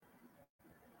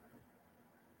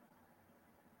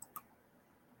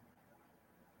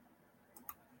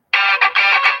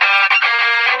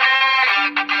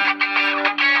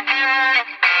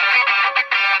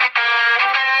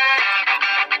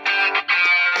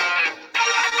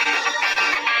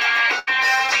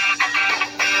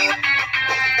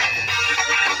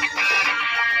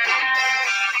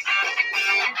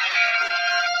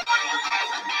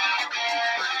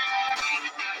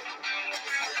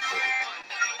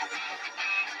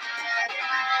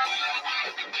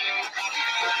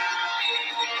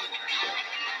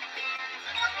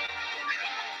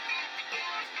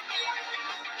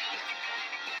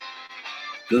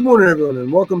Good morning, everyone,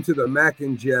 and welcome to the Mac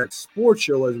and Jack Sports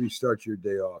Show as we start your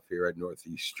day off here at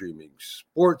Northeast Streaming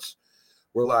Sports.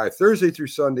 We're live Thursday through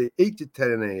Sunday, 8 to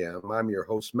 10 a.m. I'm your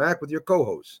host, Mac, with your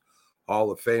co-host,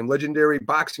 Hall of Fame legendary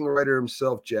boxing writer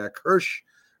himself, Jack Hirsch,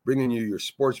 bringing you your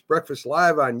sports breakfast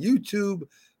live on YouTube,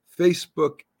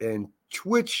 Facebook, and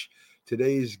Twitch.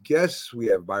 Today's guests, we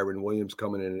have Byron Williams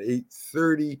coming in at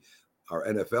 8:30, our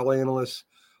NFL analyst,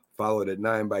 followed at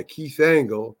 9 by Keith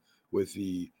Engle with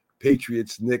the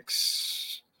Patriots,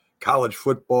 Knicks, college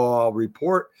football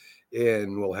report,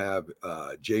 and we'll have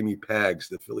Jamie Paggs,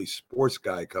 the Philly sports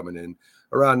guy, coming in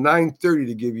around 9:30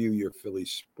 to give you your Philly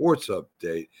sports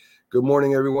update. Good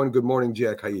morning, everyone. Good morning,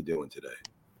 Jack. How you doing today?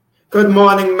 Good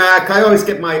morning, Mac. I always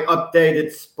get my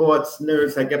updated sports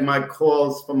news. I get my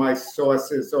calls from my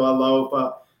sources all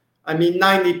over. I mean,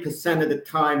 90% of the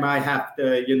time I have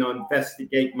to,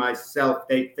 investigate myself.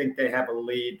 They think they have a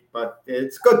lead, but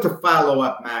it's good to follow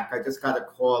up, Mac. I just got a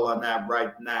call on that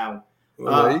right now.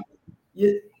 Right.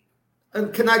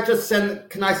 Can I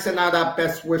send out our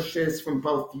best wishes from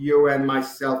both you and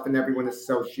myself and everyone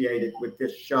associated with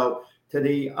this show to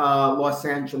the Los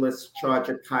Angeles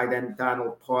Charger tight end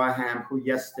Donald Parham, who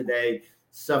yesterday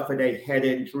suffered a head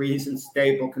injury. He's in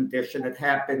stable condition. It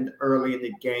happened early in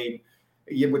the game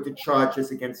with the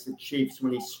Chargers against the Chiefs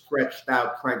when he stretched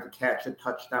out trying to catch a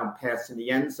touchdown pass in the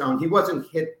end zone. He wasn't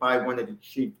hit by one of the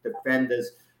Chief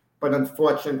defenders, but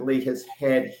unfortunately his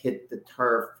head hit the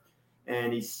turf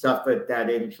and he suffered that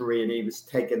injury and he was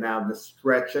taken out in the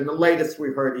stretch. And the latest we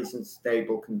heard, he's in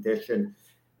stable condition,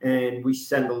 and we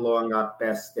send along our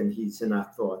best, and he's in our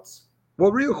thoughts.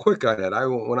 Well, real quick on that,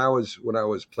 when I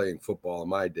was playing football in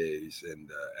my days,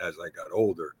 and as I got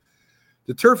older,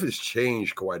 the turf has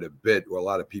changed quite a bit. Where a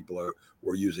lot of people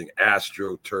were using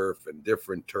AstroTurf and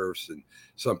different turfs, and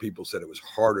some people said it was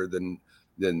harder than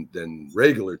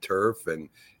regular turf,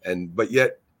 but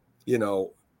yet,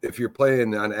 if you're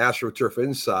playing on AstroTurf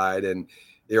inside and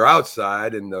you're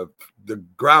outside and the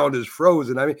ground is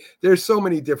frozen, I mean, there's so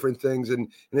many different things,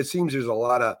 and it seems there's a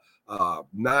lot of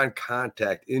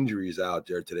non-contact injuries out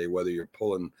there today, whether you're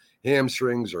pulling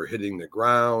hamstrings or hitting the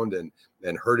ground and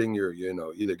hurting your,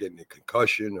 either getting a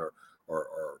concussion or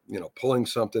pulling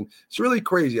something. It's really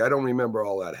crazy. I don't remember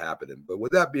all that happening. But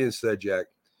with that being said, Jack,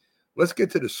 let's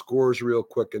get to the scores real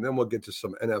quick, and then we'll get to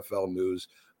some NFL news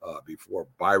before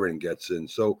Byron gets in.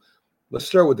 So let's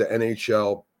start with the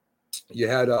NHL. You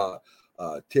had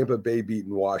Tampa Bay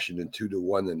beating Washington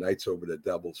 2-1. The Knights over the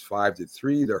Devils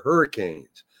 5-3. The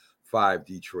Hurricanes 5,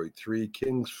 Detroit 3,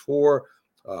 Kings 4.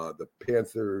 The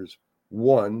Panthers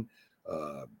 1.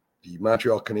 The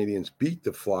Montreal Canadiens beat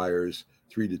the Flyers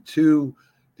 3-2.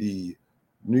 The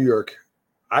New York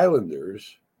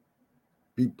Islanders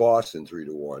beat Boston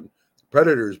 3-1.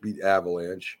 Predators beat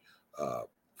Avalanche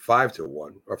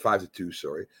 5-1 or 5-2.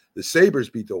 Sorry. The Sabres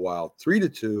beat the Wild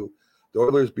 3-2. The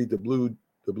Oilers beat the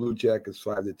Blue Jackets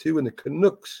 5-2, and the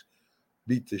Canucks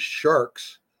beat the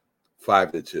Sharks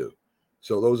 5-2.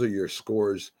 So those are your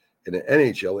scores in the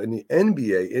NHL. In the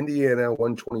NBA, Indiana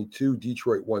 122,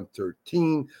 Detroit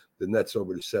 113. The Nets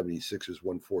over the 76ers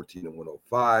 114 and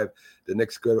 105. The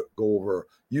Knicks go over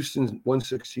Houston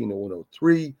 116 and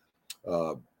 103.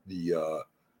 The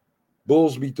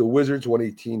Bulls beat the Wizards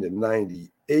 118 and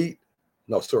 98.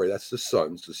 No, sorry, that's the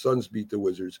Suns. The Suns beat the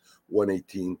Wizards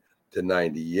 118 to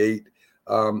 98.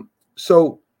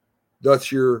 So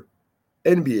that's your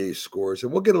NBA scores,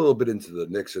 and we'll get a little bit into the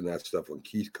Knicks and that stuff when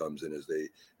Keith comes in as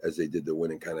they did the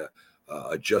win and kind of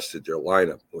adjusted their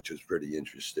lineup, which is pretty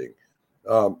interesting.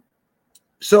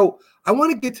 So I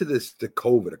want to get to the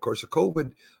COVID. Of course, the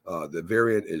COVID, the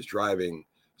variant is driving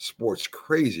sports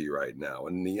crazy right now.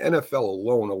 And in the NFL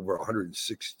alone, over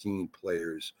 116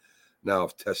 players now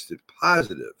have tested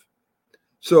positive.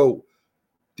 So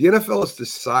the NFL has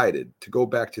decided to go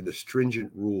back to the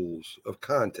stringent rules of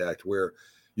contact where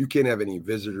you can't have any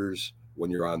visitors when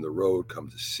you're on the road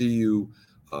come to see you.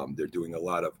 They're doing a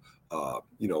lot of,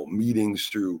 meetings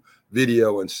through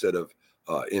video instead of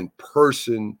in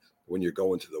person. When you're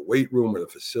going to the weight room or the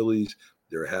facilities,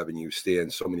 they're having you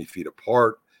stand so many feet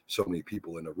apart, so many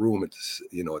people in a room at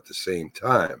the same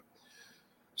time.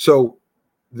 So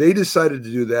they decided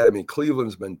to do that. I mean,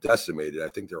 Cleveland's been decimated. I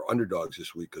think they're underdogs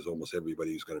this week because almost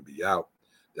everybody who's going to be out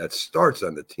that starts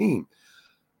on the team.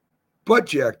 But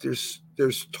Jack, there's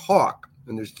talk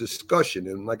and there's discussion,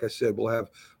 and like I said, we'll have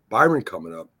Byron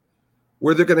coming up,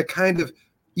 where they're going to kind of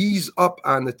ease up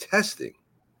on the testing,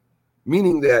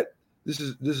 meaning that this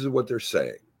is what they're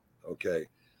saying, okay,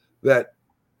 that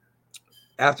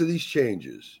after these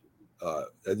changes,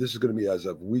 and this is going to be as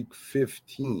of week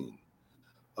 15,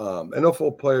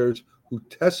 NFL players who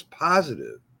test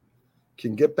positive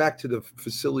can get back to the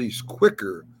facilities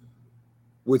quicker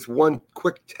with one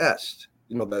quick test,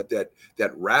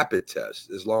 that rapid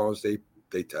test, as long as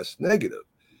they test negative.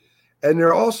 And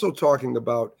they're also talking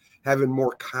about having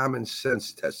more common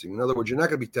sense testing. In other words, you're not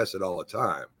going to be tested all the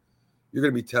time. You're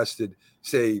going to be tested,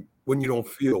 say, when you don't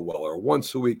feel well or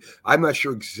once a week. I'm not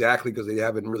sure exactly because they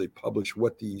haven't really published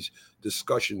what these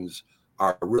discussions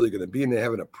are really going to be, and they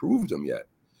haven't approved them yet.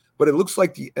 But it looks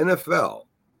like the NFL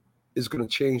is going to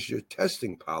change their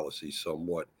testing policy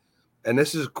somewhat. And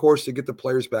this is, of course, to get the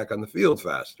players back on the field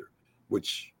faster,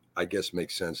 which I guess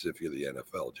makes sense if you're the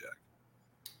NFL, Jack.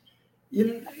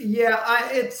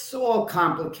 It's all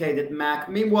complicated, Mac.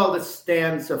 Meanwhile, the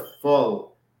stands are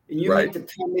full. And you Right. mean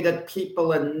to tell me that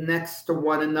people are next to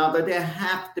one another? There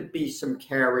have to be some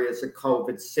carriers of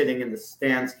COVID sitting in the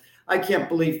stands. I can't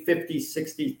believe 50,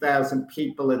 60,000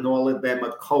 people and all of them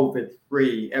are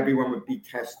COVID-free. Everyone would be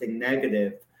testing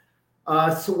negative.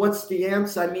 So what's the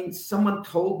answer? I mean, someone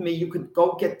told me you could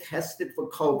go get tested for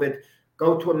COVID,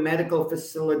 go to a medical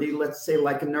facility, let's say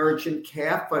like an urgent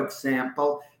care, for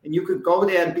example, and you could go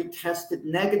there and be tested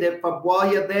negative. But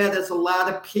while you're there, there's a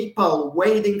lot of people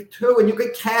waiting too, and you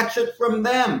could catch it from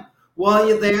them while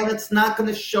you're there. And it's not going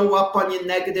to show up on your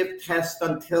negative test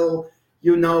until,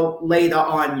 later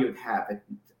on you'd have it.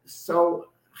 So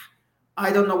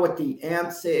I don't know what the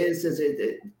answer is. Is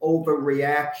it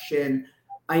overreaction?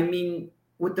 I mean,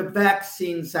 with the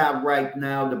vaccines out right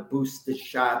now, the booster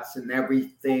shots and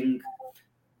everything,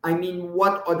 I mean,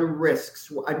 what are the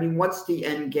risks? I mean, what's the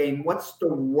end game? What's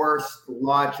the worst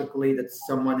logically that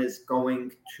someone is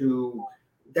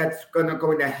that's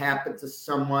going to happen to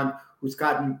someone who's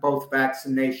gotten both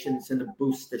vaccinations and a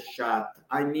booster shot?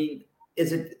 I mean,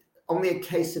 is it only a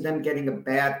case of them getting a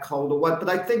bad cold or what? But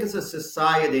I think as a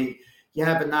society, you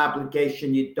have an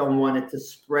obligation. You don't want it to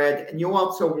spread. And you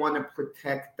also want to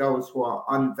protect those who are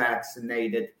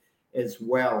unvaccinated as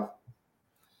well.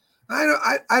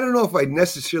 I don't know if I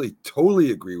necessarily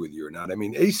totally agree with you or not. I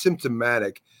mean,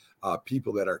 asymptomatic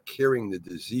people that are carrying the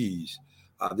disease,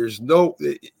 there's no,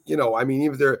 I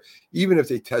mean, even if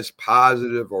they test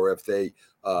positive or if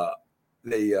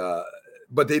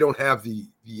but they don't have the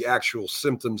actual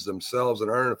symptoms themselves and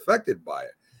aren't affected by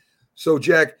it. So,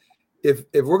 Jack, if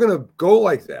we're going to go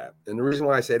like that, and the reason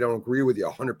why I say I don't agree with you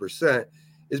 100%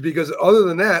 is because other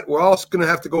than that, we're all going to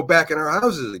have to go back in our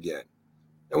houses again.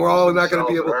 And we're all not going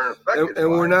to be able, and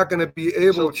we're not going to be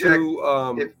able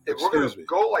to. If we're going to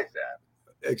go like that,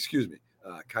 excuse me,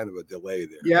 kind of a delay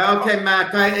there. Yeah, okay,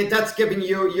 Mac. That's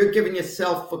you're giving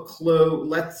yourself a clue.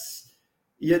 Let's,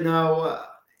 that's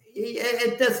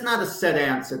not a set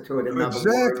answer to it. In other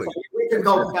words, we can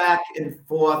go back and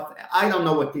forth. I don't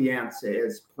know what the answer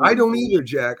is. I don't either,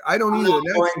 Jack. I don't either.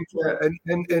 And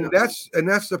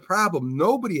that's the problem.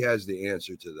 Nobody has the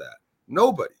answer to that.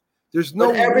 Nobody. There's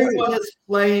no. But everyone is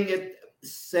playing it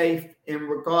safe in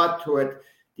regard to it.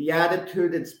 The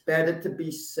attitude, it's better to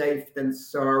be safe than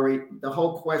sorry. The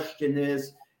whole question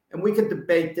is, and we could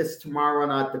debate this tomorrow on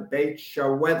our debate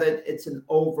show, whether it's an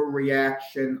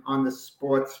overreaction on the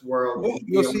sports world.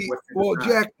 Well,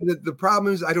 Jack, the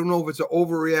problem is I don't know if it's an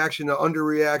overreaction, an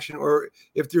underreaction, or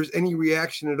if there's any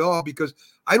reaction at all, because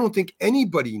I don't think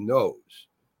anybody knows.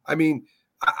 I mean,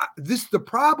 the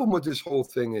problem with this whole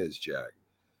thing is, Jack,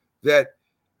 that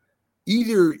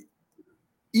either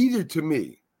to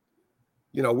me,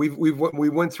 we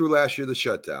went through last year the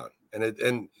shutdown, and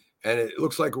it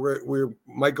looks like we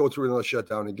might go through another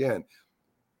shutdown again.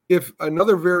 If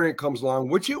another variant comes along,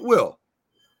 which it will,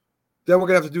 then we're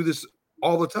gonna have to do this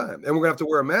all the time, and we're gonna have to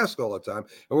wear a mask all the time,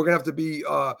 and we're gonna have to be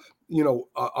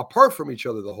apart from each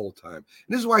other the whole time. And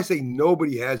this is why I say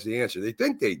nobody has the answer. They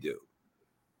think they do.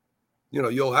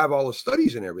 You'll have all the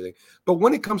studies and everything. But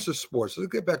when it comes to sports,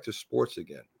 let's get back to sports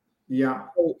again. Yeah.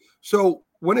 So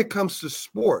when it comes to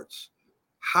sports,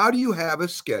 how do you have a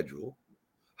schedule?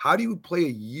 How do you play a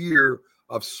year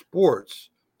of sports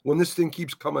when this thing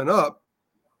keeps coming up?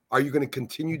 Are you going to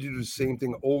continue to do the same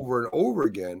thing over and over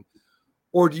again?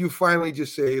 Or do you finally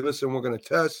just say, listen, we're going to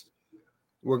test.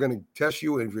 We're going to test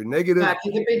you. And if you're negative. That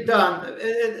can be done.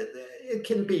 It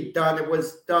can be done. It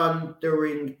was done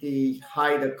during the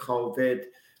height of COVID.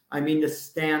 I mean, the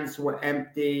stands were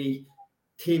empty.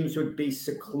 Teams would be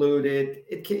secluded.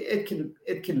 It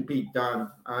can be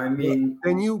done. I mean,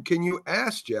 can you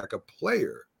ask, Jack, a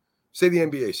player, say the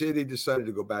NBA, say they decided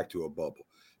to go back to a bubble?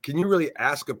 Can you really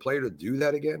ask a player to do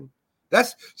that again?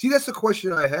 That's the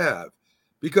question I have,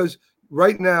 because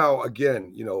right now,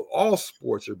 again, all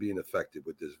sports are being affected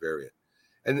with this variant.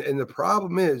 And the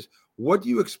problem is, what do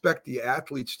you expect the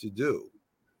athletes to do?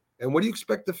 And what do you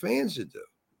expect the fans to do?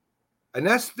 And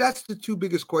that's the two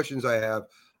biggest questions I have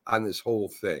on this whole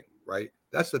thing right?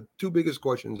 That's the two biggest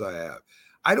questions I have.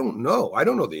 I don't know. I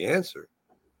don't know the answer.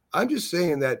 I'm just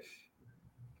saying that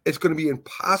it's going to be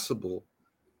impossible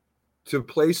to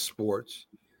play sports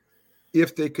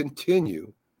if they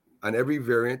continue on every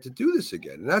variant to do this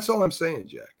again. And that's all I'm saying,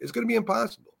 Jack. It's going to be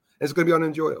impossible. And it's going to be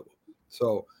unenjoyable.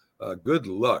 So good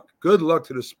luck. Good luck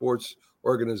to the sports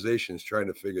organizations trying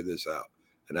to figure this out.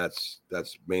 And that's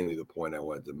mainly the point I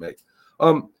wanted to make.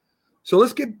 So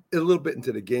let's get a little bit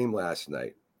into the game last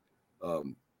night.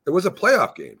 It was a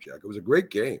playoff game, Jack. It was a great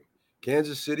game.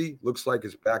 Kansas City looks like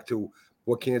it's back to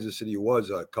what Kansas City was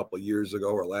a couple of years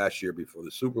ago or last year before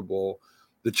the Super Bowl.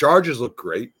 The Chargers look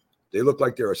great. They look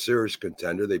like they're a serious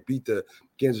contender. They beat the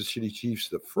Kansas City Chiefs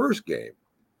the first game.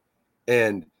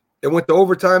 And it went to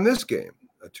overtime this game.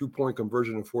 A 2-point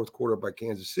conversion in the fourth quarter by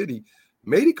Kansas City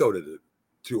made it go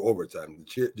to overtime.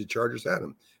 The Chargers had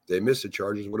them. If they missed, the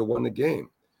Chargers would have won the game.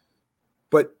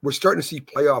 But we're starting to see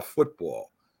playoff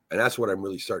football, and that's what I'm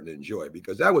really starting to enjoy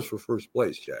because that was for first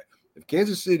place, Jack. If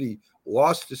Kansas City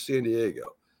lost to San Diego,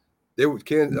 San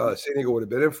Diego would have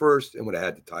been in first and would have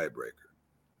had the tiebreaker.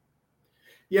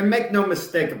 Yeah, make no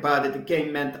mistake about it. The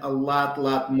game meant a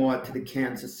lot more to the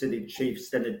Kansas City Chiefs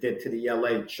than it did to the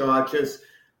LA Chargers.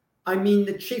 I mean,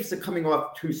 the Chiefs are coming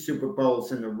off 2 Super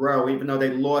Bowls in a row, even though they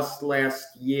lost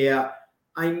last year.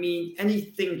 I mean,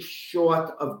 anything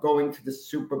short of going to the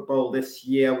Super Bowl this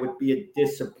year would be a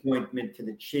disappointment to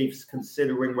the Chiefs,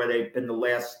 considering where they've been the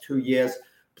last 2 years.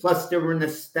 Plus, they're an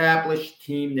established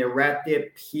team. They're at their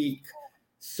peak.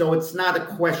 So it's not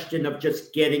a question of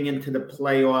just getting into the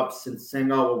playoffs and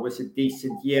saying, oh, it was a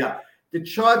decent year. The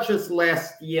Chargers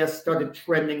last year started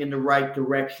trending in the right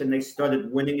direction. They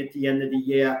started winning at the end of the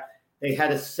year. They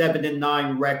had a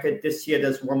 7-9 record. This year,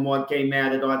 there's one more game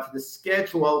added onto the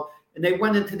schedule. And they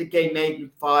went into the game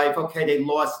 8-5. Okay, they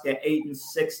lost. They're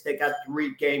 8-6. They got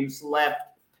 3 games left.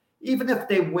 Even if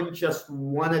they win just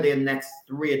one of their next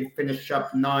 3 and finish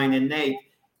up 9-8,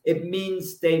 it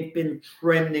means they've been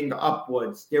trending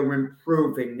upwards. They're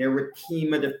improving. They're a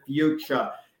team of the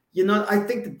future. You know, I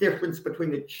think the difference between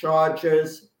the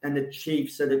Chargers and the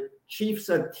Chiefs are the Chiefs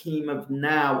are a team of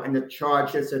now and the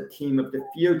Chargers are a team of the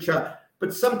future.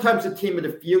 But sometimes a team of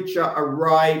the future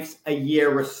arrives a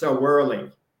year or so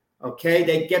early. Okay,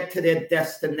 they get to their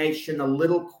destination a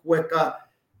little quicker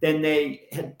than they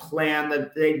had planned,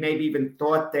 that they maybe even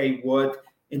thought they would,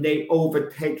 and they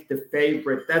overtake the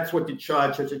favorite. That's what the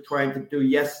Chargers are trying to do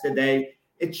yesterday.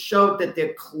 It showed that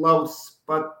they're close,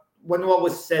 but when all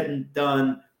was said and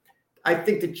done, I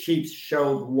think the Chiefs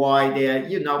showed why they're,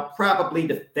 probably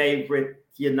the favorite,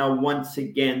 once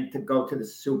again to go to the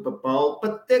Super Bowl.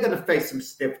 But they're going to face some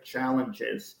stiff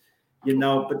challenges,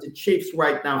 But the Chiefs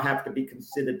right now have to be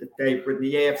considered the favorite in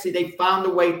the AFC. They found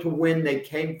a way to win. They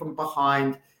came from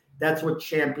behind. That's what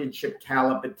championship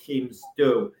caliber teams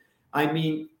do. I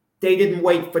mean, they didn't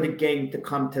wait for the game to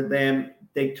come to them.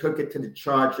 They took it to the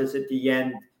Chargers at the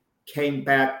end, came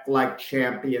back like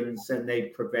champions, and they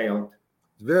prevailed.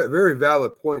 Very, very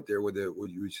valid point there with what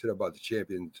you said about the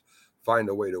champions find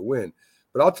a way to win.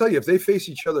 But I'll tell you, if they face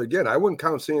each other again, I wouldn't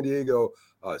count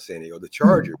the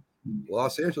Chargers,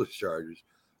 Los Angeles Chargers.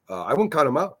 I wouldn't count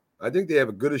them out. I think they have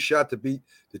a good a shot to beat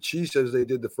the Chiefs as they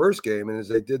did the first game and as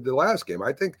they did the last game.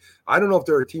 I don't know if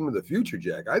they're a team of the future,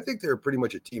 Jack. I think they're pretty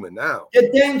much a team of now.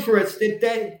 They're dangerous.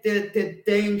 They're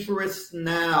dangerous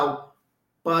now.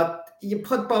 But you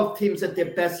put both teams at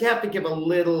their best. You have to give a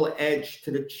little edge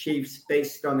to the Chiefs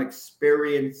based on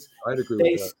experience, I'd agree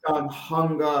based on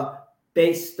hunger,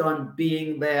 based on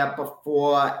being there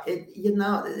before.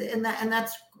 And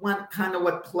that's what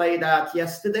played out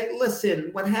yesterday. Listen,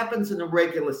 what happens in the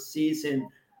regular season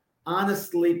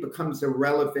honestly becomes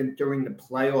irrelevant during the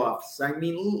playoffs. I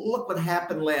mean, look what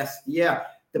happened last year.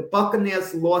 The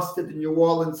Buccaneers lost to the New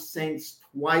Orleans Saints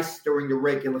twice during the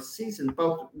regular season,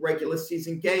 both regular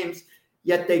season games,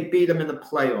 yet they beat them in the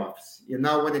playoffs,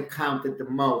 when it counted the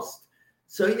most.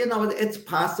 So, it's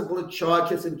possible the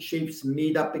Chargers and Chiefs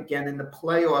meet up again in the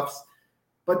playoffs.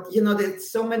 But,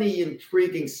 there's so many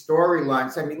intriguing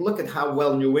storylines. I mean, look at how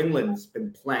well New England's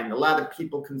been playing. A lot of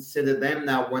people consider them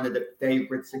now one of the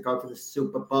favorites to go to the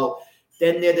Super Bowl.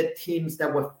 Then they're the teams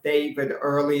that were favored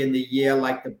early in the year,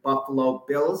 like the Buffalo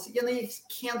Bills. You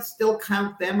can't still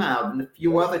count them out and a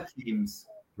few other teams.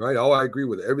 Right. Oh, I agree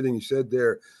with everything you said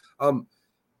there. I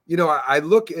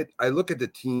look at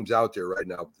the teams out there right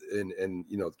now, and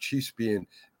Chiefs being,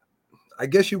 I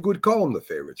guess you could call them the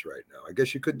favorites right now. I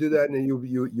guess you could do that, and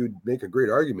you'd make a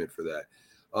great argument for that.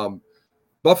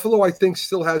 Buffalo, I think,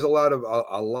 still has a lot of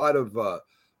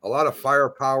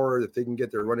firepower. If they can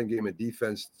get their running game and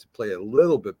defense to play a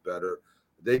little bit better,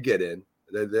 they get in.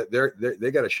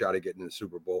 They got a shot at getting in the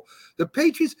Super Bowl. The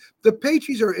Patriots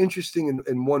are interesting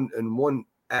in one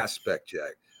aspect,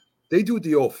 Jack. They do it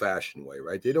the old-fashioned way,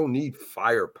 right? They don't need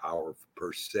firepower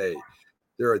per se.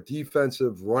 They're a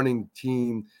defensive running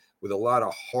team with a lot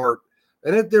of heart.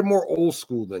 And they're more old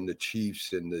school than the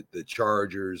Chiefs and the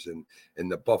Chargers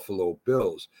and the Buffalo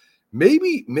Bills.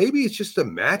 Maybe it's just a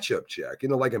matchup, Jack.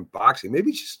 Like in boxing,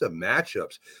 maybe it's just the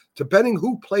matchups, depending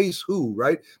who plays who,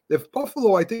 right? I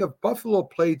think if Buffalo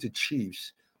played the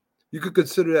Chiefs, you could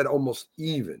consider that almost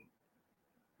even,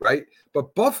 right?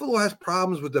 But Buffalo has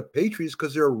problems with the Patriots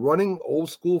because they're a running old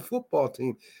school football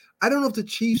team. I don't know if the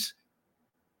Chiefs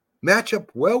match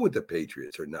up well with the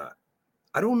Patriots or not.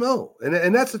 I don't know.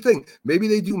 And that's the thing. Maybe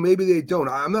they do, maybe they don't.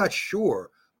 I'm not sure.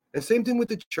 And same thing with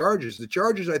the Chargers. The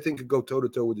Chargers, I think, could go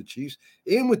toe-to-toe with the Chiefs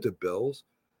and with the Bills.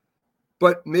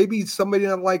 But maybe somebody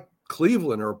not like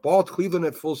Cleveland or Cleveland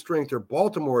at full strength or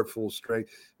Baltimore at full strength,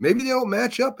 maybe they don't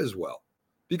match up as well.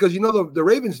 Because, the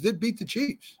Ravens did beat the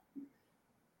Chiefs.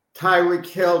 Tyreek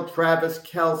Hill, Travis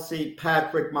Kelce,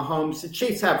 Patrick Mahomes. The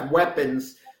Chiefs have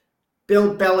weapons.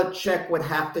 Bill Belichick would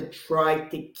have to try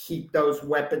to keep those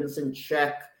weapons in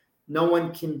check. No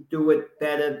one can do it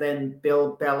better than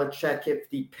Bill Belichick if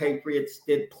the Patriots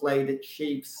did play the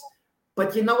Chiefs.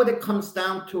 But you know what it comes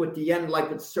down to at the end,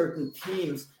 like with certain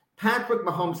teams? Patrick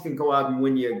Mahomes can go out and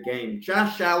win you a game.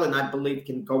 Josh Allen, I believe,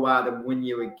 can go out and win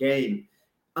you a game.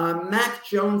 Mac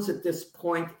Jones at this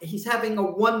point, he's having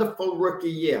a wonderful rookie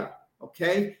year,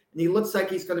 okay? And he looks like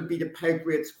he's going to be the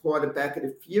Patriots quarterback of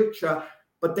the future,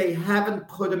 but they haven't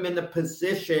put him in a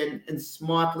position, and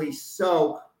smartly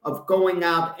so, of going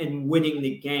out and winning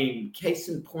the game. Case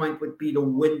in point would be the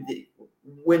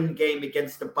win game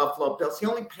against the Buffalo Bills. He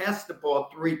only passed the ball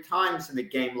 3 times in a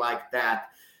game like that.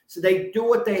 So they do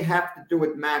what they have to do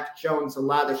with Mac Jones, a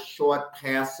lot of short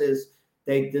passes.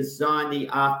 They design the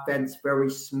offense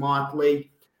very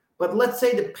smartly. But let's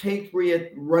say the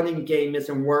Patriot running game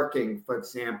isn't working, for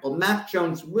example. Mac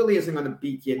Jones really isn't going to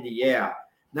beat you in the air.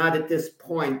 Not at this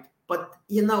point. But,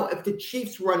 if the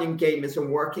Chiefs' running game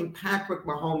isn't working, Patrick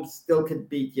Mahomes still can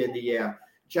beat you in the air.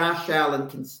 Josh Allen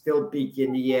can still beat you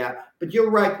in the air. But you're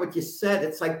right what you said.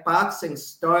 It's like boxing.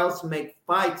 Styles make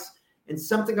fights. And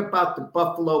something about the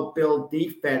Buffalo Bill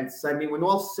defense, I mean, when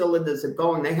all cylinders are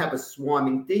going, they have a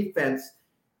swarming defense.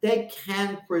 They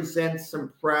can present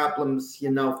some problems,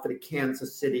 for the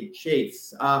Kansas City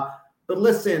Chiefs. But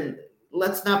listen,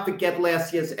 let's not forget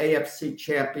last year's AFC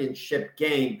Championship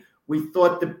game. We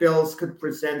thought the Bills could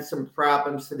present some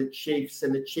problems to the Chiefs,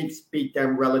 and the Chiefs beat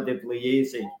them relatively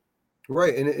easy.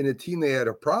 Right, and a team they had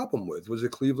a problem with was the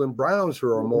Cleveland Browns, who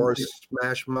are a more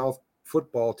smash-mouth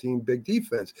football team, big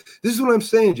defense. This is what I'm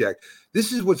saying, Jack.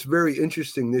 This is what's very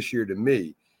interesting this year to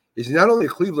me, is not only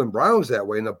the Cleveland Browns that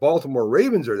way and the Baltimore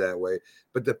Ravens are that way,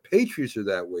 but the Patriots are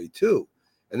that way too.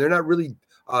 And they're not really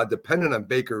dependent on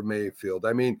Baker Mayfield.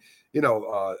 I mean,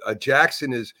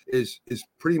 Jackson is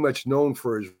pretty much known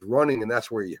for his running, and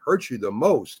that's where he hurts you the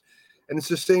most. And it's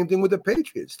the same thing with the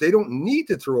Patriots. They don't need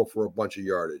to throw for a bunch of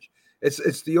yardage.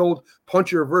 It's the old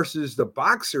puncher versus the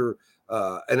boxer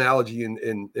analogy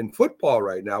in football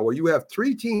right now, where you have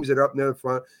 3 teams that are up near the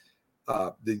front.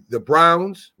 The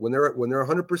Browns, when they're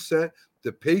 100%,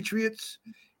 the Patriots,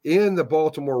 and the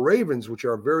Baltimore Ravens, which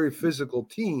are very physical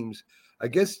teams,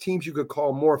 against teams you could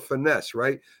call more finesse,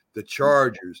 right? The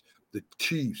Chargers, the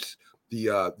Chiefs,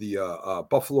 the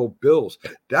Buffalo Bills.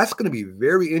 That's going to be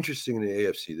very interesting in the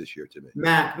AFC this year to me.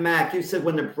 Mac, you said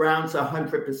when the Browns are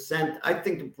 100%. I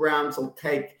think the Browns will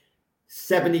take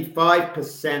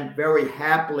 75% very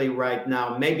happily right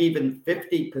now, maybe even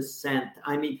 50%.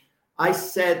 I mean, I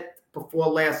said before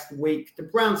last week, the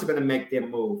Browns are going to make their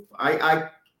move.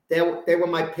 They were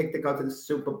my pick to go to the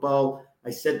Super Bowl. I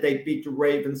said they beat the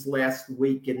Ravens last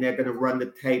week, and they're going to run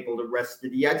the table the rest of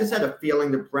the year. I just had a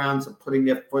feeling the Browns are putting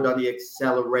their foot on the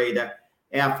accelerator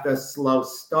after a slow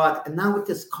start. And now with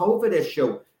this COVID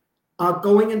issue,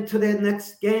 going into their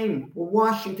next game,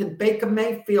 Washington, Baker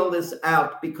Mayfield is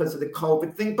out because of the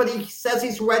COVID thing, but he says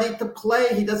he's ready to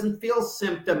play. He doesn't feel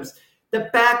symptoms.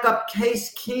 The backup,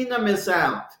 Case Keenum, is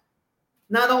out.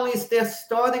 Not only is their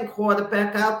starting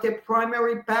quarterback out, their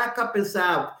primary backup is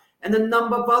out. And a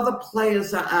number of other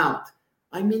players are out.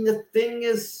 I mean, the thing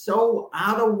is so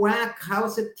out of whack.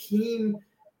 How's a team,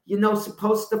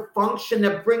 supposed to function?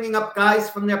 They're bringing up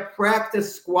guys from their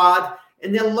practice squad,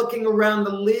 and they're looking around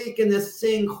the league, and they're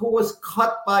seeing who was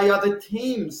cut by other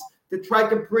teams to try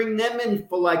to bring them in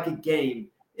for like a game.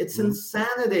 It's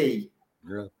insanity.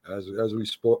 Yeah, as we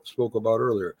spoke about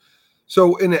earlier.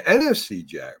 So in the NFC,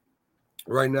 Jack,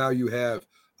 right now you have,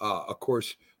 of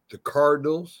course, the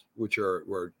Cardinals, which are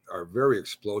very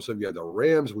explosive. You have the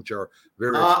Rams, which are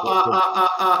very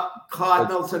explosive.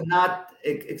 Cardinals are not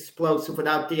explosive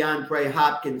without DeAndre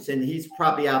Hopkins, and he's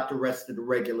probably out the rest of the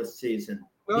regular season.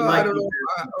 Well, I don't know.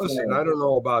 Listen, I don't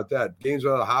know about that. Games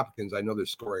without Hopkins, I know they're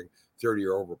scoring 30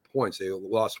 or over points. They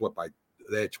lost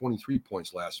they had 23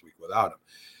 points last week without him.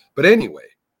 But anyway,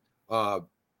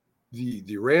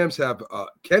 the Rams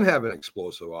can have an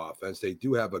explosive offense. They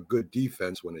do have a good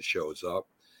defense when it shows up.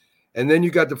 And then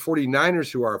you got the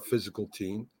 49ers, who are a physical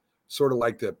team, sort of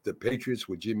like the Patriots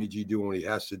with Jimmy G doing what he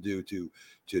has to do to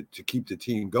keep the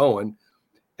team going.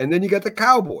 And then you got the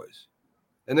Cowboys.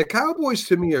 And the Cowboys,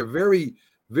 to me, are very,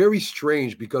 very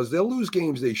strange because they'll lose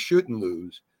games they shouldn't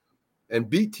lose and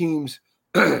beat teams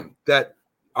that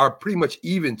are pretty much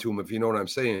even to them, if you know what I'm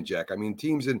saying, Jack. I mean,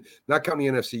 teams not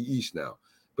counting the NFC East now,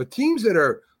 but teams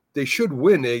that they should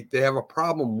win, they have a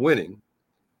problem winning.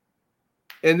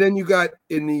 And then you got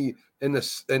in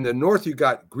the North, you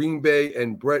got Green Bay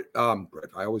and Brett.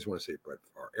 I always want to say Brett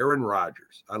Favre. Aaron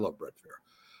Rodgers. I love Brett Favre.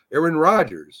 Aaron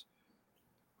Rodgers,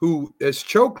 who has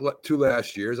choked 2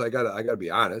 last years. I gotta be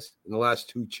honest, in the last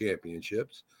 2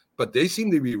 championships, but they seem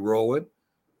to be rolling.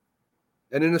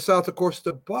 And in the South, of course,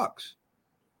 the Bucs,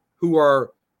 who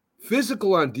are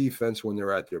physical on defense when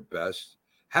they're at their best,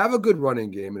 have a good running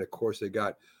game, and of course, they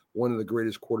got one of the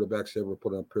greatest quarterbacks ever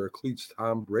put on a pair of cleats,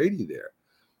 Tom Brady, there.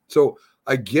 So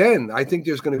again, I think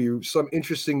there's going to be some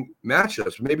interesting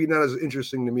matchups. Maybe not as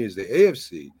interesting to me as the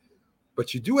AFC,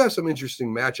 but you do have some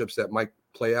interesting matchups that might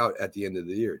play out at the end of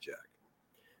the year, Jack.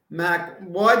 Mac,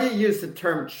 why do you use the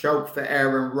term choke for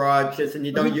Aaron Rodgers and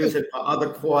you don't use it for other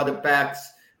quarterbacks?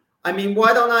 I mean,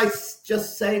 why don't I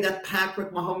just say that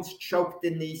Patrick Mahomes choked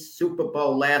in the Super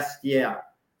Bowl last year?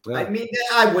 Yeah. I mean,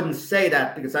 I wouldn't say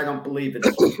that because I don't believe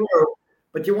it's true.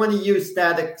 But you want to use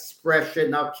that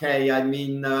expression, okay? I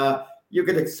mean, you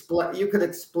could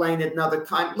explain it another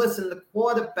time. Listen, the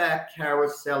quarterback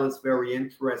carousel is very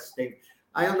interesting.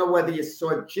 I don't know whether you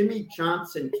saw Jimmy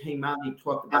Johnson came out and he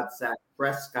talked about Zach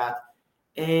Prescott.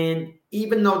 And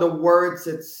even though the words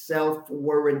itself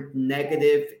weren't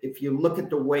negative, if you look at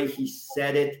the way he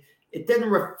said it, it didn't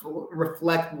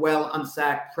reflect well on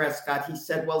Zach Prescott. He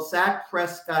said, well, Zach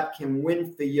Prescott can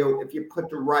win for you if you put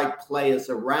the right players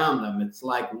around him. It's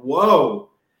like, whoa,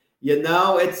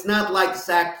 it's not like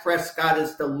Zach Prescott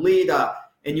is the leader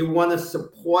and you want to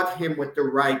support him with the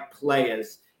right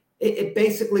players. It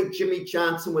basically, Jimmy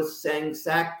Johnson was saying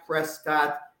Zach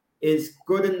Prescott is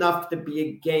good enough to be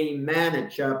a game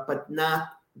manager, but not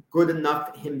good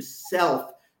enough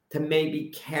himself to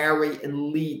maybe carry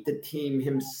and lead the team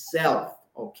himself,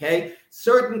 okay?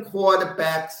 Certain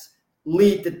quarterbacks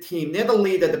lead the team. They're the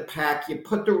lead of the pack. You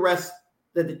put the rest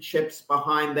of the chips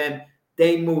behind them,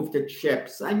 they move the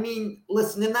chips. I mean,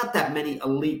 listen, there are not that many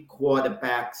elite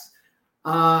quarterbacks.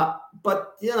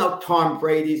 But, Tom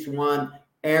Brady's one.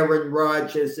 Aaron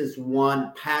Rodgers is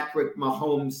one. Patrick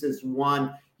Mahomes is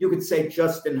one. You could say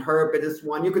Justin Herbert is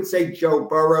one. You could say Joe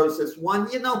Burrows is one.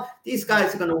 These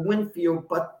guys are going to win for you,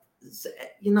 but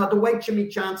the way Jimmy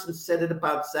Johnson said it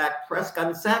about Zach Prescott,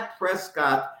 and Zach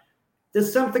Prescott,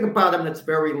 there's something about him that's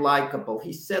very likable.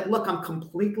 He said, look, I'm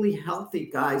completely healthy,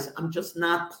 guys. I'm just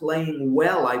not playing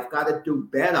well. I've got to do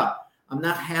better. I'm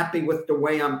not happy with the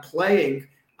way I'm playing.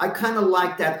 I kind of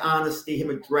like that honesty, him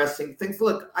addressing things.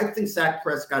 Look, I think Zach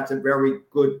Prescott's a very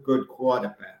good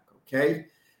quarterback, okay?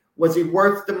 Was he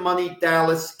worth the money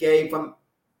Dallas gave him?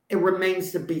 It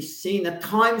remains to be seen. At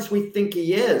times we think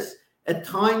he is. At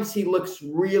times he looks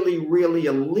really, really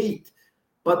elite.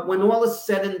 But when all is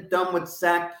said and done with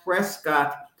Zach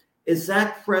Prescott, is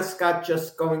Zach Prescott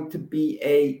just going to be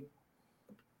a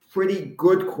pretty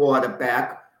good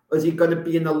quarterback? Or is he going to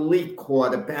be an elite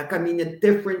quarterback? I mean, the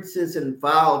differences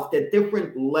involved, the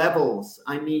different levels.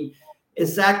 I mean,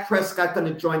 is Zach Prescott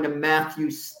going to join the Matthew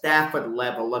Stafford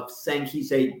level of saying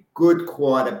he's a good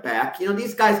quarterback?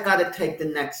 These guys got to take the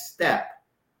next step.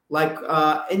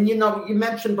 You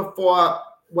mentioned before,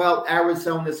 well,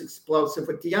 Arizona's explosive.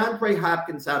 With DeAndre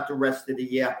Hopkins out the rest of the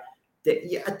year,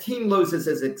 a team loses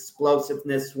its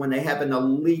explosiveness when they have an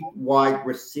elite wide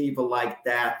receiver like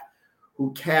that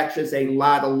who catches a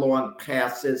lot of long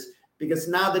passes, because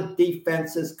now the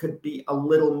defenses could be a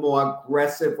little more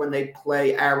aggressive when they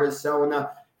play Arizona,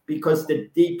 because the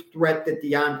deep threat that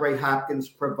DeAndre Hopkins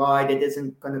provided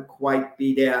isn't going to quite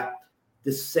be there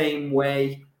the same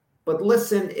way. But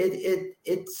listen,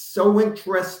 it's so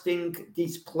interesting,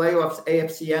 these playoffs,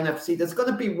 AFC, NFC. There's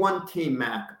going to be one team,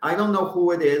 Mac. I don't know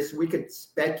who it is. We could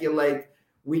speculate.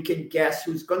 We can guess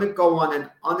who's going to go on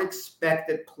an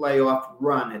unexpected playoff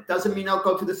run. It doesn't mean they'll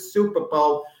go to the Super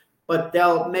Bowl, but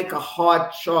they'll make a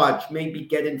hard charge, maybe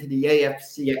get into the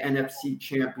AFC or NFC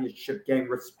championship game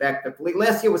respectively.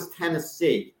 Last year was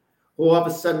Tennessee, who all of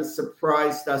a sudden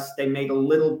surprised us. They made a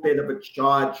little bit of a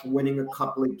charge, winning a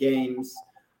couple of games.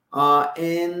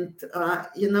 It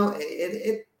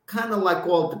kind of like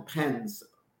all depends.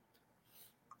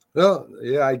 Well,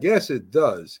 yeah, I guess it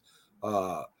does.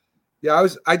 I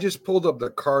just pulled up the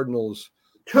Cardinals.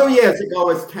 2 years ago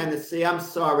was Tennessee. I'm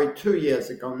sorry, 2 years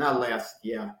ago, not last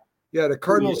year. Yeah, the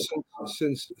Cardinals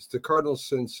since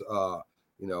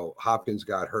Hopkins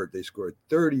got hurt, they scored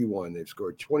 31. They've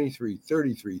scored 23,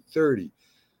 33, 30.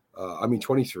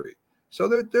 23. So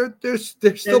they're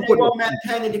still putting.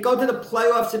 To go to the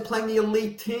playoffs and playing the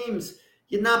elite teams.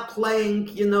 You're not playing,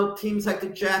 teams like the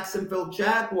Jacksonville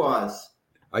Jaguars.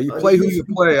 You play who you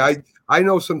play. I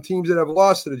know some teams that have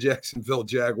lost to the Jacksonville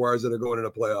Jaguars that are going to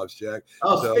the playoffs, Jack.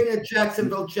 Speaking of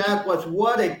Jacksonville Jaguars,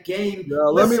 what a game.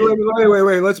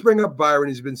 Wait. Let's bring up Byron.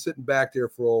 He's been sitting back there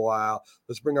for a while.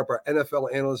 Let's bring up our NFL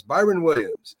analyst, Byron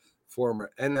Williams,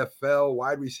 former NFL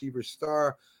wide receiver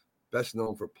star, best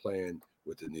known for playing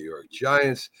with the New York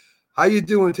Giants. How you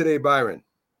doing today, Byron?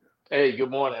 Hey, good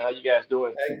morning. How you guys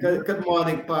doing? Hey, good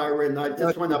morning, Byron. I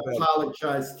just want to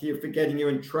apologize to you for getting you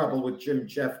in trouble with Jim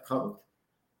Jeffcoat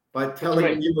by telling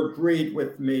him you agreed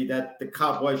with me that the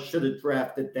Cowboys should have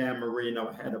drafted Dan Marino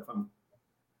ahead of him.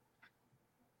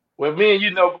 Well, me and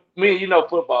you know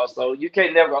football, so you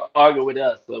can't never argue with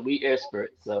us. So we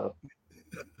experts. So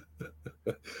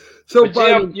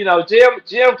Byron,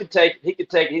 Jim can take. He can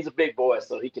take. He's a big boy,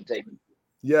 so he can take it.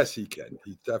 Yes, he can.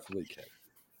 He definitely can.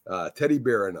 Teddy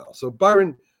Bear and all. So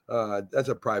Byron, that's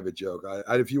a private joke.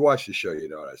 If you watch the show, you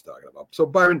know what I was talking about. So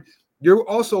Byron, you're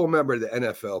also a member of the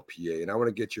NFLPA, and I want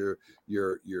to get your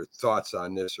thoughts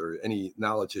on this or any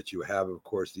knowledge that you have. Of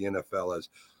course, the NFL has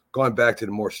gone back to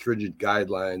the more stringent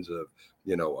guidelines of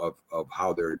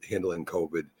how they're handling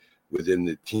COVID within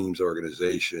the teams,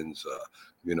 organizations.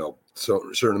 So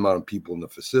a certain amount of people in the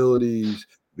facilities,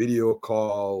 video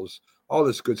calls, all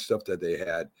this good stuff that they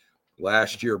had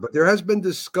last year. But there has been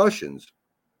discussions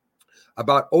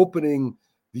about opening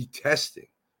the testing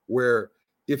where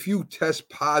if you test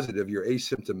positive, you're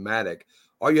asymptomatic,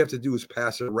 all you have to do is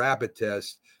pass a rapid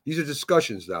test. These are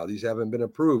discussions now. These haven't been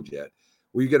approved yet.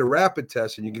 Where you get a rapid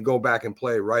test and you can go back and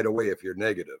play right away if you're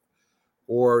negative.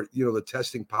 Or, the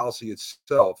testing policy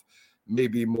itself may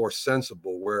be more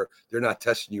sensible where they're not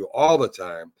testing you all the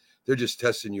time. They're just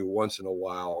testing you once in a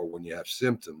while or when you have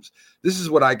symptoms. This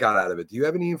is what I got out of it. Do you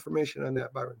have any information on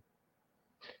that, Byron?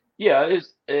 Yeah,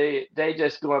 it's they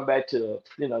just going back to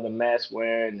the mask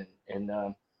wearing and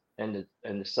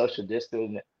the social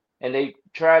distancing, and they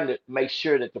trying to make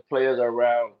sure that the players are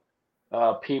around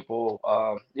people.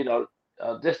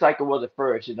 Just like it was at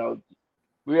first.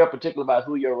 We are particular about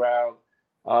who you're around,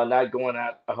 not going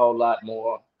out a whole lot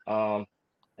more, and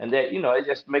that it's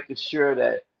just making sure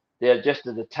that they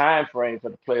adjusted the time frame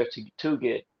for the players to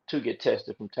get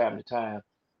tested from time to time,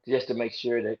 just to make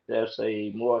sure that there's a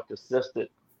more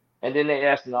consistent. And then they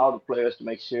asking all the players to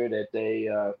make sure that they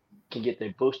can get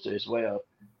their booster as well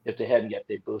if they hadn't got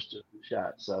their booster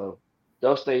shot. So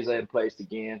those things are in place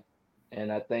again,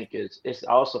 and I think it's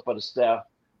also for the staff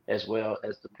as well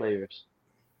as the players.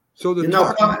 So the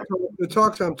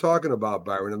talks I'm talking about,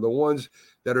 Byron, are the ones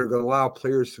that are going to allow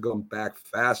players to come back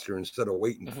faster instead of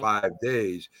waiting 5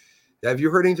 days. Have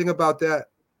you heard anything about that?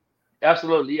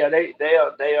 Absolutely, yeah. They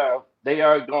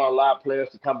are going to allow players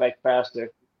to come back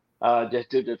faster, just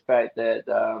due to the fact that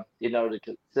the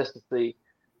consistency.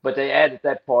 But they added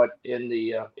that part in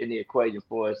the equation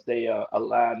for us. They are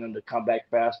allowing them to come back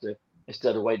faster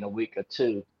instead of waiting a week or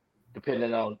two,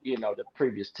 depending on the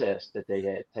previous test that they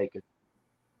had taken.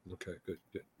 Okay,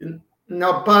 good.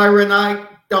 No, Byron, I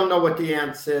don't know what the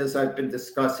answer is. I've been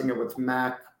discussing it with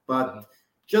Mac, but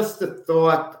just a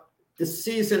thought. The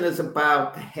season is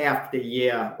about half the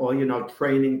year, or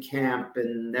training camp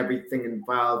and everything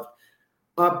involved.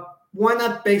 Why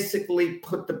not basically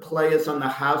put the players on the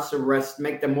house arrest,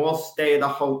 make them all stay at a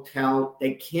hotel?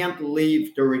 They can't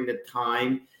leave during the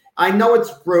time. I know it's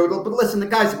brutal, but listen, the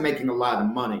guys are making a lot of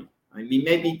money. I mean,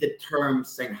 maybe the term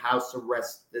saying house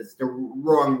arrest is the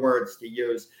wrong words to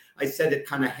use. I said it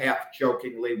kind of half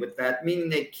jokingly with that, meaning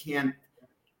they can't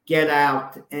get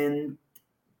out. And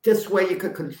this way you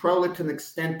could control it to an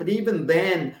extent. But even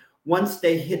then, once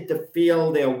they hit the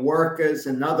field, they're workers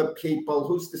and other people.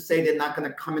 Who's to say they're not going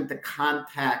to come into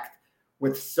contact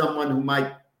with someone who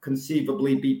might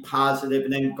conceivably be positive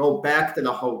and then go back to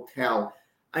the hotel?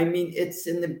 I mean, it's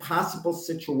an impossible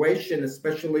situation,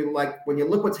 especially like when you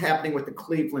look what's happening with the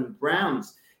Cleveland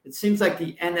Browns. it seems like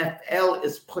the NFL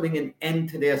is putting an end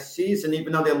to their season,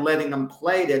 even though they're letting them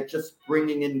play. They're just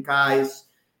bringing in guys,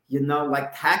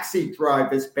 like taxi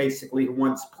drivers, basically, who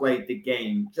once played the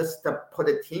game, just to put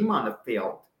a team on the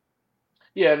field.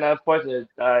 Yeah, and unfortunately,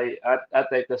 I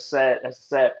think that's a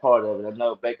sad part of it. I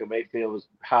know Baker Mayfield was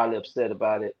highly upset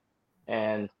about it,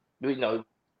 and the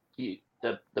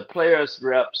players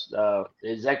reps, the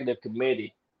executive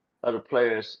committee of the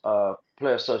player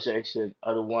association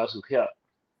are the ones who help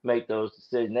make those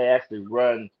decisions. They actually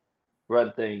run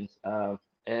things,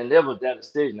 and it was that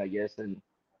decision, I guess. And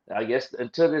I guess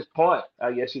until this point,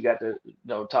 I guess you got to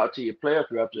talk to your players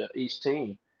reps of each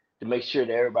team to make sure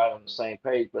that everybody on the same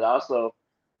page. But also,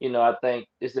 I think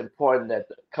it's important that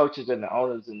the coaches and the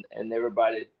owners and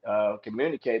everybody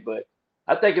communicate. But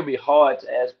I think it'd be hard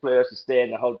to ask players to stay in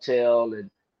the hotel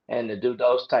and to do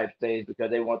those type of things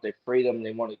because they want their freedom,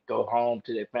 they want to go home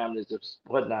to their families and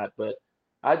whatnot. But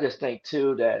I just think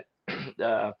too that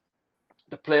the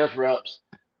players reps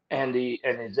and the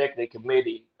executive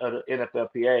committee of the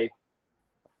NFLPA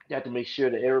got to make sure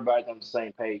that everybody's on the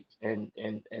same page and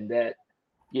that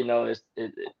it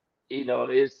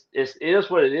is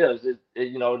what it is.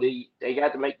 They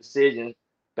got to make decisions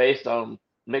based on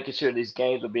making sure these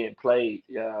games are being played.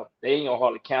 They ain't gonna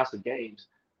hardly cancel games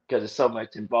because there's so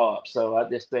much involved. So I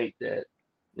just think that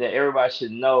everybody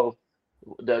should know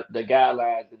the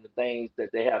guidelines and the things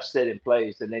that they have set in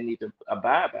place, and they need to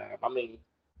abide by them. I mean,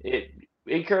 it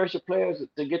encourage your players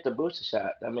to get the booster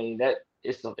shot. I mean, that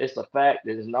it's a fact,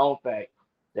 it is known fact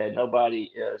that nobody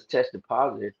is tested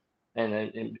positive,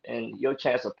 and your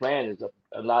chance of playing is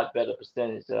a lot better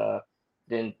percentage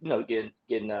than getting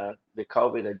the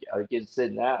COVID or getting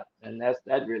sitting out, and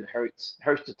that really hurts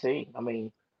the team. I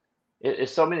mean,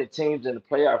 it's so many teams in the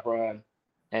playoff run,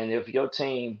 and if your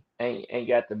team ain't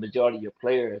got the majority of your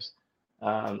players,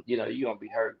 you're gonna be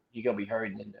hurt. You're gonna be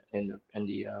hurting in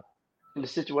the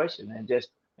situation,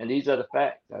 and these are the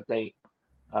facts. I think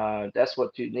that's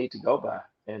what you need to go by,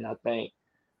 and I think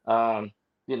the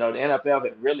NFL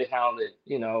had really handled it,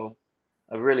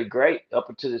 really great up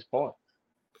until this point.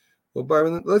 Well,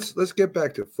 Byron, let's get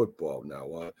back to football now.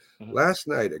 Mhm. Last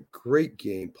night, a great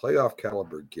game, playoff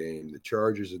caliber game. The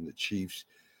Chargers and the Chiefs.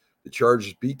 The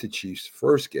Chargers beat the Chiefs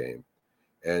first game,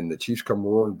 and the Chiefs come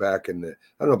roaring back. I don't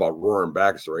know about roaring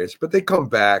back as the right answer, but they come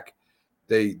back.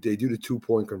 They do the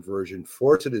 2-point conversion,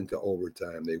 force it into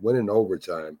overtime. They win in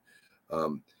overtime.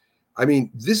 I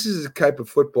mean, this is the type of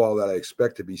football that I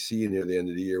expect to be seeing near the end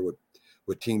of the year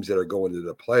with teams that are going to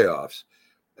the playoffs.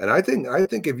 And I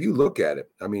think if you look at it,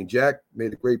 I mean, Jack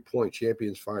made a great point.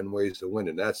 Champions find ways to win,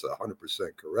 and that's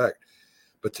 100% correct.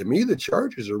 But to me, the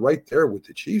Chargers are right there with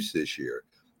the Chiefs this year.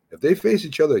 If they face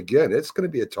each other again, it's going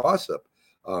to be a toss-up.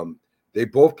 They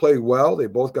both play well. They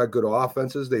both got good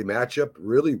offenses. They match up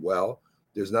really well.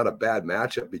 There's not a bad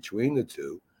matchup between the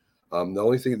two.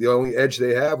 The only edge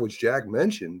they have, which Jack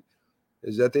mentioned,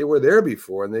 is that they were there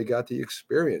before and they got the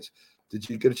experience. Did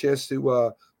you get a chance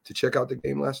to check out the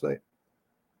game last night?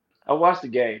 I watched the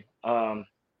game.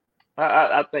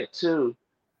 I think too,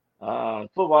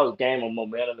 football is a game of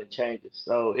momentum and changes.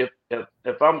 So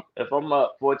if I'm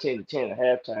up 14-10 at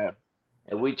halftime,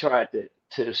 and we tried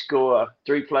to score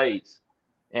 3 plays,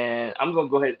 and I'm gonna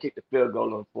go ahead and kick the field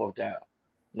goal on 4th down.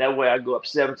 And that way I go up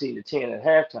 17-10 at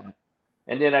halftime,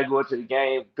 and then I go into the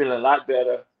game feeling a lot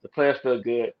better. The players feel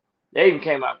good. They even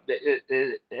came out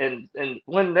and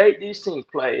when these teams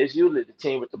play, it's usually the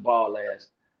team with the ball last,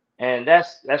 and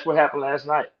that's what happened last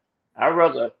night. I'd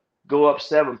rather go up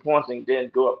 7 points and then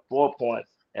go up 4 points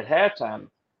at halftime.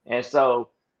 And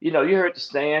so, you heard the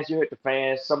stands, you heard the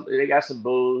fans. They got some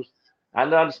boos. I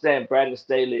understand Brandon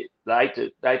Staley like to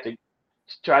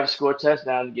try to score a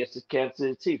touchdown against the Kansas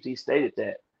City Chiefs. He stated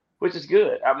that, which is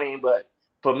good. I mean, but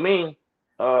for me,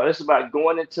 it's about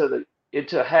going into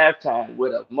halftime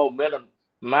with a momentum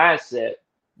mindset,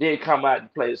 then come out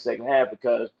and play the second half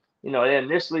because they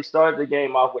initially started the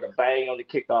game off with a bang on the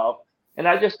kickoff. And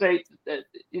I just think that,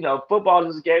 football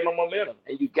is a game of momentum,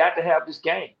 and you got to have this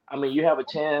game. I mean, you have a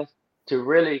chance to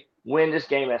really win this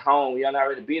game at home. Y'all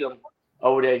already beat them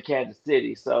over there in Kansas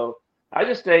City. So I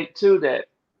just think, too, that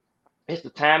it's the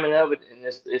timing of it, and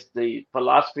it's the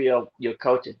philosophy of your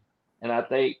coaching. And I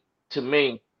think, to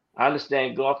me, I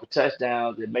understand going for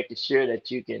touchdowns and making sure that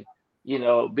you can,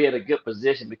 be in a good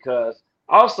position because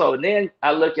also, and then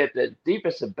I look at the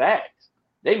defensive backs.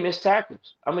 They miss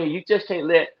tackles. I mean, you just can't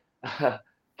let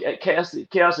Kelsey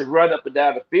run up and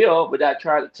down the field without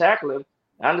trying to tackle him.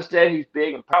 I understand he's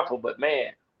big and powerful, but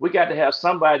man, we got to have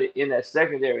somebody in that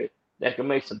secondary that can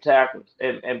make some tackles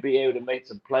and be able to make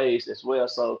some plays as well.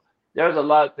 So there's a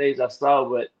lot of things I saw,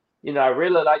 but I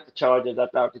really like the Chargers. I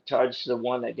thought the Chargers should have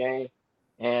won that game,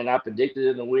 and I predicted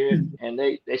them to win, and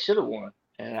they should have won.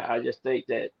 And I just think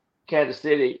that Kansas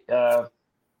City,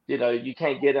 you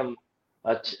can't get them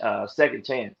a second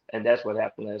chance, and that's what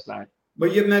happened last night.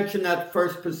 But you mentioned that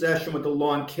first possession with the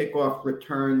long kickoff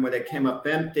return where they came up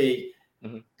empty.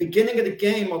 Mm-hmm. Beginning of the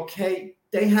game, okay,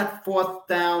 they had fourth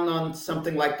down on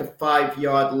something like the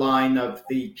 5-yard line of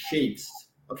the Chiefs.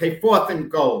 Okay, 4th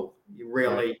and goal,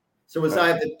 right. So it was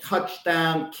either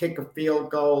touchdown, kick a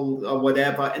field goal, or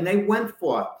whatever, and they went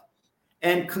for it.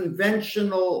 And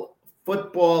conventional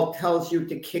football tells you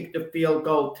to kick the field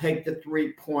goal, take the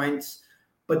 3 points.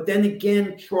 But then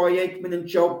again, Troy Aikman and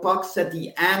Joe Buck said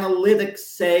the analytics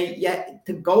say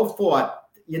to go for it.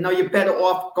 You're better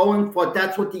off going for it.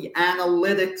 That's what the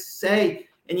analytics say.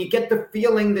 And you get the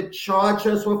feeling the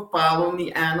Chargers were following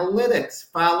the analytics,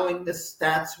 following the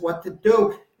stats, what to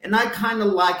do. And I kind of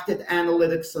liked it,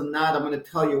 analytics or not. I'm going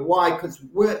to tell you why. Because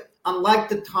unlike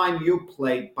the time you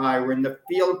played, Byron, the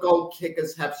field goal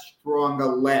kickers have stronger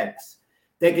legs.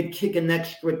 They could kick an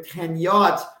extra 10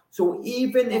 yards. So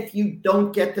even if you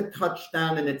don't get the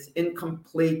touchdown and it's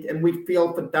incomplete, and we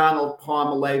feel for Donald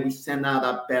Parmalee, we sent out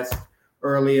our best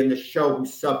early in the show, who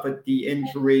suffered the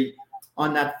injury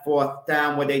on that 4th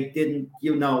down where they didn't,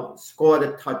 score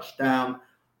the touchdown.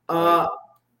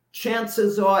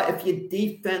 Chances are if your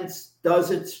defense does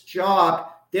its job,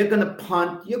 they're going to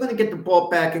punt. You're going to get the ball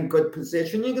back in good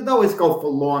position. You can always go for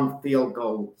long field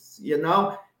goals,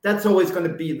 That's always going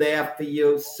to be there for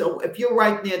you. So if you're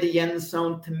right near the end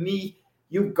zone, to me,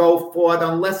 you go for it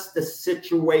unless the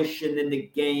situation in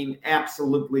the game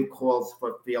absolutely calls for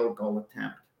a field goal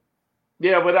attempt.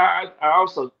 Yeah, but I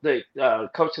also think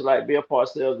coaches like Bill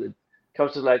Parcells and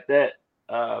coaches like that,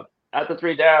 after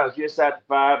 3 downs, you're inside the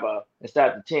 5 or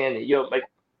inside the 10,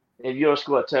 and you'll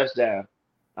score a touchdown.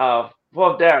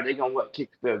 4th down, they're gonna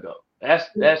kick the field goal.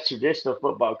 That's traditional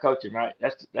football coaching, right?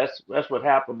 That's what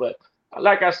happened. But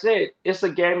like I said, it's a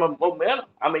game of momentum.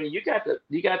 I mean, you got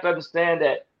to understand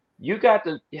that you got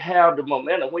to have the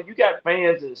momentum. When you got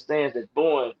fans in the stands that's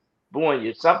booing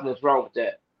you, something's wrong with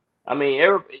that. I mean,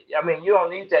 you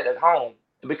don't need that at home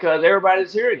because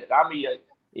everybody's hearing it. I mean,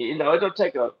 it don't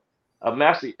take a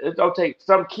massive. It don't take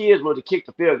some kids would have kicked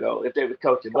the field goal if they were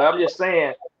coaching. But I'm just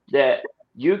saying that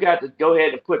you got to go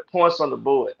ahead and put points on the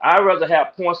board. I'd rather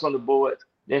have points on the board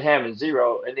than having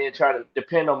 0 and then try to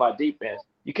depend on my defense.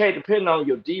 You can't depend on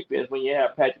your defense when you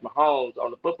have Patrick Mahomes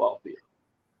on the football field.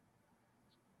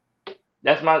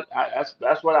 That's what I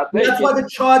think. That's why the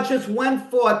Chargers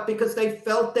went for it, because they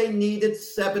felt they needed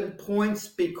 7 points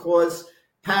because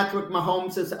Patrick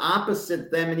Mahomes is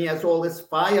opposite them and he has all this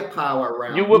firepower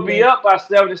around. You would be up by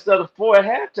 7 instead of 4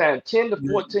 at halftime,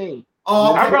 10-14.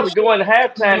 Oh, I'd rather go into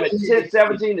halftime at 10,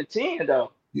 17 to 10,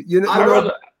 though.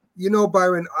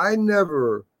 Byron, I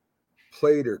never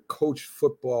played or coached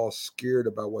football scared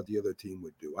about what the other team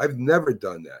would do. I've never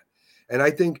done that. And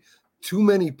I think too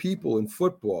many people in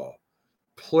football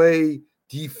play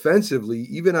defensively,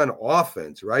 even on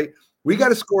offense, right? We got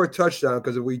to score a touchdown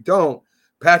because if we don't,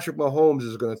 Patrick Mahomes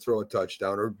is going to throw a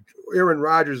touchdown or Aaron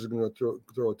Rodgers is going to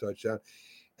throw a touchdown.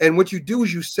 And what you do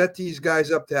is you set these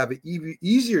guys up to have an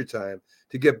easier time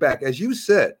to get back. As you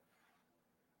said,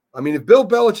 I mean, if Bill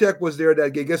Belichick was there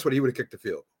that game, guess what? He would have kicked the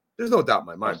field. There's no doubt in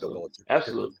my mind. Absolutely. Bill Belichick.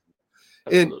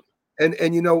 Absolutely.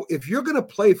 And if you're going to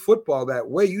play football that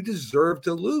way, you deserve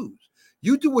to lose.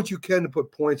 You do what you can to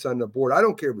put points on the board. I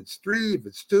don't care if it's 3, if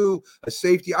it's 2, a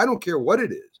safety. I don't care what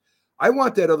it is. I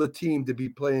want that other team to be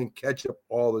playing catch up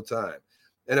all the time.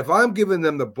 And if I'm giving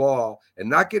them the ball and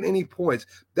not getting any points,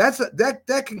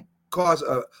 that can cause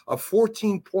a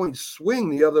 14-point swing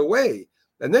the other way,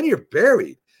 and then you're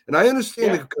buried. And I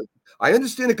understand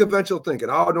the conventional thinking.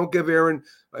 Oh, don't give Aaron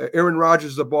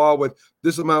Rodgers the ball with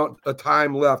this amount of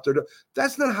time left.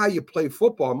 That's not how you play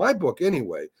football in my book,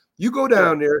 anyway. You go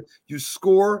down there, you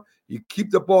score, you keep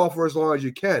the ball for as long as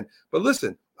you can. But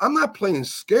listen, I'm not playing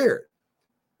scared,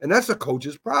 and that's a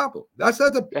coach's problem. That's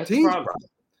not the team's problem.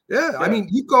 Yeah, I mean,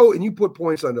 you go and you put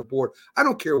points on the board. I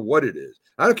don't care what it is.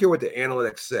 I don't care what the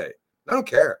analytics say. I don't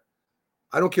care.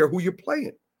 I don't care who you're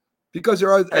playing, because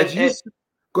there are,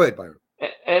 go ahead, Byron.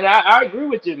 And I agree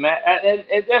with you, man.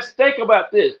 And just think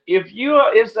about this: if you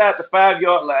are inside the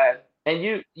 5-yard line and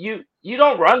you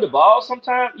don't run the ball,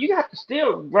 sometimes you have to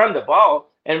still run the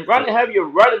ball and have your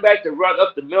running back to run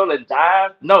up the middle and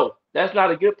dive. No, that's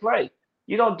not a good play.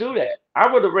 You don't do that.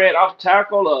 I would have ran off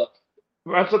tackle or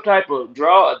run some type of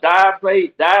draw, a dive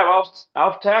play, dive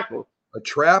off tackle. A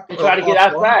trap. And try to get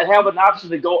outside, have an option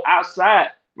to go outside.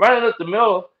 Running up the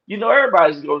middle,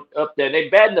 everybody's going up there. They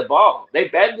batting the ball. They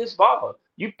batting this ball.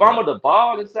 You fumble the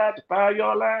ball inside the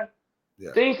 5-yard line.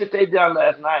 things that they done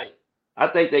last night, I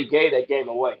think they gave that game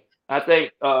away. I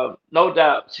think, no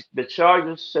doubt, the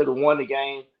Chargers should have won the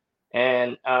game,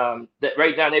 and that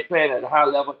right now they're playing at a high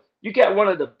level. You got one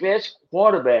of the best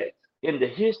quarterbacks in the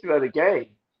history of the game,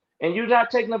 and you're not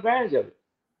taking advantage of it.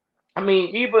 I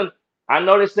mean, even I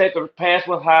know they said the pass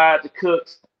was high to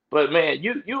Cooks, but man,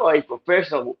 you are a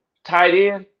professional tight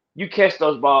end. You catch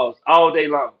those balls all day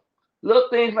long. Little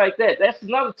things like that. That's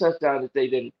another touchdown that they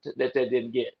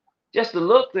didn't get. Just the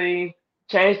little thing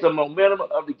changed the momentum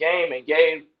of the game and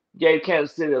gave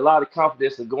Kansas City a lot of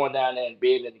confidence of going down there and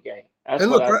being in the game. That's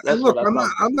And what look, I that's what I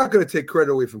thought. I'm not going to take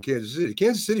credit away from Kansas City.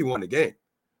 Kansas City won the game.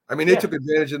 I mean, they Yeah. took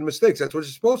advantage of the mistakes. That's what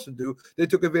you're supposed to do. They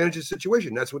took advantage of the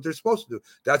situation. That's what they're supposed to do.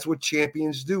 That's what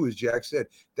champions do, as Jack said.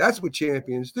 That's what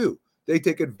champions do. They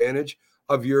take advantage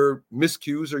of your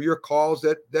miscues or your calls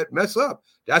that mess up.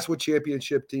 That's what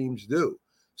championship teams do.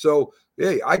 So,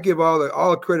 hey, I give all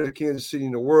the credit to Kansas City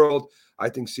in the world. I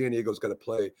think San Diego's got to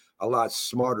play a lot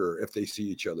smarter if they see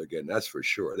each other again. That's for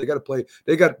sure. They got to play.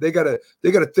 They got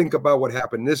to think about what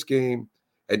happened in this game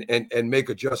and make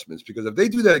adjustments, because if they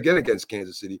do that again against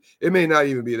Kansas City, it may not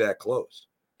even be that close.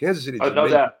 Kansas City. Oh, no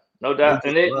doubt, no doubt.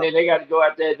 And they got to go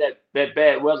out there that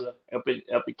bad weather up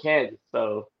in Kansas.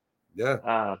 So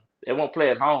yeah, they won't play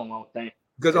at home, I don't think.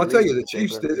 because I'll tell you, the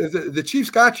Chiefs, the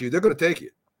Chiefs got you. They're going to take you.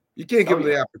 You can't give them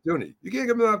the opportunity. You can't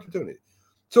give them the opportunity.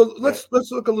 So let's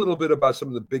look a little bit about some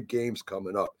of the big games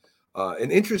coming up.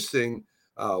 An interesting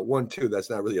one too. That's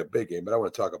not really a big game, but I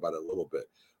want to talk about it a little bit.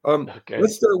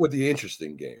 Let's start with the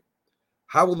interesting game.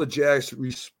 How will the Jags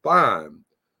respond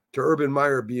to Urban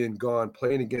Meyer being gone,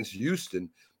 playing against Houston?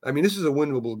 I mean, this is a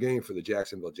winnable game for the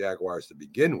Jacksonville Jaguars to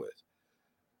begin with.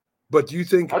 But do you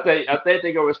think? I think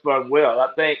they're gonna respond well.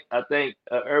 I think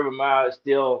Urban Meyer is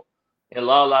still in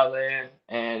La La Land,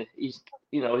 and he's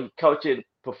coaching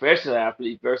professional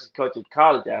athletes versus coaching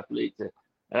college athletes,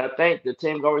 and I think the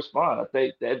team gonna respond. I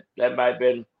think that might have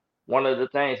been one of the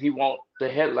things he wants the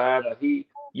headline, or he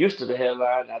used to the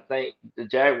headline. I think the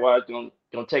Jaguars gonna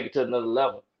take it to another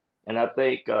level, and I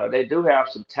think they do have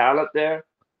some talent there,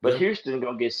 but Houston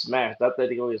gonna get smashed. I think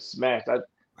they're gonna get smashed.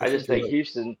 I just think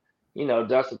Houston,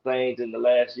 done some things in the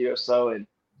last year or so, and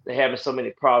they're having so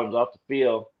many problems off the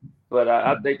field. But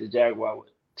I think the Jaguars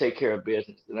would take care of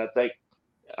business, and I think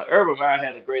Urban Meyer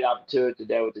had a great opportunity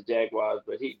there with the Jaguars,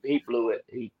 but he blew it.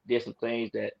 He did some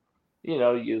things that you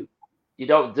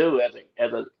don't do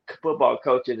as a football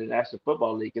coach in the National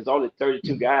Football League. There's only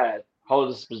 32 guys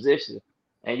holding this position,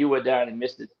 and you went down and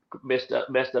messed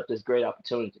up this great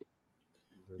opportunity.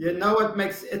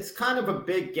 It's kind of a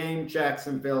big game,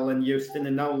 Jacksonville and Houston,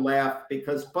 and no laugh,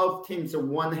 because both teams are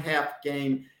 1.5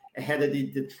 game ahead of the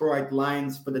Detroit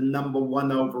Lions for the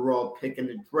 #1 overall pick in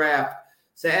the draft.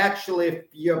 So actually, if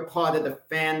you're part of the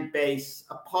fan base,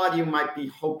 a part of you might be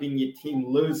hoping your team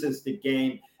loses the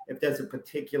game if there's a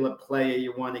particular player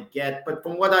you want to get. But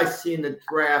from what I see in the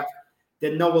draft,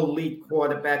 there are no elite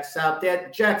quarterbacks out there.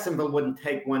 Jacksonville wouldn't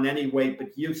take one anyway, but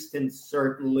Houston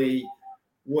certainly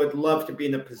would love to be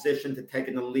in a position to take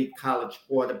an elite college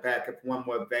quarterback if one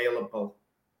were available.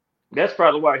 That's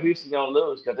probably why Houston's going to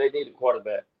lose, because they need a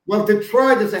quarterback. Well,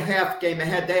 Detroit is a half game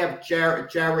ahead. They have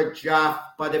Jared Goff,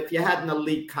 but if you had an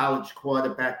elite college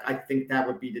quarterback, I think that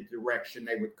would be the direction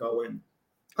they would go in.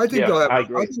 I think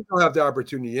they'll have the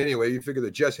opportunity anyway. You figure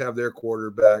the Jets have their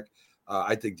quarterback.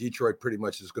 I think Detroit pretty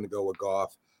much is going to go with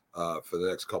Goff for the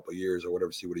next couple of years or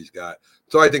whatever, see what he's got.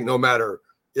 So I think no matter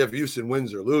if Houston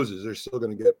wins or loses, they're still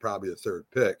going to get probably the third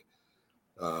pick.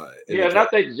 And I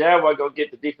think the Jaguars going to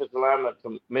get the defensive lineman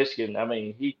from Michigan. I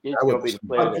mean, he's going to be the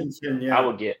player I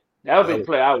would get. That would be the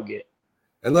player I would get.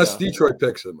 Unless Detroit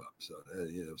picks him up. So,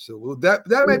 so that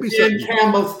might be something. Dan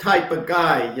Campbell's type of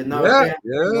guy, Yeah.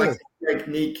 Like break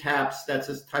kneecaps. That's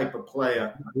his type of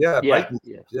player. Yeah. He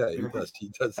does. He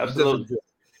does. Absolutely.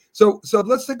 So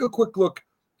let's take a quick look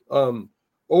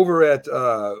over at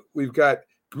we've got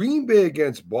Green Bay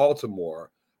against Baltimore.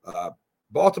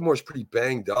 Baltimore's pretty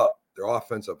banged up. Their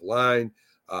offensive line.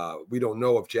 We don't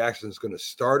know if Jackson's going to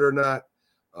start or not.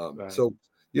 Right. So,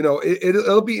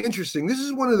 it'll be interesting. This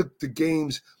is one of the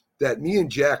games that me and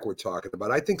Jack were talking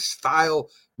about. I think style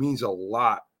means a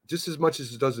lot, just as much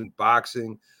as it does in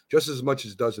boxing, just as much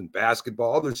as it does in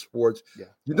basketball, other sports. Yeah.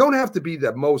 You don't have to be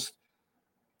the most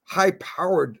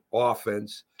high-powered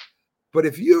offense, but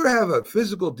if you have a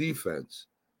physical defense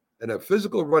and a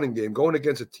physical running game going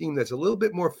against a team that's a little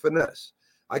bit more finesse,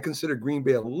 I consider Green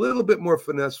Bay a little bit more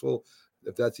finesseful,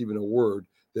 if that's even a word,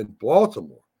 than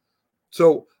Baltimore.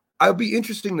 So I'll be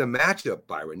interesting to match up,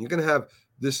 Byron. You're going to have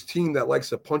this team that likes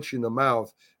to punch you in the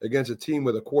mouth against a team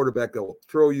with a quarterback that will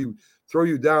throw you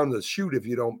down the chute if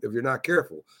you're not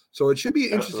careful. So it should be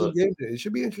an interesting game. It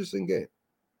should be an interesting game.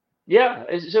 Yeah,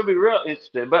 it should be real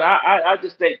interesting. But I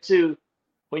just think too,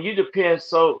 when you depend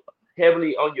so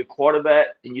heavily on your quarterback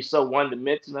and you're so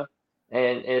one-dimensional,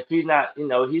 and if he's not,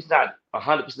 he's not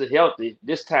 100% healthy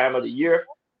this time of the year,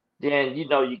 then you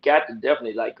got to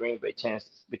definitely like Green Bay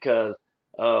chances because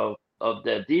of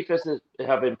the defenses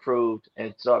have improved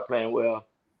and start playing well.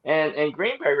 And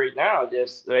Green Bay right now they're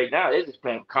just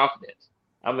playing with confidence.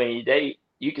 I mean,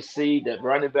 you can see that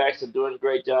running backs are doing a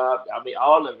great job. I mean,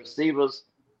 all the receivers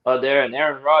are there, and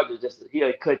Aaron Rodgers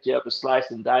he'll cut you up and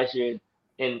slice and dice you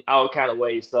in all kind of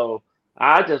ways. So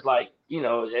I just like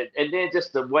and then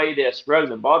just the way they're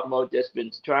struggling. Baltimore just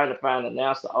been trying to find an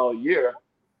answer all year,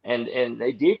 and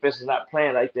their defense is not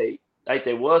playing like they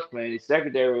was playing. The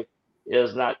secondary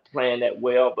is not playing that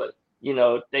well, but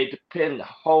they depend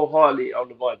wholeheartedly on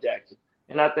Lamar Jackson,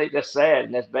 and I think that's sad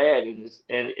and that's bad, and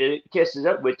it catches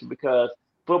up with you because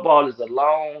football is a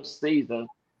long season,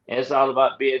 and it's all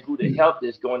about being who the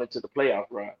healthiest going into the playoff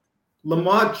run.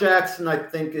 Lamar Jackson, I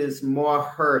think, is more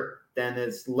hurt than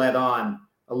is let on.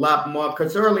 A lot more,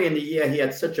 because early in the year he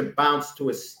had such a bounce to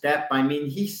his step. I mean,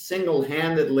 he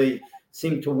single-handedly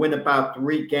seemed to win about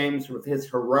 3 games with his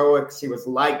heroics. He was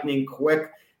lightning quick.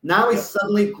 Now he's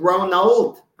suddenly grown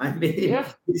old. I mean,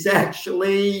 he's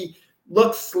actually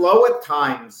looks slow at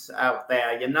times out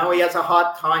there. He has a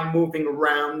hard time moving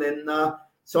around. And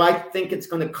so I think it's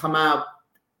going to come out,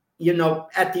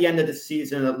 at the end of the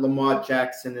season that Lamar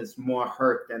Jackson is more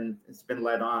hurt than it's been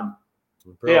let on.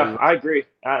 Yeah, I agree.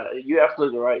 You're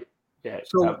absolutely right. Yeah,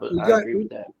 so I agree with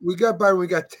that. We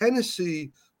got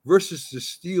Tennessee versus the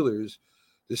Steelers.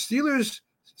 The Steelers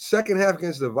second half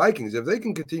against the Vikings. If they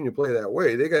can continue to play that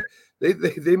way,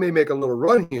 they may make a little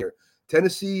run here.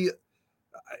 Tennessee.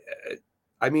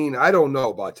 I mean, I don't know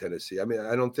about Tennessee. I mean,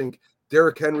 I don't think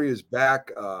Derrick Henry is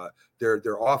back.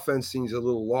 Their offense seems a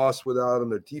little lost without him.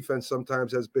 Their defense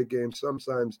sometimes has big games,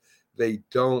 sometimes they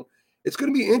don't. It's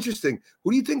going to be interesting. Who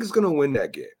do you think is going to win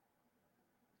that game?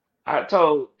 I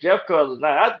told Jeff Curl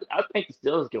tonight, I think the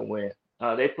Steelers can win.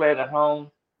 They playing at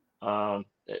home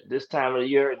this time of the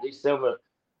year in December.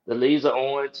 The leaves are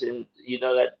orange, and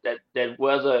that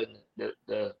weather and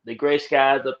the gray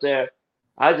skies up there.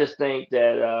 I just think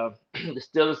that the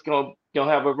Steelers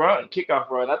gonna have a kickoff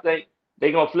run. I think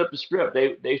they're gonna flip the script.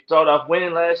 They start off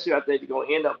winning last year. I think they're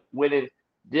gonna end up winning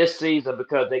this season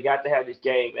because they got to have this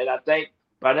game. And I think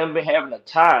by them having a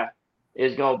tie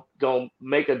is gonna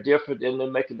make a difference in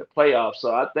them making the playoffs.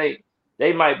 So I think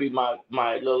they might be my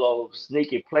little old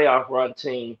sneaky playoff run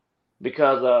team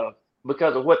because of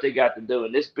what they got to do.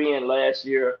 And this being last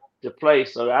year to play,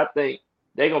 so I think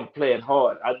they're gonna be playing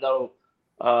hard. I know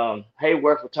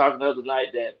Hayworth was talking the other night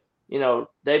that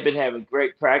they've been having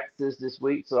great practices this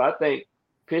week. So I think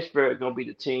Pittsburgh is gonna be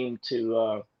the team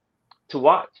to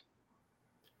watch.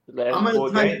 I'm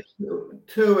going to tell you,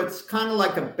 too, it's kind of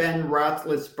like a Ben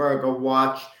Roethlisberger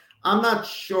watch. I'm not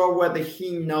sure whether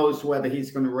he knows whether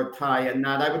he's going to retire or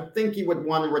not. I would think he would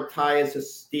want to retire as a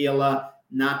Steeler,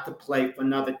 not to play for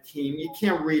another team. You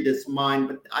can't read his mind,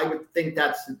 but I would think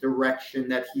that's the direction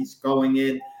that he's going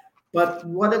in. But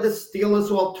what are the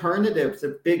Steelers' alternatives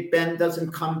if Big Ben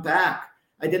doesn't come back?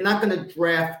 They're not going to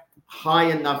draft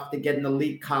high enough to get an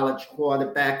elite college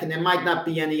quarterback, and there might not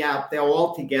be any out there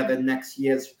altogether next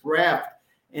year's draft.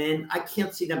 And I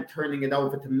can't see them turning it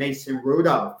over to Mason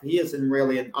Rudolph. He isn't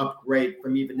really an upgrade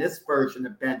from even this version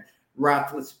of Ben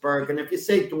Roethlisberger. And if you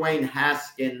say Dwayne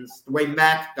Haskins, the way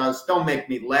Mac does, don't make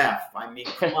me laugh. I mean,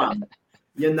 come on.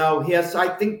 So I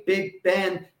think Big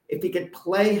Ben, if he can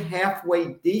play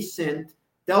halfway decent,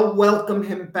 they'll welcome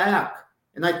him back.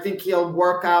 And I think he'll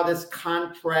work out his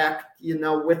contract,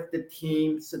 with the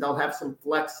team, so they'll have some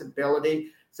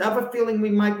flexibility. So I have a feeling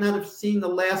we might not have seen the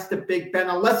last of Big Ben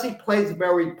unless he plays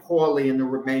very poorly in the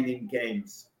remaining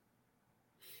games.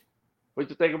 What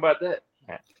do you think about that?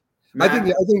 I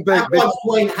think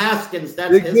Dwayne Haskins.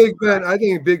 That's Big Ben. I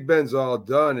think Big Ben's all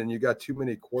done, and you got too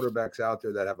many quarterbacks out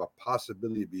there that have a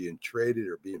possibility of being traded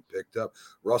or being picked up.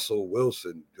 Russell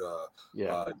Wilson,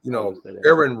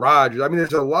 Aaron Rodgers. I mean,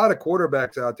 there's a lot of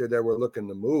quarterbacks out there that we're looking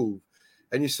to move,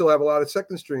 and you still have a lot of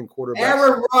second string quarterbacks.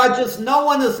 Aaron Rodgers. No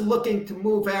one is looking to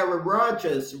move Aaron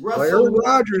Rodgers. Aaron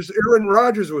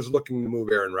Rodgers was looking to move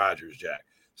Aaron Rodgers, Jack.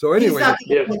 So anyway,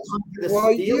 he's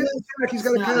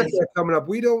got a contract coming up.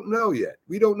 We don't know yet.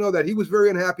 We don't know that. He was very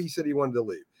unhappy. He said he wanted to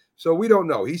leave. So we don't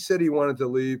know. He said he wanted to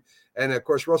leave. And, of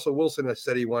course, Russell Wilson has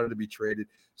said he wanted to be traded.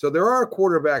 So there are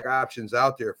quarterback options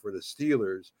out there for the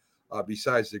Steelers.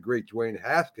 besides the great Dwayne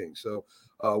Haskins. So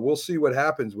we'll see what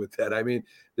happens with that. I mean,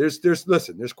 there's plenty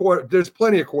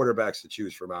of quarterbacks to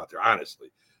choose from out there,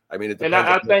 honestly. I mean, it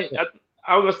depends. And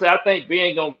I was gonna say, I think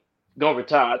Ben gonna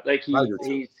retire. I think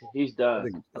he's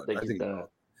done. I think he's done.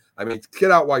 I mean,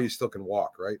 get out while you still can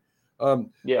walk, right?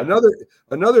 Yeah.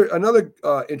 Another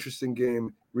interesting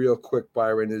game, real quick,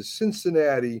 Byron, is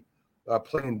Cincinnati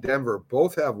playing Denver.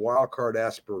 Both have wild card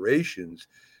aspirations.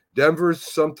 Denver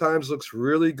sometimes looks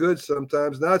really good,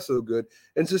 sometimes not so good.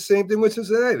 And it's the same thing with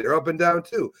Cincinnati. They're up and down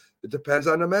too. It depends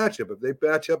on the matchup. If they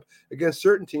match up against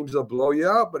certain teams, they'll blow you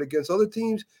out. But against other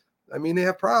teams, I mean, they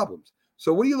have problems.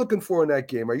 So what are you looking for in that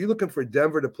game? Are you looking for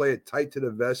Denver to play it tight to the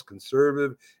vest,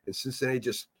 conservative, and Cincinnati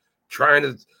just trying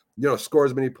to, score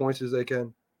as many points as they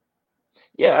can?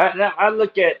 Yeah, I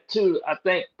look at too. I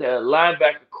think the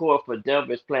linebacker core for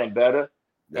Denver is playing better,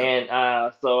 and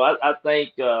so I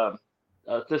think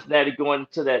Cincinnati going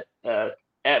into that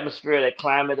atmosphere, that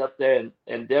climate up there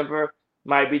in Denver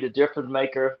might be the difference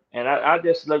maker. And I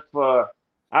just look for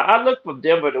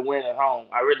Denver to win at home.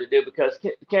 I really do, because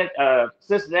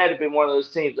Cincinnati been one of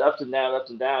those teams ups and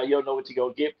down. You don't know what you're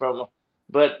gonna get from them.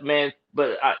 But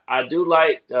I do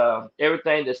like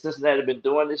everything that Cincinnati been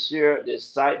doing this year. The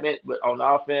excitement, but on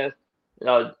offense,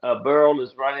 Burrow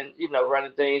is running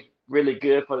things really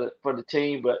good for the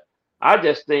team. But I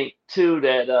just think too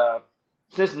that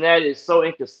Cincinnati is so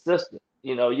inconsistent.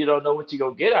 You don't know what you're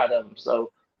gonna get out of them.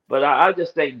 So, but I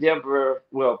just think Denver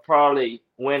will probably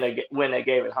win that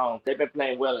game at home. They've been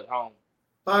playing well at home.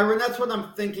 Byron, that's what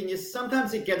I'm thinking.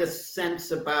 Sometimes you get a sense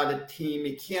about a team.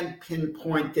 You can't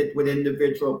pinpoint it with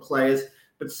individual players,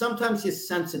 but sometimes you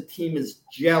sense a team is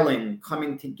gelling,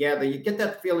 coming together. You get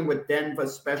that feeling with Denver,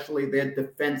 especially their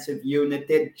defensive unit.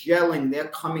 They're gelling. They're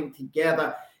coming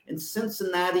together. In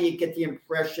Cincinnati, you get the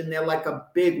impression they're like a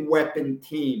big weapon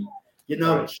team.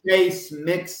 Right. Chase,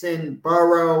 Mixon,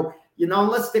 Burrow,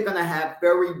 unless they're going to have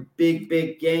very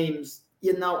big games,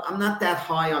 I'm not that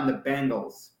high on the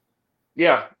Bengals.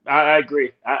 Yeah, I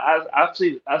agree. I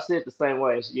see it the same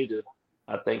way as you do.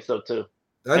 I think so too.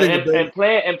 And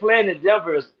playing in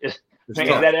Denver is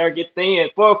that air get thin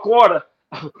for a quarter.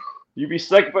 You be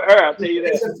sucking for air. I'll tell you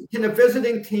that. Can a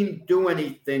visiting team do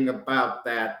anything about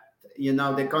that? They're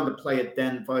going to play at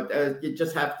Denver. You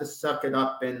just have to suck it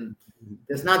up, and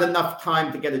there's not enough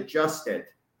time to get adjusted.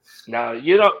 No,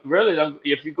 you don't really.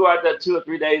 If you go out there 2 or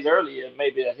 3 days earlier,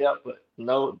 maybe it'll help. But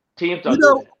no, teams don't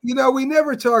do that. We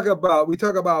never talk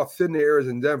about thin air is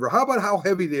in Denver. How about how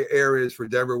heavy the air is for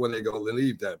Denver when they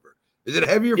leave Denver? Is it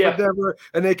heavier for Denver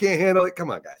and they can't handle it?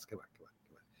 Come on, guys. Come on.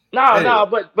 No,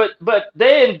 but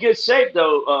they're in good shape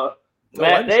though,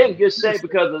 Matt. They're in good shape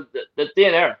because of the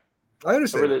thin air. I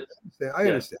understand. I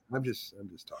understand. I'm just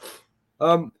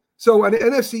talking. So on the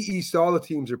NFC East, all the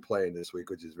teams are playing this week,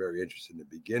 which is very interesting to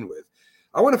begin with.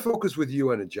 I want to focus with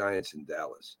you on the Giants in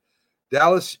Dallas.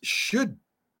 Dallas should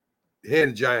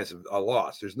hand the Giants a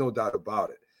loss. There's no doubt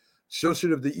about it. So should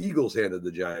have the Eagles handed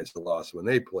the Giants a loss when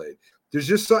they played. There's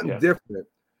just something different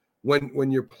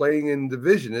when you're playing in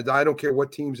division. And I don't care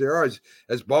what teams there are.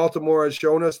 As Baltimore has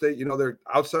shown us, they're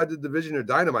outside the division. They're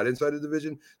dynamite. Inside the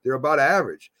division, they're about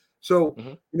average. So,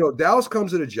 Dallas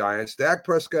comes to the Giants. Dak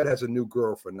Prescott has a new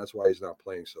girlfriend. That's why he's not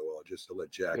playing so well, just to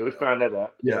let Jack know. We found that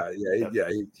out. Yeah.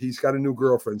 He's got a new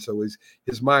girlfriend, so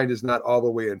his mind is not all the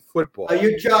way in football. Are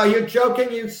you joking?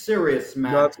 Are you serious,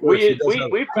 man? No, we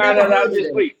found that out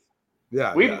this week.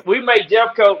 Yeah. We made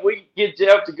Jeff get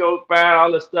Jeff to go find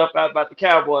all this stuff out about the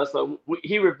Cowboys. So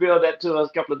he revealed that to us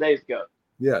a couple of days ago.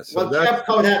 Yes. Well, Jeff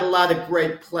Coat had a lot of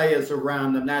great players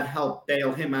around him. That helped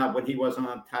bail him out when he wasn't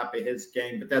on top of his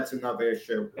game, but that's another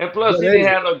issue. And plus, he didn't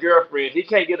have no girlfriend. He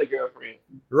can't get a girlfriend.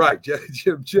 Right. Jeff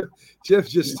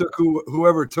just took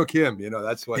whoever took him.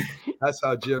 That's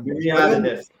how Jim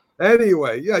was.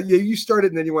 Anyway, you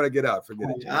started and then you want to get out. Forget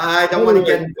it. I don't want to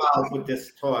get involved with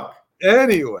this talk.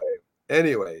 Anyway.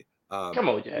 Come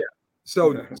on, Jack.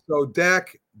 So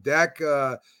Dak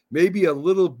maybe a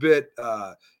little bit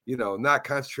not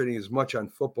concentrating as much on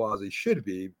football as he should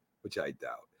be, which I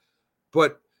doubt.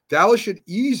 But Dallas should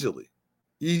easily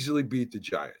beat the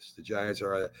Giants. The Giants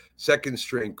are a second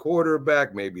string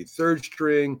quarterback, maybe third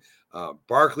string.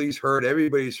 Barkley's hurt.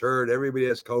 Everybody's hurt. Everybody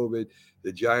has COVID.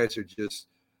 The Giants are just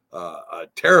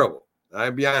terrible.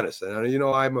 I'll be honest. And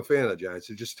I'm a fan of the Giants.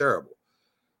 They're just terrible.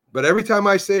 But every time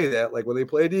I say that, like when they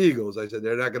play the Eagles, I said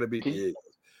they're not going to beat the Eagles.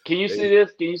 Can you see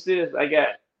this? I got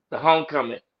the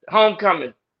homecoming.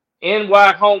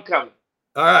 NY homecoming.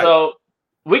 All right. So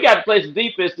we got to play some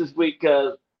defense this week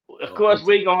because, of course,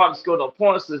 we ain't going to have to score no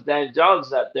points since Danny Jones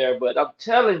is out there. But I'm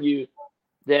telling you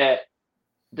that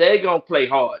they're going to play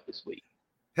hard this week.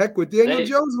 Heck, with Daniel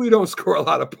Jones, we don't score a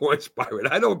lot of points, Byron.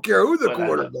 I don't care who the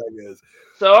quarterback is.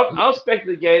 So I'm expecting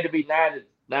the game to be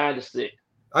 9-6.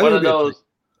 One of those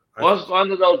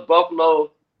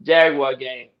Buffalo Jaguar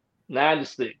games,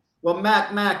 9-6. Well,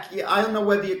 Mac, I don't know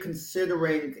whether you're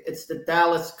considering it's the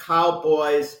Dallas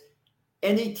Cowboys.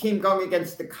 Any team going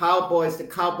against the Cowboys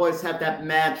have that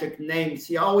magic name.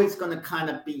 So you're always going to kind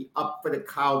of be up for the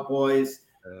Cowboys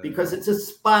because it's a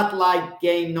spotlight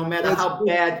game. No matter how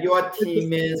bad your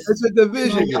team is, it's a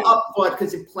division. You're up for it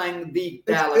because you're playing the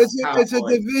Dallas Cowboys. It's a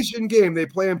division game. They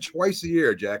play them twice a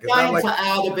year, Jack. It's Giants are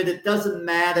out of it. It doesn't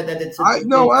matter that it's a division.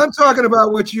 No, I'm talking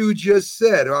about what you just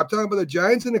said. I'm talking about the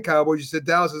Giants and the Cowboys. You said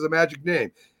Dallas is a magic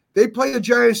name. They play the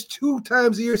Giants 2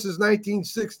 times a year since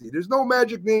 1960. There's no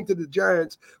magic name to the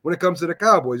Giants when it comes to the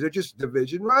Cowboys. They're just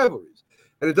division rivalries.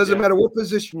 And it doesn't matter what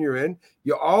position you're in.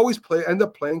 You always end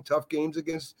up playing tough games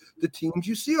against the teams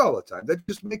you see all the time. That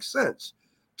just makes sense.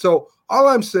 So all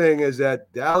I'm saying is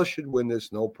that Dallas should win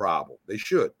this, no problem. They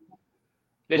should.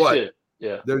 They should.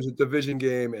 Yeah. There's a division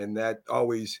game, and that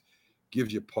always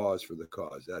gives you pause for the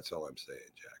cause. That's all I'm saying,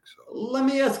 Jack. So let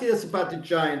me ask you this about the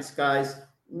Giants, guys.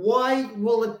 Why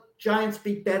will the Giants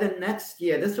be better next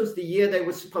year? This was the year they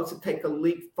were supposed to take a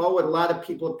leap forward. A lot of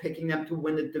people are picking them to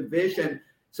win the division.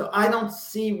 So I don't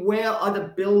see where are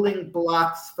the building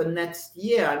blocks for next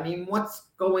year. I mean, what's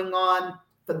going on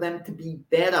for them to be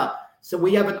better? So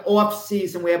we have an off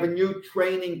season. We have a new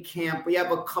training camp. We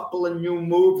have a couple of new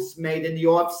moves made in the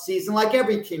off season. Like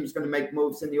every team's going to make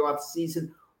moves in the off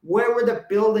season. Where are the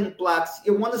building blocks?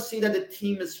 You want to see that the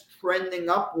team is trending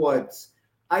upwards.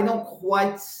 I don't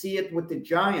quite see it with the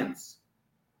Giants.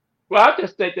 Well, I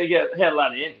just think they had a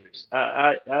lot of injuries.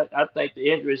 I think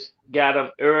the injuries got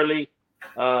them early.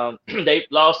 They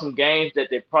lost some games that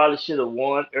they probably should have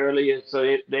won earlier.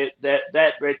 So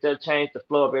that right there changed the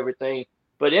flow of everything.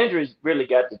 But injuries really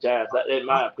got the Giants, in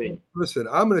my opinion. Listen,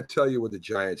 I'm going to tell you what the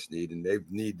Giants need, and they've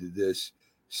needed this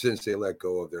since they let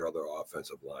go of their other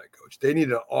offensive line coach. They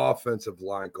need an offensive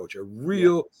line coach, a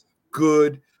real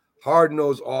good,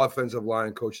 hard-nosed offensive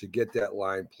line coach to get that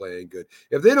line playing good.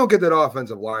 If they don't get that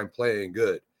offensive line playing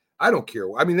good, I don't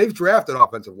care. I mean, they've drafted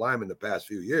offensive linemen the past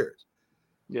few years.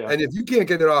 Yeah. And if you can't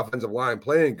get that offensive line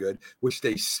playing good, which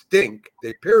they stink,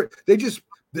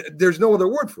 there's no other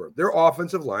word for it. Their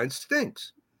offensive line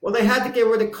stinks. Well, they had to get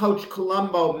rid of Coach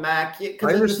Colombo, Mac.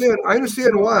 I understand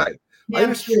why. I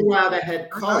understand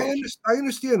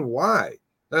why.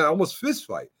 I almost fist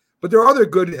fight. But there are other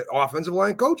good offensive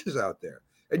line coaches out there.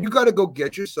 And you got to go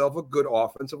get yourself a good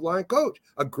offensive line coach,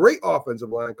 a great offensive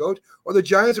line coach, or the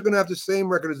Giants are going to have the same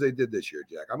record as they did this year,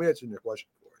 Jack. I'm answering your question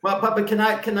for you. Well, but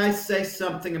can I say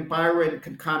something, and Byron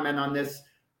can comment on this?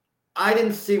 I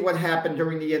didn't see what happened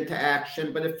during the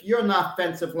interaction, but if you're an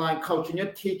offensive line coach and you're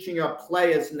teaching your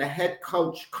players and the head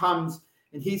coach comes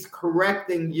and he's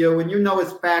correcting you and you know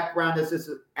his background as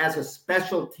a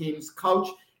special teams coach,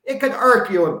 it could irk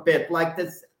you a bit like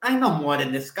this. I know more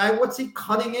than this guy. What's he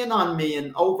cutting in on me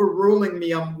and overruling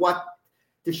me on what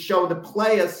to show the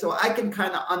players? So I can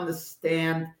kind of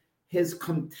understand his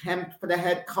contempt for the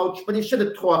head coach, but he should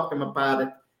have talked to him about it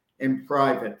in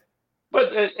private.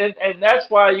 But and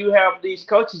that's why you have these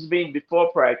coaches being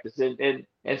before practice, and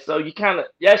so you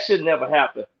that should never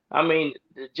happen. I mean,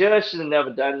 the judge should have never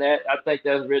done that. I think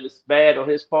that's really bad on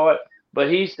his part.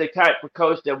 But he's the type of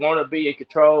coach that want to be in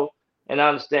control, and I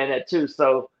understand that too.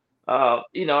 So.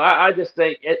 I just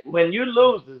think when you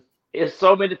lose, it's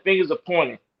so many fingers are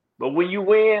pointing. But when you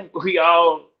win, we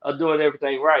all are doing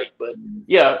everything right. But and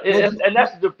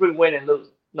that's the difference between winning and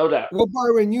losing, no doubt. Well,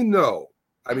 Byron,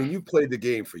 you've played the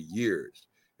game for years.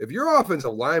 If your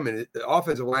offensive line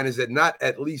is not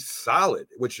at least solid,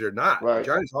 which they're not, right.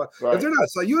 Giants, if they're not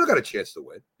solid, you don't got a chance to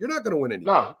win. You're not going to win anything.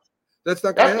 No, that's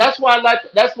not. That's why I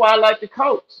like the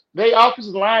coach. Their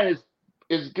offensive line is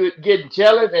good, getting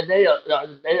gelling, and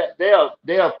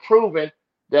they are proving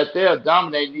that they are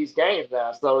dominating these games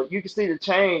now. So you can see the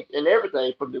change in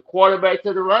everything from the quarterback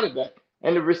to the running back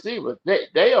and the receiver.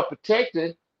 They are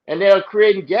protecting and they are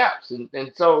creating gaps, and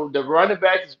so the running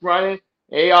back is running.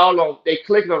 They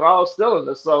clicking on all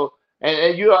cylinders. So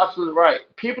and you're absolutely right.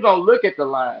 People don't look at the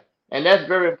line, and that's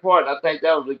very important. I think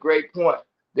that was a great point.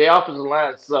 The offensive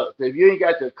line sucks. If you ain't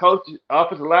got the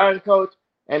offensive line coach.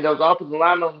 And those offensive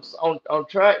linemen on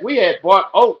track. We had Bart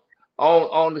Oak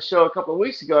on the show a couple of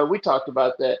weeks ago. And we talked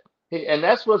about that. And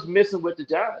that's what's missing with the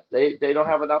Giants. They don't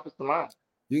have an offensive line.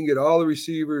 You can get all the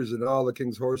receivers and all the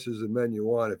King's horses and men you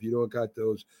want. If you don't got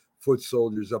those foot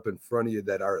soldiers up in front of you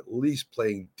that are at least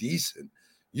playing decent,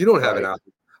 you don't have an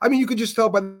option. I mean, you could just tell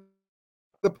by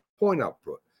the point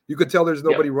output. You could tell there's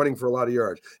nobody running for a lot of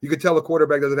yards. You could tell the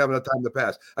quarterback doesn't have enough time to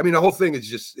pass. I mean, the whole thing is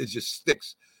just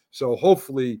sticks. So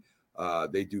hopefully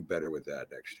they do better with that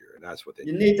next year, and that's what they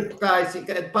need. The guys.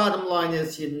 Bottom line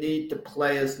is, you need the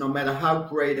players. No matter how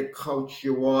great a coach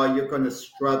you are, you're going to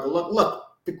struggle. Look.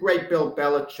 The great Bill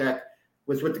Belichick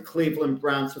was with the Cleveland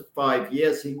Browns for 5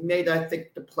 years. He made, I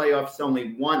think, the playoffs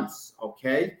only once,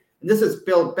 okay? And this is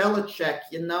Bill Belichick.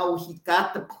 You know, he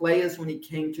got the players when he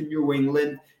came to New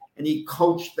England, and he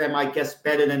coached them, I guess,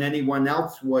 better than anyone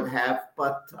else would have.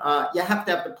 But you have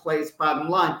to have the players, bottom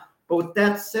line. But with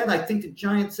that said, I think the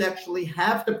Giants actually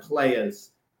have the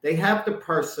players. They have the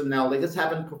personnel. They just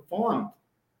haven't performed.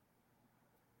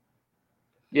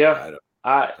 Yeah.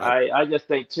 I just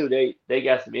think too they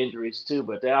got some injuries too,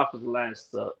 but the offensive line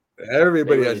sucks.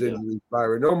 Everybody has injuries,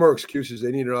 Byron. No more excuses.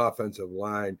 They need an offensive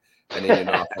line and they need an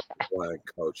offensive line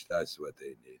coach. That's what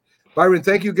they need. Byron,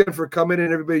 thank you again for coming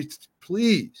in. Everybody,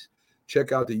 please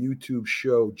check out the YouTube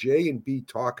show J&B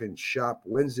Talking Shop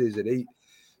Wednesdays at 8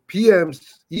 p.m.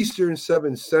 Eastern,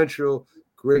 7 Central.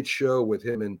 Great show with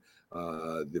him and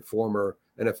the former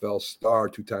NFL star,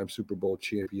 2-time Super Bowl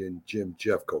champion, Jim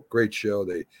Jeffcoat. Great show.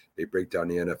 They break down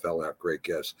the NFL and have great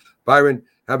guests. Byron,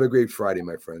 have a great Friday,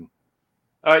 my friend.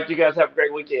 All right, you guys have a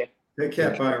great weekend. Take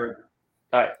care, Byron.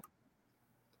 All right.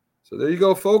 So there you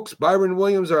go, folks. Byron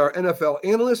Williams, our NFL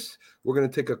analyst. We're going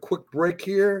to take a quick break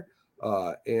here,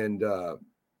 and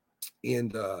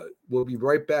we'll be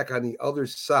right back on the other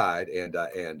side and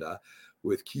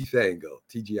with Keith Engle,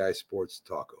 TGI Sports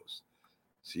Tacos.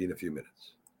 See you in a few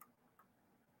minutes.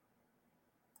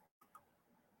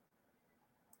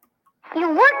 You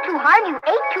worked too hard, you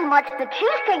ate too much, the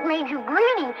cheesecake made you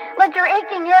greedy. Let your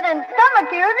aching head and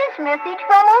stomach hear this message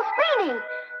from old Speedy.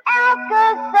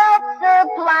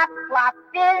 Alka-Seltzer, plop, plop,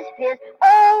 fizz, fizz,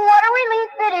 oh, what a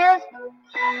relief it is.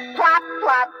 Plop,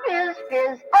 plop, fizz,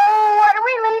 fizz, oh, what a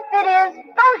relief it is.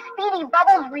 Those Speedy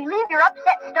bubbles relieve your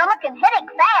upset stomach and headache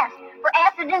fast. For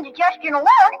acid indigestion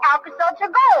alone,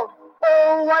 Alka-Seltzer Gold.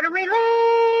 Oh, what a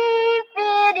relief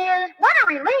it is. What a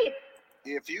relief.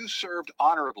 If you served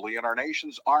honorably in our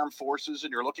nation's armed forces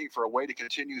and you're looking for a way to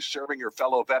continue serving your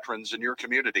fellow veterans in your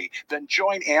community, then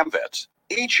join AMVETS.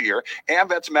 Each year,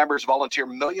 AMVETS members volunteer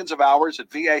millions of hours at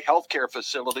VA healthcare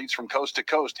facilities from coast to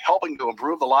coast, helping to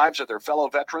improve the lives of their fellow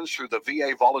veterans through the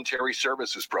VA Voluntary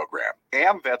Services Program.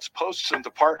 AMVETS posts and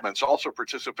departments also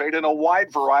participate in a wide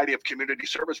variety of community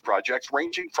service projects,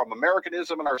 ranging from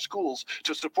Americanism in our schools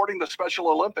to supporting the Special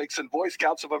Olympics and Boy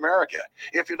Scouts of America.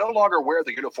 If you no longer wear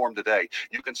the uniform today,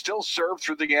 you can still serve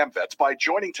through the AMVETS by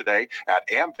joining today at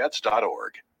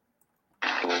amvets.org.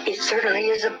 It certainly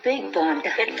is a big bun.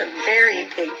 It's a very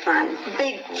big bun.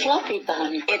 Big fluffy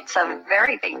bun. It's a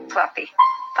very big fluffy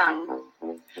bun.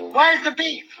 Where's the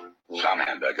beef? Some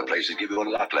hamburger places give you a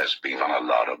lot less beef on a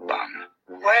lot of bun.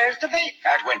 Where's the beef?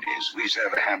 At Wendy's, we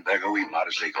serve a hamburger we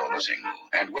modestly call a single.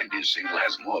 And Wendy's single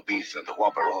has more beef than the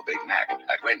Whopper or Big Mac.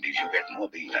 At Wendy's, you get more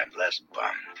beef and less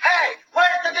bun. Hey,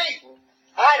 where's the beef?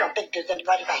 I don't think there's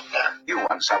anybody back there. You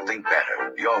want something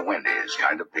better. You're Wendy's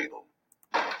kind of people.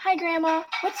 Hi, Grandma.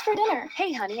 What's for dinner?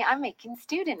 Hey, honey, I'm making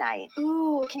stew tonight.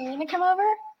 Ooh, can Nina come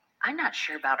over? I'm not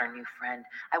sure about our new friend.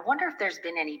 I wonder if there's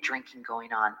been any drinking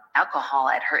going on. Alcohol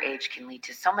at her age can lead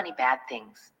to so many bad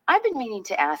things. I've been meaning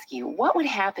to ask you, what would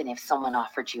happen if someone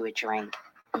offered you a drink?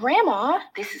 Grandma?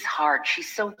 This is hard.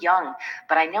 She's so young,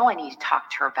 but I know I need to talk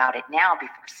to her about it now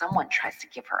before someone tries to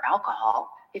give her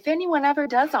alcohol. If anyone ever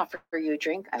does offer you a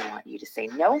drink, I want you to say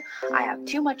no. I have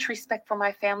too much respect for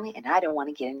my family, and I don't want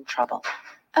to get in trouble.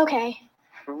 Okay.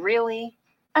 Really?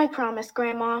 I promise,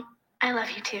 Grandma. I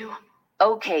love you too.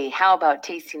 Okay, how about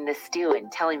tasting this stew and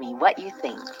telling me what you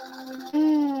think?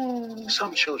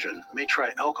 Some children may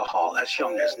try alcohol as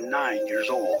young as 9 years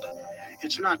old.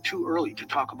 It's not too early to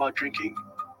talk about drinking.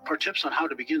 For tips on how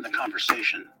to begin the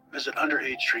conversation, visit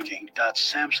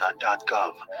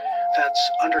underagedrinking.samhsa.gov.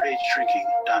 That's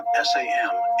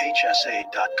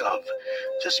underagedrinking.samhsa.gov.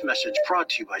 This message brought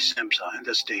to you by SAMHSA and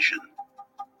this station.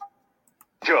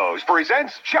 Joe's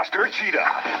presents Chester Cheetah.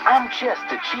 I'm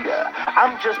Chester Cheetah.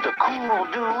 I'm just a cool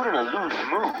dude in a loose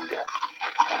mood.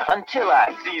 Until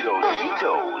I see those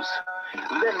Cheetos.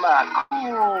 Then my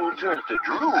cool turns to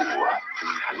drool.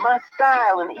 My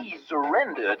style and ease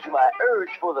surrender to my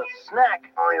urge for the snack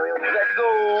that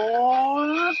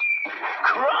goes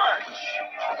crunch.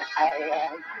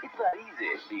 It's not easy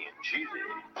being cheesy.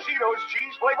 Cheetos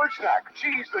cheese-flavored snack.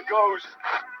 Cheese that goes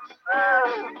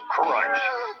crunch.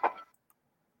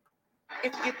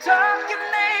 If you're talking,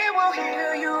 they will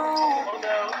hear you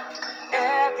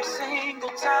every single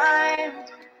time.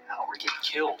 Now we're getting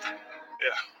killed.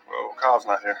 Yeah, well, Kyle's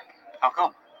not here. How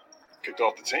come? Kicked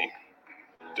off the team.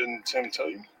 Didn't Tim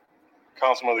tell you?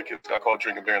 Colin, some other kids got caught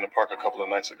drinking beer in the park a couple of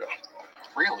nights ago.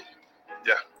 Really?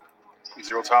 Yeah. He's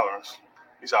zero tolerance.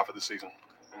 He's out for the season.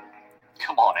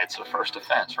 Come on, it's a first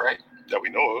offense, right? That we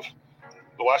know of.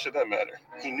 But why should that matter?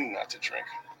 He knew not to drink.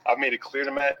 I've made it clear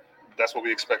to Matt that's what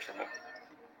we expect from him.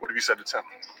 What have you said to Tim?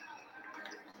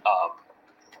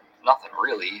 Nothing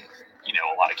really. You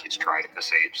know, a lot of kids try it at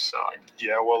this age, so.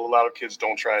 Yeah, well, a lot of kids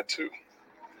don't try it too.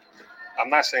 I'm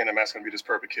not saying that Matt's going to be this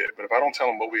perfect kid, but if I don't tell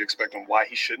him what we expect and why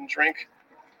he shouldn't drink,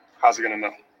 how's he going to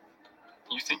know?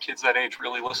 You think kids that age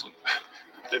really listen?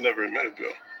 They never admit it,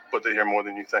 Bill, but they hear more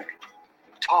than you think.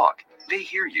 Talk. They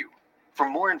hear you. For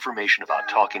more information about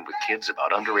talking with kids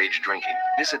about underage drinking,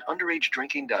 visit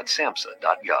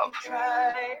underagedrinking.samhsa.gov.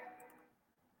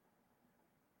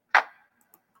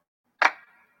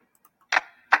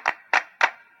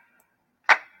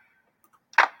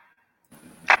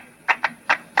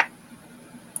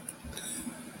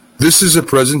 This is a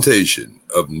presentation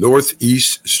of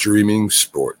Northeast Streaming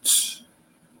Sports.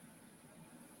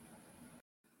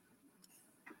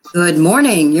 Good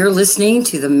morning. You're listening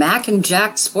to the Mac and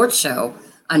Jack Sports Show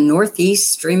on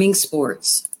Northeast Streaming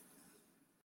Sports.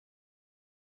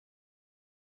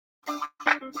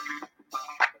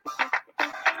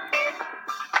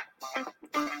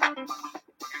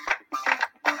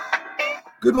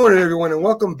 Good morning, everyone, and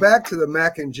welcome back to the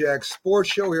Mac and Jack Sports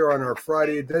Show here on our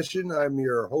Friday edition. I'm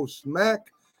your host,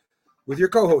 Mac, with your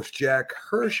co-host, Jack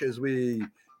Hirsch, as we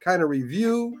kind of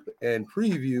review and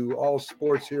preview all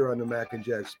sports here on the Mac and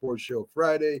Jack Sports Show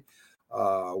Friday.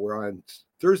 We're on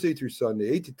Thursday through Sunday,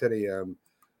 8 to 10 a.m.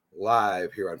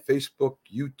 live here on Facebook,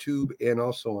 YouTube, and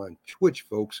also on Twitch,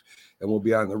 folks. And we'll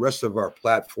be on the rest of our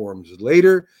platforms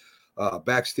later.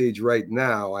 Backstage right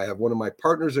now, I have one of my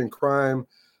partners in crime,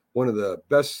 one of the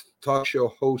best talk show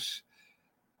hosts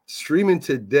streaming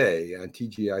today on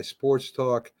TGI Sports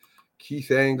Talk, Keith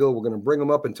Engle. We're going to bring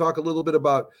him up and talk a little bit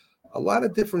about a lot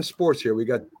of different sports here. We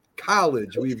got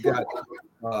college. We've got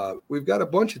a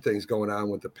bunch of things going on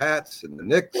with the Pats and the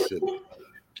Knicks. And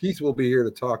Keith will be here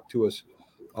to talk to us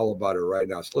all about it right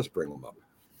now. So let's bring him up.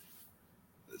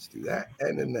 Let's do that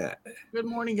and then that. Good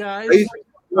morning, guys. Hey,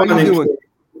 how you doing?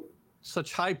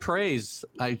 Such high praise.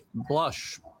 I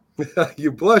blush.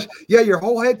 You blush. Yeah, your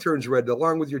whole head turns red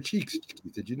along with your cheeks.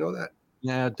 Did you know that?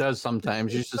 Yeah, it does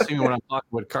sometimes. You should see me when I'm talking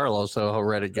with Carlos, so how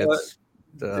red it gets.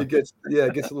 It gets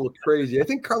a little crazy. I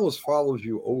think Carlos follows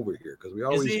you over here because we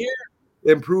always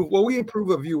improve. Well, we improve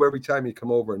a view every time you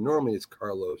come over. And normally it's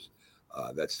Carlos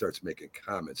that starts making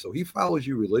comments. So he follows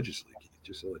you religiously, Keith,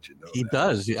 just to let you know. He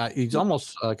does. He's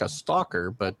almost like a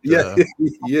stalker, but yeah,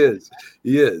 he is.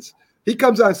 He is. He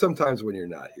comes on sometimes when you're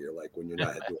not here, like when you're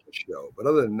not doing the show. But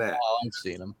other than that, I've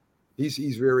seen him.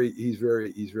 He's very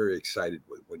excited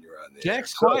when you're on there.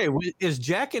 Jack's quiet. Is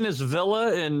Jack in his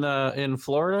villa in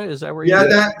Florida? Is that where? Yeah,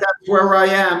 that's where I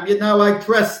am. You know, I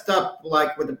dressed up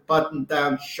like with a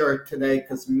button-down shirt today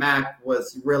because Mac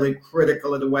was really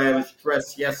critical of the way I was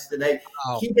dressed yesterday.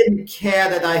 Oh. He didn't care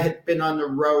that I had been on the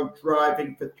road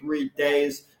driving for 3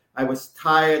 days. I was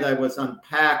tired. I was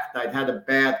unpacked. I'd had a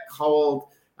bad cold.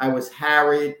 I was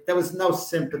harried. There was no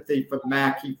sympathy for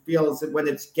Mac. He feels that when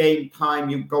it's game time,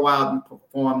 you go out and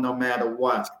perform no matter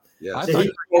what. Yeah, so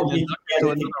he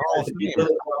be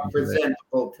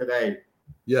presentable today.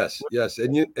 Yes,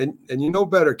 and you know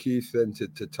better, Keith, than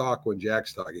to talk when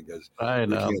Jack's talking because I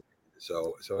know.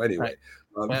 So anyway,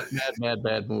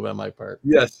 bad move on my part.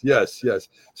 Yes.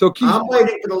 So Keith, I'm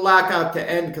waiting for the lockout to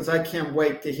end because I can't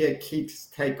wait to hear Keith's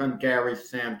take on Gary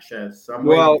Sanchez. So I'm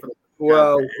waiting for.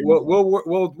 Well,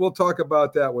 we'll talk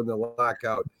about that when the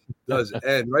lockout does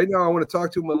end. Right now, I want to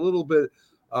talk to him a little bit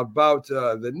about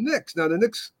the Knicks. Now, the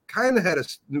Knicks kind of had a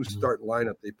new start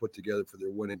lineup they put together for their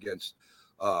win against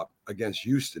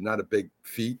Houston. Not a big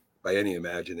feat by any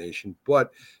imagination,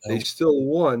 but they still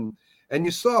won. And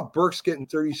you saw Burks getting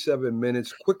 37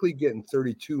 minutes, quickly getting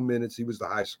 32 minutes. He was the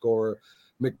high scorer.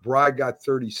 McBride got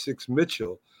 36.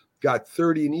 Mitchell got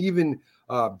 30, and even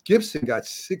Gibson got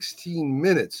 16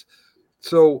 minutes.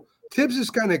 So Tibbs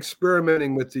is kind of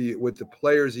experimenting with the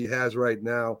players he has right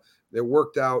now. They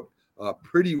worked out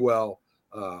pretty well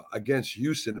against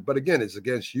Houston. But again, it's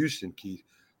against Houston, Keith.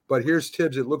 But here's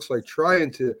Tibbs, it looks like, trying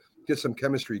to get some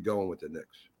chemistry going with the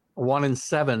Knicks.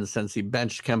 1-7 since he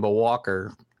benched Kemba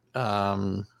Walker.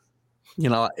 I've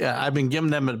been giving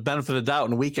them a benefit of the doubt,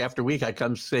 and week after week I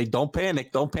come say, don't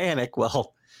panic.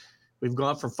 Well, we've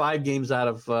gone from 5 games out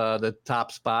of the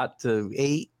top spot to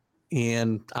 8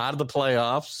 and out of the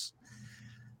playoffs.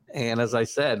 And as I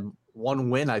said, 1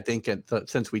 win, I think,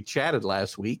 since we chatted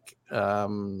last week.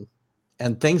 And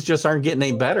things just aren't getting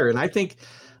any better. And I think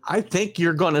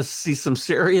you're going to see some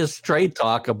serious trade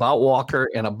talk about Walker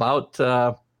and about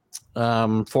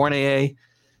Fournier.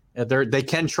 They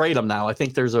can trade him now. I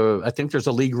think there's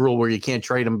a league rule where you can't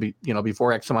trade him,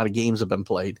 before X amount of games have been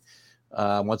played.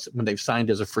 When they've signed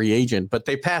as a free agent, but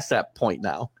they passed that point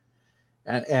now,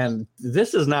 and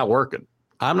this is not working.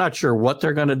 I'm not sure what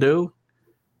they're going to do,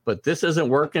 but this isn't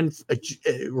working.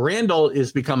 Randall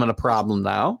is becoming a problem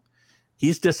now.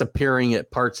 He's disappearing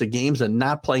at parts of games and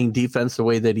not playing defense the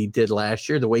way that he did last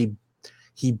year, the way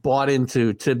he bought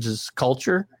into Tibbs's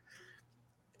culture.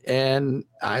 And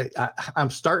I'm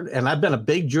starting, and I've been a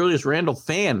big Julius Randle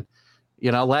fan.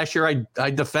 Last year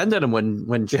I defended him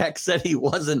when Jack said he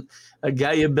wasn't a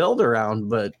guy you build around,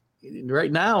 but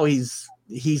right now he's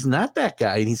not that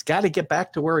guy, and he's got to get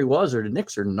back to where he was, or the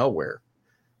Knicks are nowhere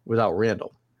without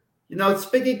Randle.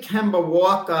 Speaking of Kemba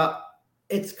Walker,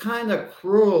 it's kind of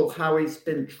cruel how he's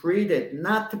been treated,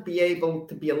 not to be able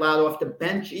to be allowed off the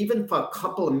bench even for a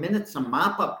couple of minutes of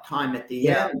mop-up time at the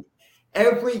end.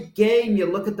 Every game you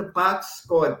look at the box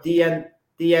score,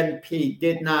 DNP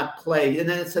did not play, and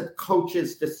then it's a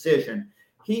coach's decision.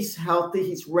 He's healthy.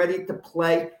 He's ready to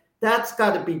play. That's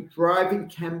got to be driving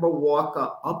Kemba Walker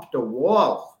up the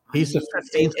wall. He's the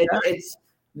 15th guy. It's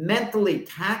mentally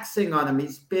taxing on him.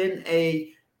 He's been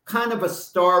a kind of a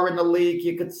star in the league,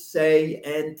 you could say,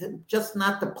 and just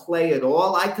not to play at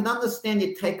all. I can understand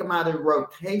you take him out of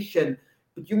rotation,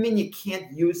 but you mean you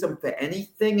can't use him for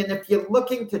anything? And if you're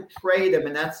looking to trade him,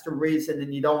 and that's the reason,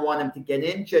 and you don't want him to get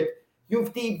injured,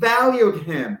 you've devalued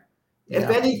him. If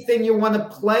anything, you want to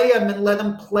play him and let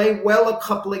him play well a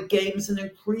couple of games and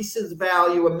increase his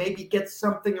value and maybe get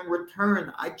something in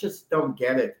return. I just don't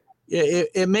get it.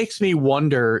 It makes me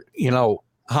wonder,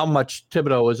 how much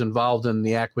Thibodeau was involved in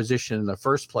the acquisition in the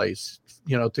first place,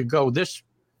 to go this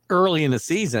early in the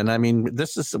season. I mean,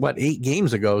 this is 8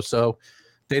 games ago. So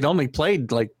they'd only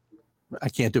played I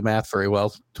can't do math very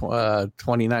well,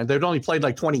 29. They'd only played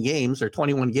 20 games or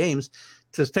 21 games.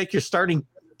 To take your starting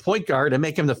point guard and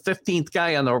make him the 15th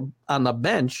guy on the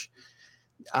bench,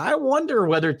 I wonder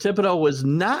whether Thibodeau was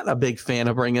not a big fan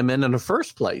of bringing him in the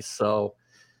first place. So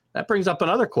that brings up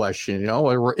another question.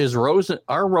 Is Rose and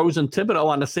Thibodeau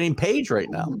on the same page right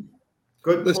now?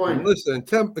 Good point. Listen,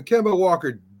 Kemba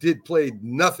Walker did play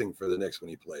nothing for the Knicks when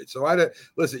he played. So I don't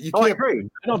listen. You can't. I agree.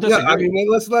 I don't disagree. I mean,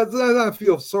 let's not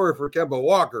feel sorry for Kemba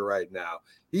Walker right now.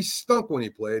 He stunk when he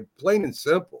played, plain and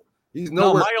simple. He's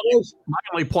nowhere close. My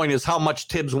only point is how much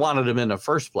Tibbs wanted him in the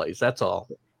first place. That's all.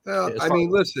 Well,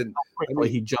 listen.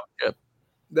 He jumped up.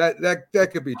 That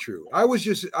could be true. I was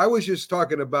just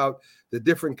talking about the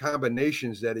different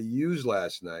combinations that he used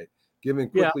last night, giving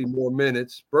Quickly more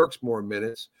minutes, Burks more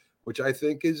minutes, which I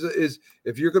think is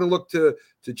if you're going to look to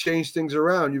change things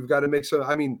around, you've got to make some.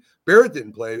 I mean, Barrett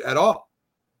didn't play at all.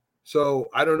 So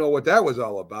I don't know what that was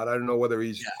all about. I don't know whether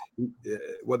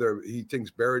whether he thinks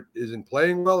Barrett isn't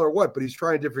playing well or what, but he's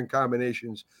trying different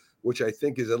combinations, which I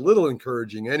think is a little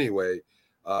encouraging anyway,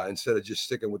 instead of just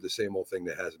sticking with the same old thing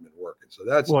that hasn't been working. So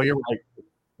that's you're right.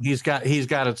 He's got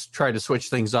to try to switch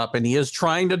things up, and he is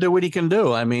trying to do what he can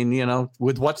do. I mean,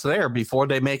 with what's there before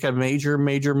they make a major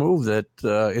move that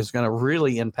is going to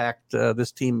really impact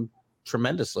this team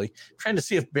tremendously. I'm trying to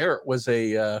see if Barrett was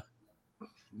a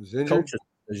coach's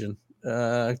decision.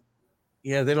 They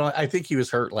don't. I think he was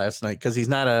hurt last night because he's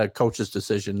not a coach's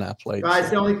decision not played.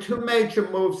 Guys, the only 2 major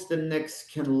moves the Knicks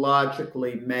can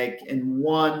logically make, and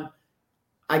one,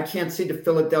 I can't see the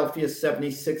Philadelphia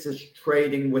 76ers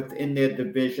trading within their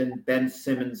division Ben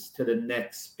Simmons to the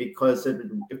Knicks, because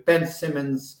if Ben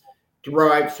Simmons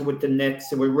drives with the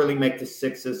Knicks, it would really make the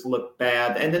Sixers look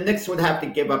bad. And the Knicks would have to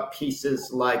give up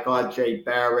pieces like R.J.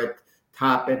 Barrett,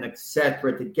 Toppin,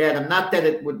 etc. to get him. Not that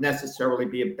it would necessarily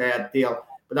be a bad deal,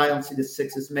 but I don't see the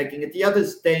Sixers making it. The other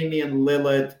is Damian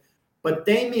Lillard, but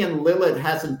Damian Lillard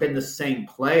hasn't been the same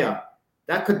player.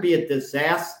 That could be a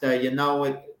disaster,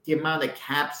 the amount of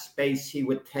cap space he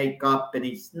would take up,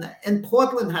 and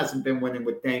Portland hasn't been winning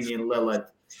with Damian Lillard.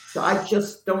 So I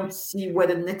just don't see where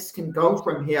the Knicks can go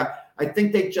from here. I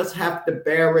think they just have to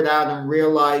bear it out and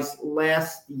realize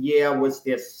last year was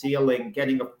their ceiling,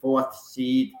 getting a 4th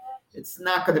seed. It's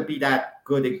not going to be that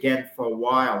good again for a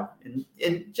while.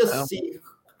 And just see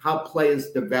how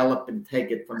players develop and take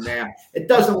it from there. It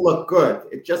doesn't look good.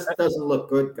 It just doesn't look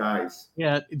good, guys.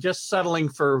 Yeah, just settling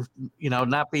for,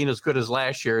 not being as good as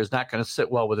last year is not going to sit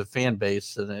well with a fan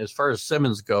base. And as far as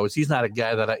Simmons goes, he's not a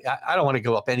guy that I don't want to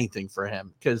give up anything for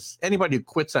him, because anybody who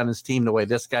quits on his team the way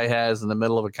this guy has in the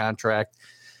middle of a contract,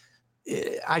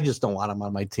 I just don't want him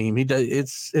on my team.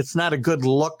 It's not a good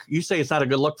look. You say it's not a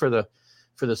good look for the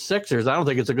Sixers. I don't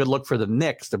think it's a good look for the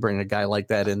Knicks to bring a guy like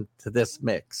that into this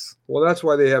mix. Well, that's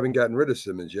why they haven't gotten rid of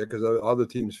Simmons yet, because other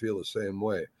teams feel the same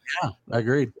way. Yeah, I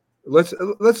agree.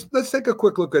 Let's take a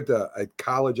quick look at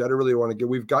college. I don't really want to get.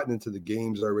 We've gotten into the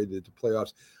games already, the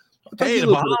playoffs. Hey, the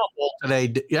Bahama Bowl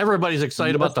today. Everybody's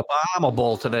excited about the Bahama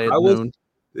Bowl today at noon.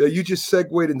 You just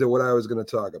segued into what I was going to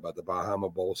talk about, the Bahama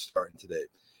Bowl starting today.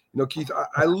 Keith,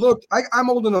 I looked. I'm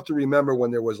old enough to remember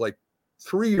when there was like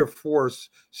 3 or 4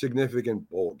 significant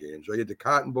bowl games. Right, the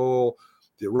Cotton Bowl,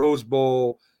 the Rose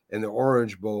Bowl, and the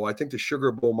Orange Bowl. I think the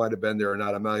Sugar Bowl might have been there or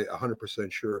not. I'm not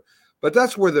 100% sure, but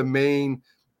that's where the main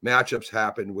matchups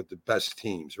happen with the best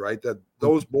teams, right?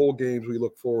 Those bowl games we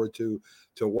look forward to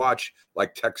watch,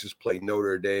 like Texas play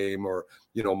Notre Dame, or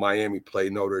Miami play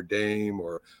Notre Dame,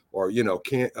 or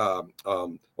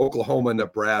Oklahoma,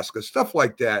 Nebraska, stuff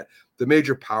like that. The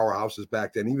major powerhouses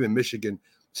back then, even Michigan,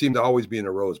 seemed to always be in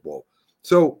the Rose Bowl.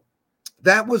 So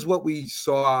that was what we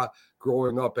saw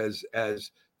growing up as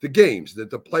the games, the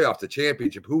playoff, the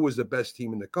championship. Who was the best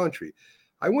team in the country?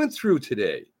 I went through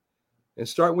today. And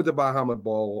starting with the Bahama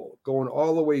Bowl, going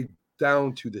all the way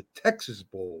down to the Texas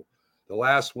Bowl, the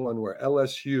last one where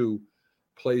LSU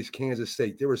plays Kansas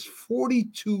State. There was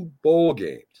 42 bowl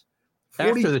games.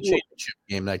 42. After the championship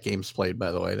game, that game's played,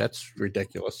 by the way. That's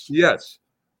ridiculous. Yes.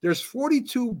 There's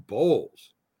 42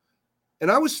 bowls. And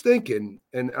I was thinking,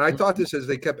 and I thought this as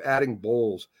they kept adding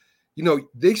bowls,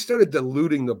 they started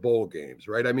diluting the bowl games,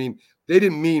 right? I mean, they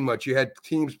didn't mean much. You had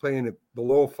teams playing at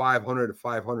below 500 to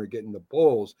 500 getting the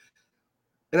bowls.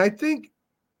 And I think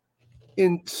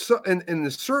in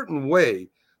a certain way,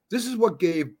 this is what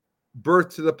gave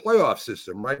birth to the playoff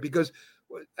system, right? Because,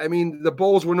 I mean, the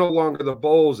bowls were no longer the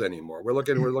bowls anymore. We're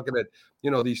looking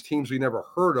at, these teams we never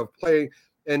heard of playing.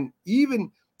 And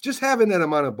even just having that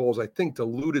amount of bowls, I think,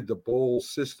 diluted the bowl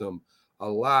system a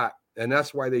lot. And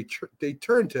that's why they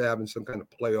turned to having some kind of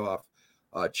playoff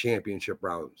championship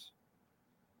rounds.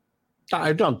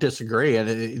 I don't disagree.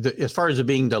 And as far as it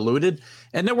being diluted,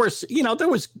 and there was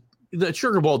the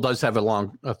Sugar Bowl does have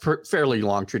a fairly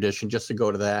long tradition just to go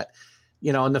to that,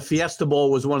 and the Fiesta Bowl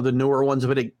was one of the newer ones,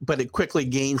 but it quickly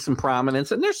gained some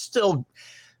prominence. And there's still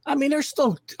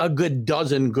a good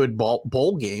dozen good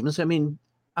bowl games. I mean,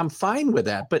 I'm fine with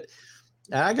that, but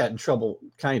I got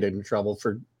kind of in trouble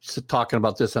for talking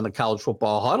about this on the college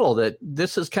football huddle, that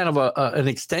this is kind of an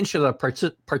extension of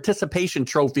the participation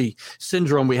trophy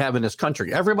syndrome we have in this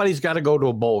country. Everybody's got to go to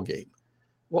a bowl game.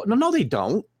 Well, no, they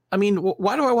don't. I mean,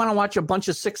 why do I want to watch a bunch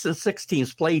of 6-6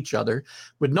 teams play each other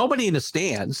with nobody in the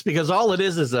stands? Because all it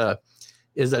is a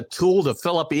tool to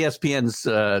fill up ESPN's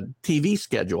TV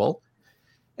schedule.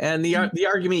 And the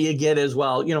argument you get is,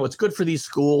 well, it's good for these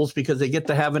schools because they get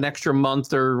to have an extra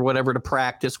month or whatever to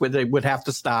practice, where they would have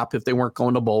to stop if they weren't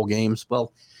going to bowl games.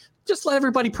 Well, just let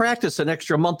everybody practice an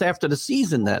extra month after the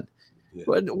season then.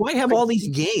 Yeah. Why have all these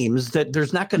games that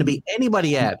there's not going to be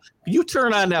anybody at? You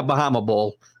turn on that Bahama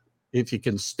Bowl, if you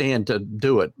can stand to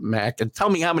do it, Mac, and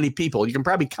tell me how many people. You can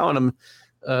probably count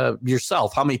them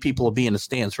yourself, how many people will be in the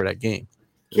stands for that game.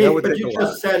 Keith, but you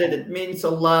just said it. It means a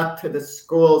lot to the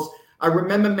schools. I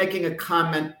remember making a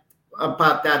comment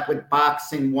about that with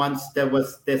boxing once. There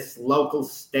was this local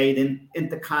state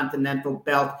intercontinental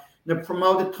belt. And the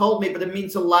promoter told me, but it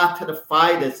means a lot to the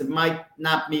fighters. It might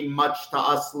not mean much to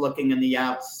us looking in the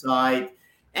outside.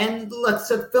 And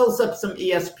it fills up some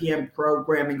ESPN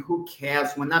programming. Who cares?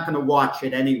 We're not going to watch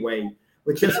it anyway.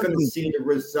 We're just going to see the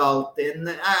result. And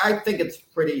I think it's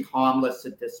pretty harmless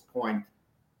at this point.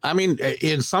 I mean,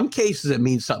 in some cases, it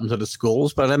means something to the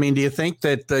schools. But, I mean, do you think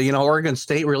that, Oregon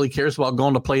State really cares about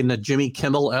going to play in the Jimmy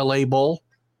Kimmel LA Bowl?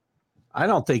 I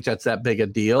don't think that's that big a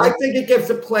deal. I think it gives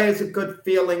the players a good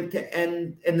feeling to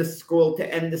end in the school,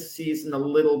 to end the season a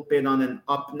little bit on an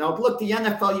up note. Look, the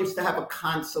NFL used to have a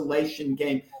consolation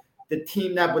game. The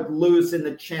team that would lose in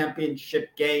the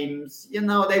championship games,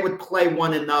 they would play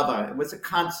one another. It was a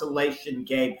consolation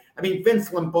game. I mean,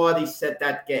 Vince Lombardi said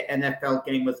that NFL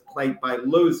game was played by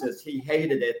losers. He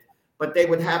hated it, but they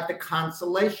would have the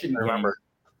consolation game.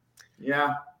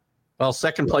 Yeah. Well,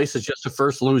 second place is just the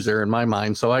first loser in my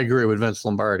mind, so I agree with Vince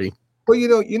Lombardi. Well,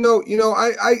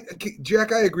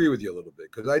 Jack, I agree with you a little bit,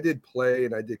 because I did play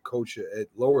and I did coach at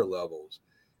lower levels,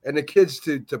 and the kids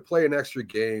to play an extra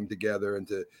game together and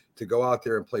to go out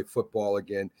there and play football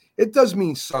again, it does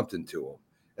mean something to them,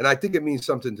 and I think it means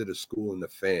something to the school and the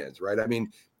fans, right? I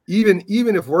mean, even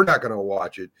if we're not going to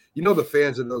watch it, the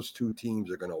fans of those two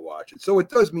teams are going to watch it, so it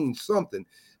does mean something.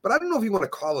 But I don't know if you want to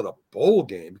call it a bowl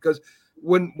game, because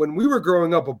when we were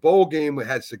growing up, a bowl game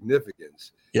had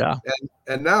significance. Yeah.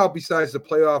 And now, besides the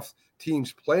playoff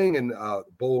teams playing in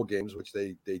bowl games, which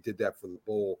they did that for the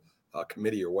bowl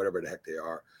committee or whatever the heck they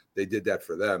are, they did that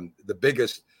for them. The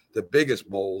biggest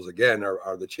bowls again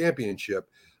are the championship.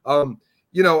 I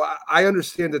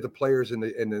understand that the players and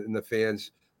the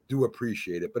fans do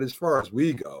appreciate it. But as far as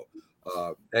we go,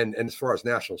 and as far as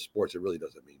national sports, it really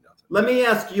doesn't mean nothing. Let me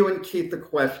ask you and Keith a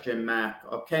question, Mac,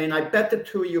 okay? And I bet the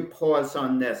two of you pause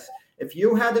on this. If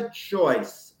you had a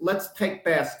choice, let's take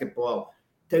basketball,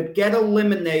 to get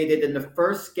eliminated in the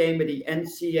first game of the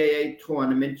NCAA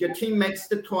tournament, your team makes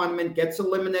the tournament, gets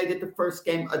eliminated the first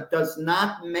game, or does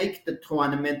not make the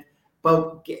tournament,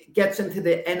 but gets into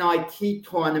the NIT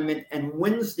tournament and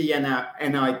wins the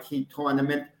NIT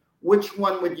tournament, which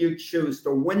one would you choose,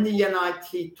 to win the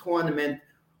NIT tournament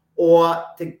or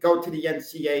to go to the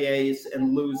NCAAs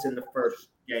and lose in the first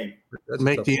game?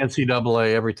 Make the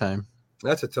NCAA every time.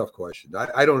 That's a tough question.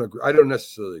 I don't agree. I don't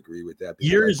necessarily agree with that.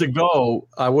 Years ago,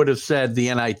 I would have said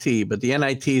the NIT, but the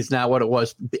NIT is not what it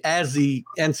was. As the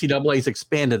NCAA's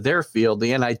expanded their field,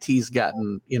 the NIT's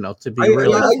gotten, to be really.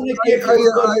 Let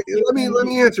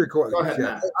me answer.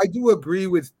 I do agree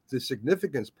with the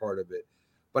significance part of it,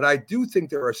 but I do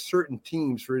think there are certain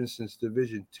teams, for instance,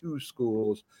 Division II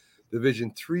schools,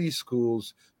 Division III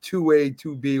schools, 2A,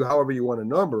 2B, however you want to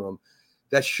number them,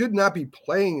 that should not be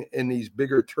playing in these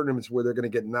bigger tournaments where they're going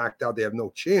to get knocked out. They have no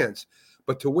chance.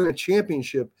 But to win a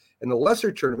championship in a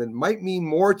lesser tournament might mean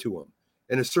more to them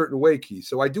in a certain way, Keith.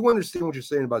 So I do understand what you're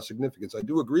saying about significance. I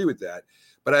do agree with that.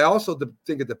 But I also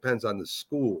think it depends on the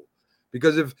school.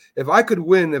 Because if I could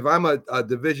win, if I'm a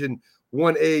Division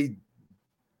 1A,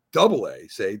 AA,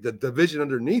 say, the division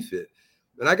underneath it,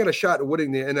 and I got a shot at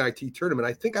winning the NIT tournament,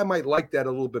 I think I might like that a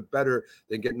little bit better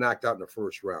than getting knocked out in the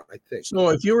first round, I think. So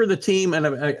if you were the team, and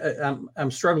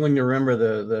I'm struggling to remember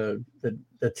the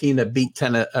team that beat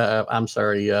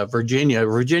Virginia.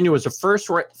 Virginia was the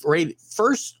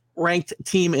first ranked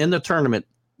team in the tournament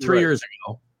 3 years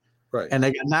ago. Right. And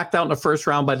they got knocked out in the first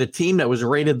round by the team that was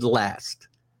rated last.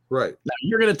 Right. Now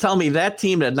you're going to tell me that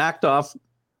team that knocked off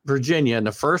Virginia in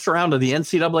the first round of the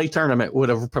NCAA tournament would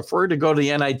have preferred to go to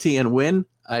the NIT and win?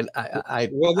 That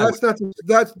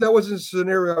wasn't the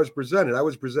scenario I was presented. I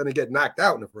was presented getting knocked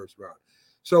out in the first round.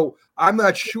 So I'm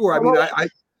not sure. I mean,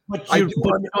 I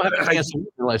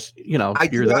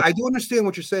do understand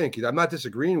what you're saying, Keith. I'm not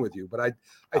disagreeing with you, but I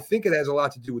think it has a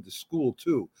lot to do with the school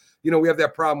too. We have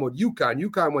that problem with UConn.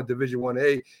 UConn went Division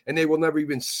 1A, and they will never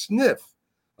even sniff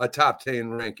a top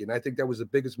 10 ranking. I think that was the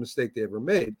biggest mistake they ever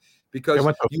made, because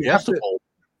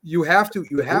you have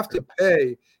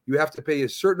to pay a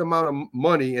certain amount of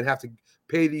money and have to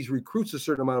pay these recruits a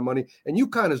certain amount of money. And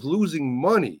UConn is losing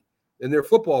money in their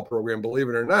football program, believe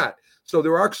it or not. So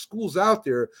there are schools out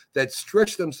there that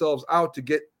stretch themselves out to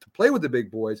get to play with the big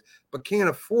boys, but can't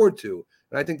afford to.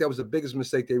 And I think that was the biggest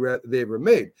mistake they ever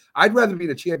made. I'd rather be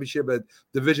in a championship at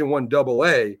Division 1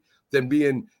 AA than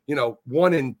being,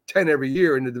 1 in 10 every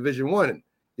year in the Division 1.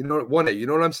 1A. You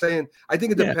know what I'm saying? I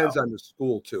think it depends on the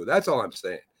school too. That's all I'm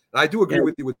saying. And I do agree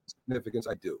with you with significance.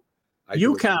 I do.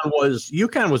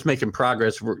 UConn was making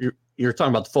progress. You're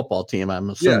talking about the football team, I'm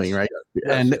assuming, right? Yes,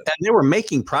 and they were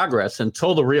making progress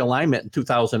until the realignment in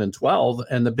 2012,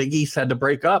 and the Big East had to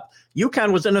break up.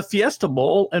 UConn was in a Fiesta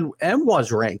Bowl and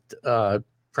was ranked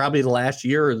probably the last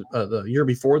year, the year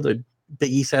before the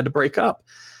Big East had to break up.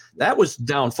 That was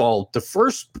downfall. The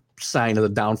first sign of the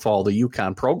downfall of the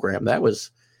UConn program. That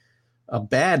was a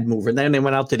bad move. And then they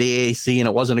went out to the AAC, and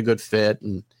it wasn't a good fit.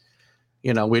 And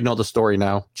we know the story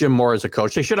now. Jim Moore is a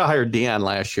coach. They should have hired Deion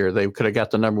last year. They could have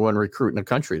got the number 1 recruit in the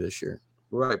country this year.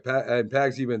 Right. And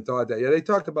Pags even thought that. Yeah, they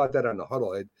talked about that on the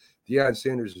huddle. Deion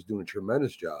Sanders is doing a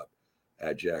tremendous job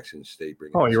at Jackson State.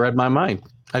 You read my mind.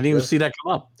 I didn't even see that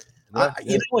come up.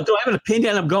 You know what? Do I have an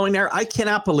opinion of going there? I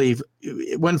cannot believe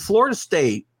when Florida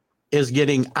State is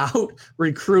getting out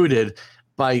recruited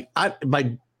by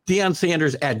Deion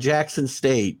Sanders at Jackson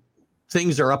State.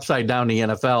 Things are upside down in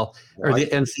the NFL or the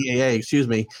NCAA, excuse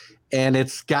me. And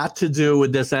it's got to do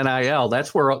with this NIL.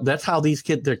 That's how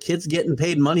their kids getting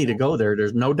paid money to go there.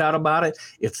 There's no doubt about it.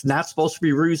 It's not supposed to be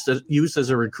used as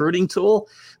a recruiting tool,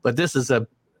 but this is a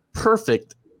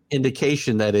perfect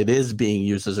indication that it is being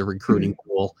used as a recruiting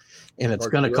tool, and it's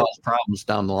going to cause problems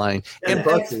down the line. And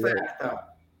X factor.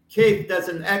 Keith, there's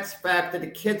an X factor. The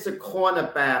kid's a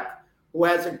cornerback who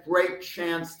has a great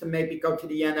chance to maybe go to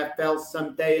the NFL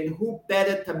someday. And who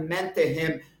better to mentor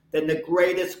him than the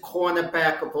greatest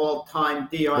cornerback of all time,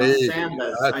 Deion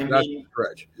Sanders?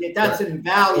 That's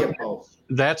invaluable.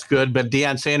 That's good, but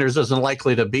Deion Sanders isn't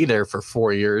likely to be there for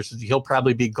 4 years. He'll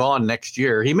probably be gone next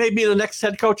year. He may be the next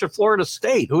head coach of Florida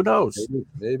State. Who knows?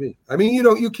 Maybe. I mean,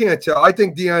 you can't tell. I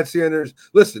think Deion Sanders,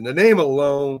 listen, the name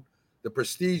alone, the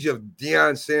prestige of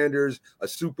Deion Sanders, a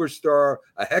superstar,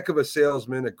 a heck of a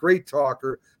salesman, a great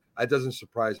talker. It doesn't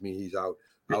surprise me he's out.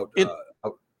 Go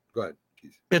ahead.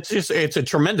 Keith. It's a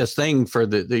tremendous thing for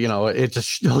the it's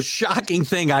a shocking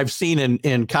thing I've seen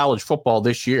in college football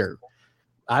this year.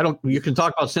 You can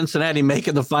talk about Cincinnati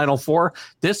making the Final Four.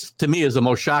 This to me is the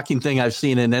most shocking thing I've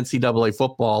seen in NCAA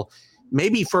football,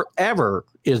 maybe forever,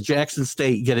 is Jackson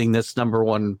State getting this number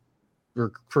one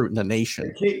recruit in the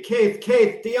nation. Keith,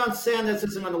 Deion Sanders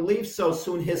isn't going to leave so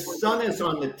soon. His son is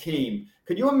on the team.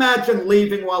 Could you imagine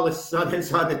leaving while his son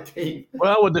is on the team?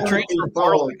 Well, with the transfer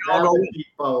portal,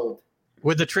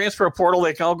 with the transfer portal,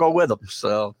 they can all go with them.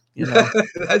 So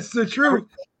that's the truth.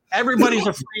 Everybody's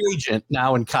a free agent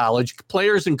now in college,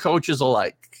 players and coaches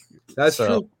alike. That's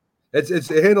true. It's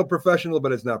handled professional,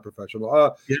 but it's not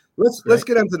professional. Let's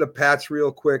get into the Pats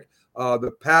real quick.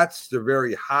 The Pats, they're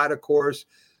very hot, of course.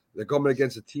 They're coming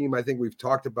against a team, I think we've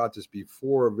talked about this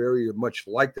before, very much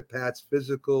like the Pats,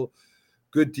 physical,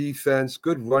 good defense,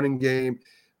 good running game.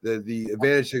 The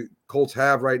advantage the Colts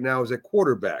have right now is at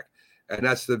quarterback, and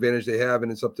that's the advantage they have, and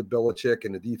it's up to Belichick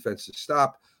and the defense to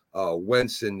stop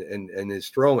Wentz and his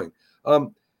throwing.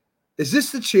 Is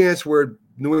this the chance where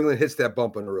New England hits that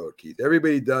bump on the road, Keith?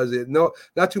 Everybody does it. No,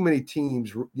 not too many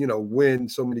teams, win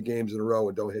so many games in a row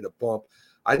and don't hit a bump.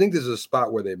 I think this is a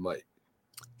spot where they might.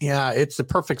 Yeah, it's the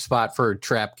perfect spot for a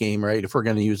trap game, right? If we're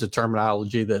going to use the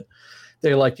terminology that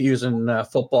they like to use in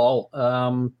football,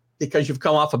 because you've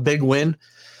come off a big win.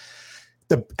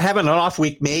 Having an off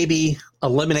week maybe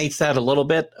eliminates that a little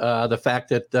bit. The fact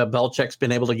that Belichick's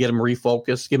been able to get him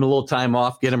refocused, give him a little time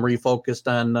off, get him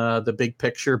refocused on the big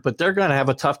picture. But they're going to have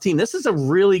a tough team. This is a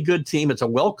really good team. It's a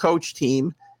well-coached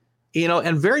team,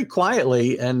 and very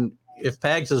quietly. And if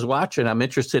Pags is watching, I'm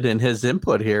interested in his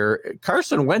input here.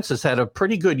 Carson Wentz has had a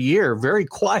pretty good year, very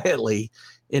quietly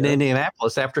in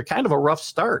Indianapolis after kind of a rough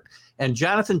start. And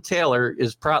Jonathan Taylor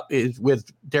is with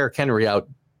Derrick Henry out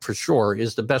for sure,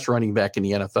 is the best running back in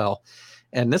the NFL.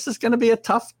 And this is going to be a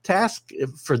tough task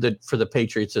for the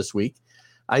Patriots this week.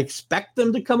 I expect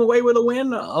them to come away with a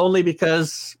win only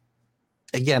because,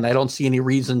 again, I don't see any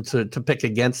reason to pick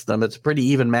against them. It's a pretty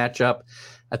even matchup.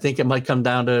 I think it might come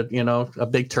down to, a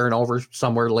big turnover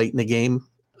somewhere late in the game.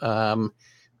 And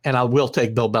I will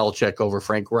take Bill Belichick over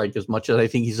Frank Reich as much as I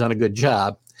think he's done a good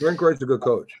job. Frank Reich's a good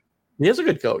coach. He is a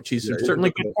good coach. He's certainly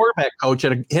a good quarterback coach,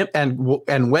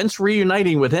 and Wentz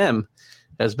reuniting with him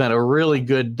has been a really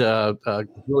good.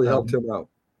 Really helped him out.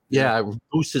 Yeah,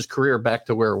 boost his career back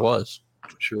to where it was.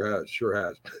 Sure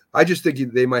has. I just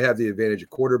think they might have the advantage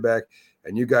of quarterback,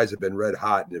 and you guys have been red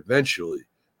hot, and eventually,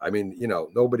 I mean,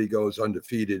 nobody goes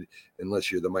undefeated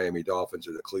unless you're the Miami Dolphins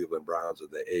or the Cleveland Browns or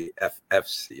the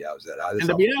AFC. How's that?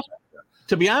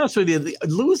 To be honest with you,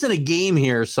 losing a game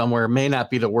here somewhere may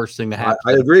not be the worst thing to happen.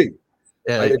 I agree.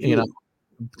 I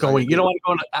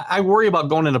worry about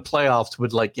going into playoffs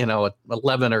with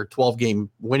 11 or 12 game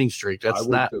winning streak. That's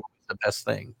not the best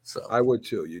thing. So I would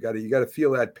too. You got to feel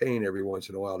that pain every once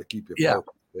in a while to keep you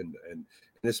focused. And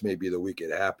this may be the week it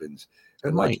happens.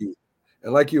 And like you,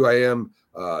 I am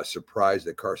surprised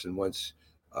that Carson Wentz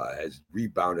has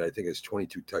rebounded. I think it's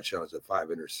 22 touchdowns and 5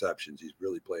 interceptions. He's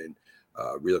really playing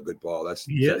real good ball. That's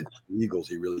the Eagles.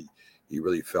 He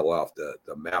really fell off the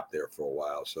map there for a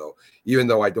while. So even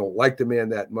though I don't like the man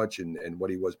that much and what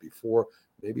he was before,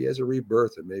 maybe he has a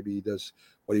rebirth and maybe he does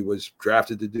what he was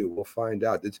drafted to do. We'll find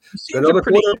out. It's another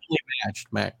pretty evenly matched,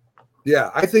 Mac.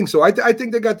 Yeah, I think so. I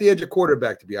think they got the edge of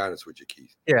quarterback, to be honest with you,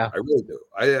 Keith. Yeah, I really do.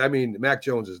 I mean, Mac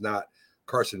Jones is not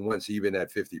Carson Wentz even at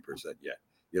 50% yet.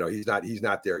 He's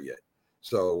not there yet.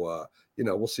 So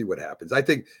we'll see what happens. I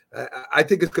think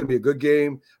it's going to be a good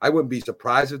game. I wouldn't be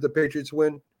surprised if the Patriots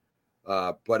win.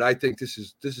 But I think this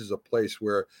is a place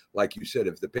where, like you said,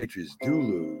 if the Patriots do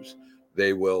lose,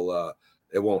 they will.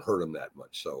 It won't hurt them that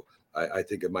much. So I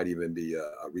think it might even be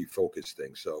a refocus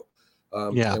thing. So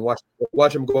and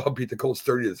watch them go out and beat the Colts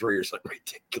 30-3 or something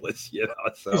ridiculous.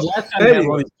 So last time I had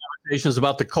one of these conversations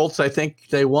about the Colts, I think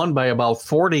they won by about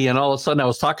 40, and all of a sudden I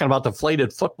was talking about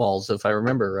deflated footballs, if I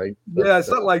remember right. But, yeah,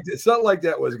 something like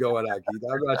that was going on, Keith.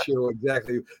 I'm not sure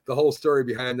exactly the whole story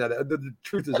behind that. The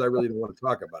truth is, I really don't want to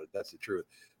talk about it. That's the truth.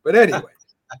 But anyway,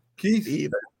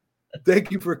 Keith,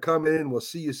 thank you for coming in. We'll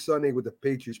see you Sunday with the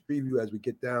Patriots preview as we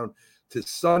get down to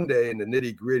Sunday and the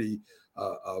nitty gritty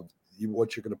of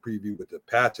what you're going to preview with the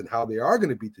Pats and how they are going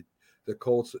to beat the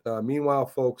Colts. Meanwhile,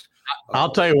 folks, I'll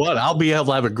tell you what, I'll be able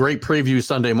to have a great preview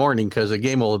Sunday morning because the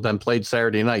game will have been played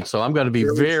Saturday night. So I'm going to be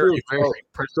very.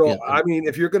 So I mean,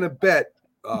 if you're going to bet,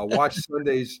 watch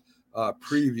Sunday's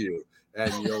preview,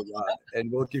 and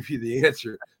and we'll give you the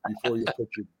answer before you put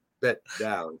your bet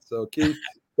down. So Keith,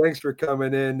 thanks for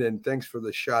coming in, and thanks for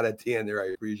the shot at the end there. I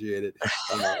appreciate it.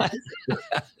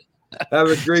 Have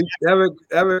a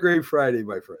great Friday,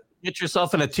 my friend. Get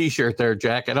yourself in a T-shirt there,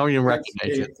 Jack. I don't even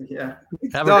recognize you. Yeah.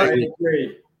 Have No, a I great week.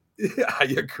 agree. Yeah, I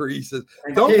agree. He says,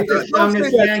 And don't Keith is showing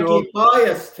his say that to him. Yankee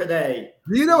bias today.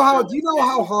 Do you know how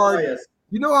hard? Bias.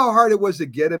 You know how hard it was to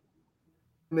get him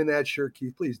in that shirt,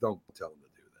 Keith? Please don't tell him to do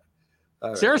that.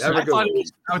 All right, Seriously, have a good one,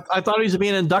 Keith. I thought he was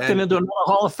being inducted into another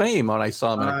Hall of Fame when I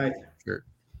saw him in a shirt.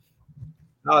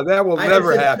 No, that will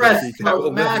never happen, dress Keith. That will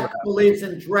code. never Mac happen. believes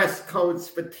in dress codes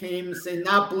for teams and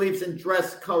now believes in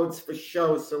dress codes for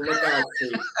shows. So look out,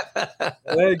 Keith.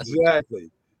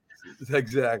 Exactly.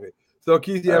 So,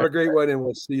 Keith, you have a great one, and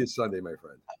we'll see you Sunday, my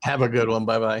friend. Have a good one.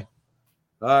 Bye-bye.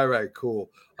 All right, cool.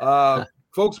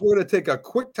 Folks, we're going to take a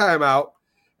quick time out,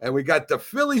 and we got the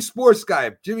Philly sports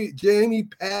guy, Jamie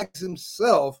Pags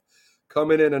himself,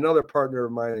 coming in, another partner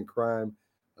of mine in crime.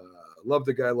 Love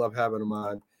the guy, love having him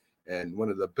on, and one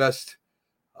of the best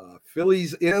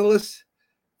Phillies analysts,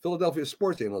 Philadelphia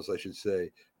sports analysts, I should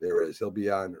say, there is. He'll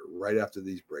be on right after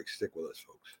these breaks. Stick with us,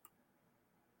 folks.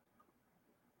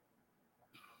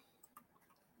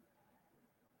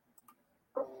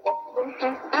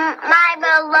 My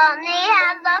baloney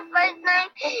has a first name.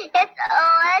 It's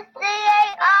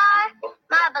O-S-C-A-R.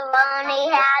 My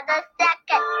baloney has a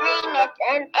second name. It's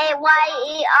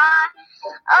M-A-Y-E-R.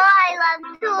 Oh, I love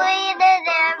to eat it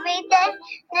every day. And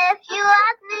if you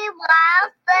ask me why,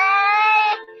 I'll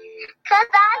say, 'cause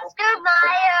Oscar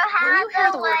Mayer has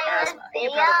a way with You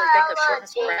probably think of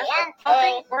shortness of breath, puffing,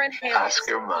 B-O-O-G-N-A. or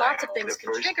inhaling. Lots of things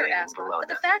can trigger asthma, but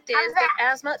the fact is that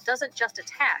asthma doesn't just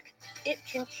attack, it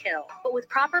can kill. But with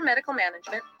proper medical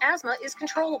management, asthma is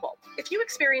controllable. If you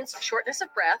experience shortness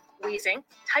of breath, wheezing,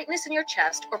 tightness in your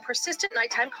chest, or persistent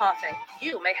nighttime coughing,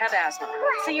 you may have asthma.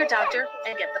 See your doctor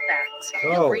and get the facts.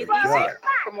 You'll breathe easier.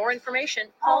 For more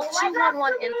information, call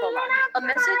 211 InfoLine. A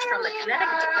message from the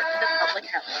Connecticut Department of Public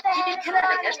Health. Keeping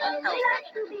Connecticut healthy.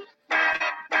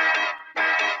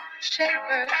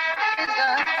 Shaper is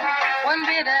the one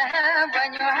bit to have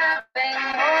when you're having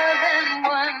more than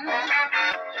one.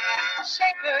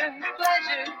 Shaper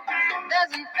pleasure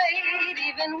doesn't fade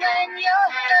even when your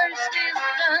thirst is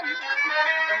done.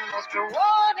 The most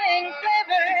rewarding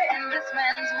flavor in this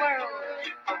man's world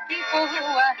for people who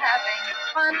are having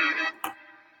fun.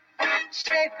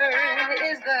 Shaper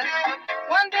is the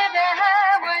one bit to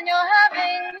have when you're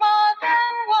having more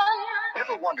than one.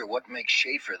 Ever wonder what makes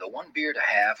Schaefer the one beer to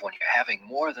have when you're having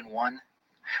more than one?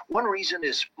 One reason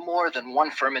is more than one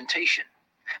fermentation.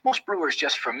 Most brewers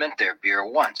just ferment their beer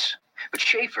once, but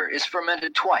Schaefer is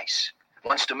fermented twice.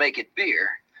 Once to make it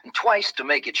beer, and twice to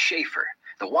make it Schaefer.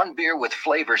 The one beer with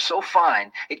flavor so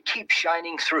fine, it keeps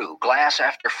shining through glass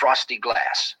after frosty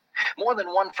glass. More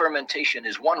than one fermentation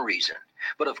is one reason,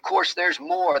 but of course there's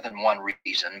more than one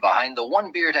reason behind the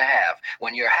one beer to have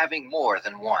when you're having more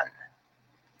than one.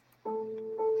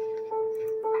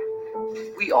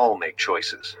 We all make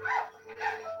choices.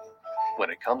 When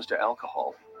it comes to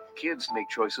alcohol, kids make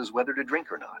choices whether to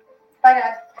drink or not. Bye,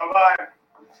 Dad. Bye-bye.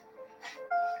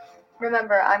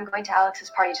 Remember, I'm going to Alex's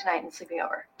party tonight and sleeping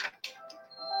over.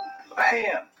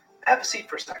 Hey, have a seat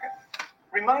for a second.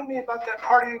 Remind me about that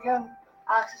party again?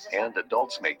 Alex is just... And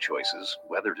adults make choices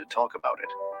whether to talk about it.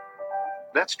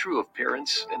 That's true of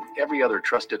parents and every other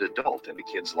trusted adult in a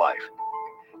kid's life.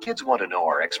 Kids want to know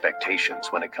our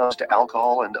expectations when it comes to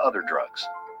alcohol and other drugs.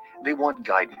 They want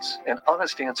guidance and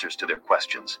honest answers to their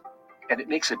questions. And it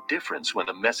makes a difference when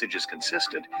the message is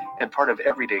consistent and part of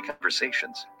everyday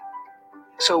conversations.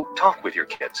 So talk with your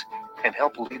kids and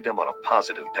help lead them on a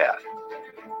positive path.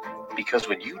 Because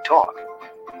when you talk,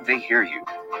 they hear you.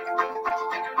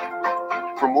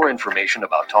 For more information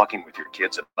about talking with your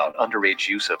kids about underage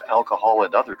use of alcohol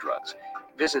and other drugs,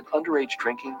 visit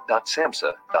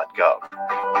underagedrinking.samhsa.gov.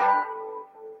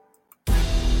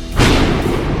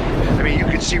 I mean, you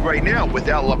can see right now,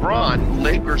 without LeBron,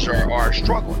 Lakers are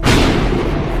struggling.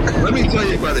 Let me tell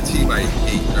you about a team I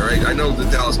hate, all right? I know the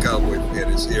Dallas Cowboy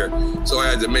fan is here, so I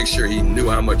had to make sure he knew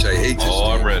how much I hate this team.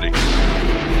 I'm ready.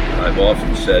 I've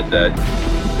often said that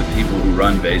the people who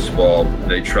run baseball,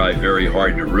 they try very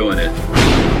hard to ruin it.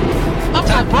 I'm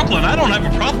from Brooklyn. I don't have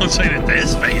a problem saying it to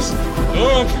his face.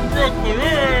 Oh, I'm from Brooklyn.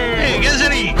 Hey,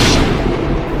 isn't he?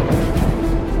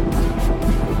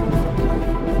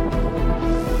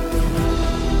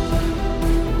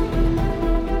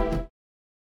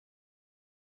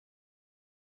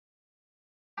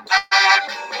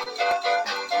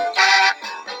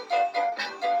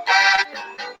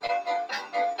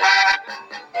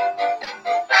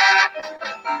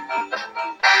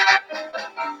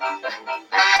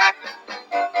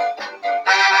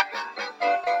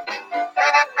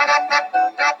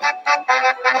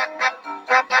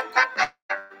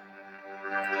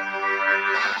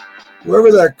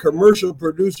 Whoever that commercial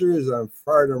producer is, I'm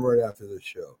firing him right after the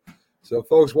show. So,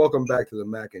 folks, welcome back to the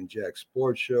Mac and Jack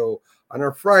Sports Show. On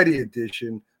our Friday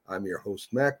edition, I'm your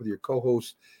host, Mac, with your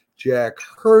co-host, Jack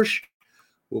Hirsch.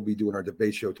 We'll be doing our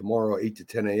debate show tomorrow, 8 to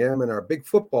 10 a.m., and our big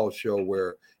football show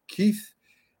where Keith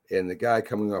and the guy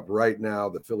coming up right now,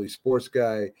 the Philly sports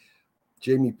guy,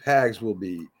 Jamie Pags, will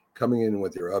be coming in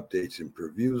with their updates and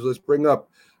previews. Let's bring up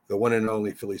the one and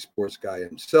only Philly sports guy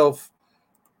himself,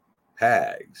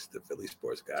 Pags, the Philly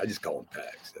sports guy. I just call him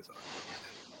Pags. That's all.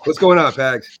 What's going on,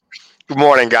 Pags? Good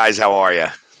morning, guys. How are you?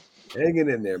 Hanging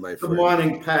in there, my friend. Good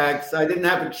morning, Pags. I didn't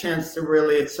have a chance to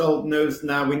really, it's old news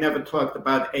now. We never talked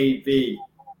about AV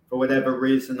for whatever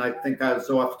reason. I think I was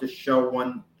off the show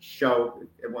when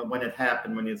it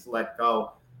happened, when he was let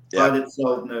go. Yep. But it's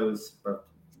old news. But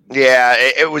yeah,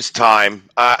 it was time.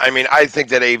 I think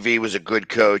that AV was a good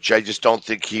coach. I just don't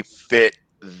think he fit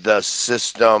the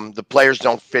system. The players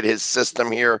don't fit his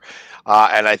system here.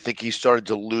 And I think he started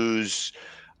to lose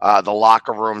the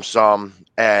locker room some.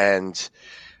 And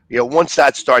once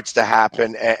that starts to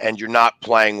happen and you're not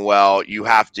playing well, you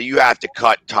have to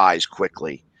cut ties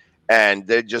quickly. And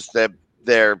they're just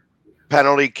their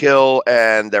penalty kill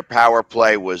and their power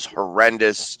play was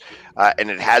horrendous,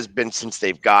 and it has been since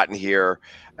they've gotten here.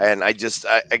 And I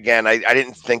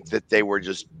didn't think that they were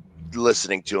just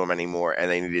listening to him anymore, and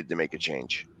they needed to make a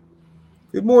change.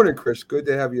 Good morning, Chris. Good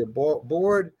to have you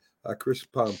aboard. Chris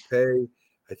Pompey.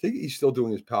 I think he's still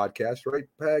doing his podcast, right,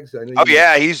 Pags?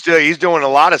 Yeah, he's doing a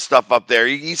lot of stuff up there.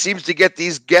 He seems to get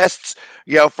these guests,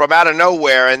 from out of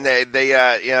nowhere, and they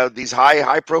these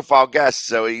high profile guests.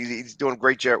 So he's doing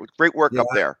great work up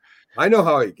there. I know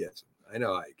how he gets them.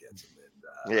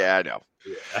 And, yeah, I know.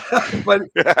 Yeah. But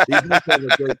he's going to have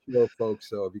a great show, folks.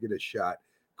 So if you get a shot,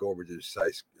 go over to the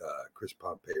site. Chris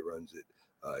Pompey runs it.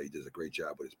 He does a great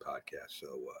job with his podcast.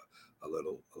 So a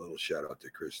little shout out to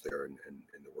Chris there and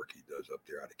the work he does up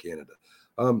there out of Canada.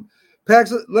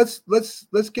 Pags,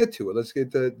 let's get to it. Let's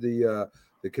get the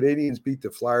Canadians beat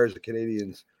the Flyers. The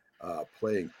Canadians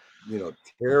playing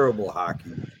terrible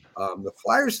hockey. The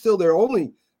Flyers still they're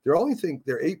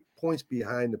 8 points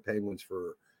behind the Penguins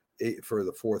for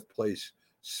the fourth place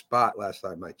spot last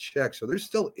time I checked. So they're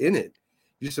still in it.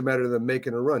 It's just a matter of them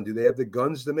making a run. Do they have the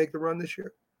guns to make the run this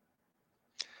year?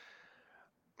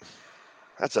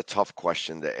 That's a tough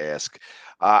question to ask.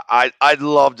 I'd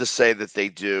love to say that they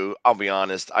do. I'll be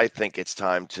honest. I think it's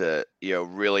time to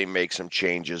really make some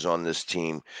changes on this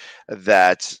team.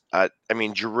 That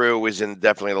Giroux is in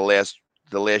definitely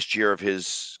the last year of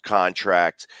his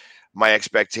contract. My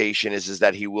expectation is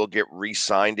that he will get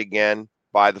re-signed again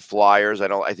by the Flyers.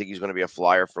 I think he's going to be a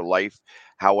Flyer for life.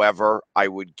 However, I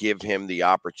would give him the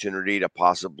opportunity to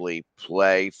possibly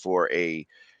play for a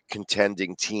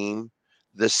contending team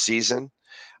this season.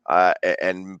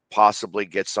 And possibly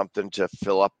get something to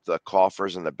fill up the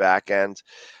coffers in the back end,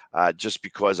 just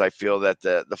because I feel that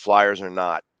the Flyers are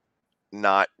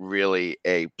not really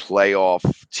a playoff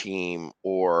team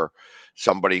or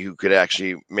somebody who could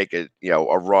actually make a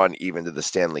run even to the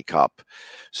Stanley Cup.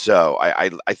 So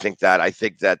I think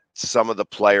that some of the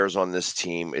players on this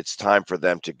team, it's time for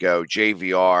them to go.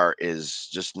 JVR is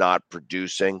just not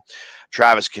producing.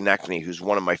 Travis Konechny, who's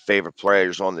one of my favorite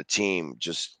players on the team,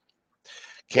 just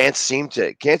can't seem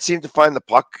to find the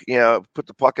puck, put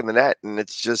the puck in the net. And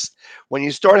it's just when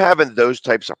you start having those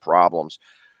types of problems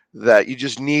that you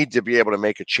just need to be able to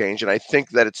make a change. And I think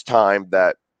that it's time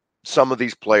that some of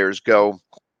these players go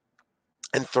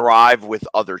and thrive with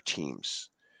other teams,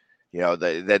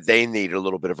 that they need a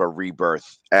little bit of a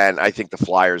rebirth. And I think the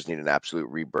Flyers need an absolute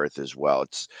rebirth as well.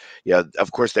 It's,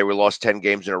 of course they lost 10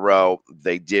 games in a row.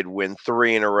 They did win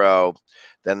 3 in a row.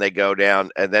 Then they go down,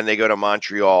 and then they go to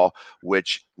Montreal,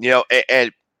 which,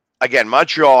 and again,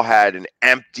 Montreal had an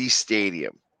empty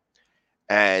stadium.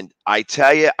 And I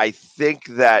tell you, I think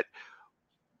that,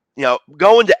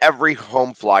 going to every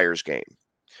home Flyers game,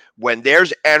 when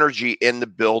there's energy in the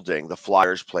building, the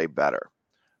Flyers play better.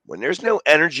 When there's no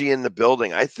energy in the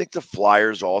building, I think the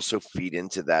Flyers also feed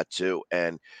into that too.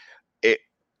 And it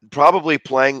probably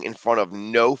playing in front of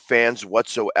no fans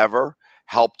whatsoever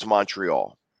helped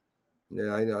Montreal.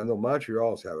 Yeah, I know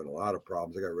Montreal's having a lot of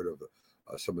problems. They got rid of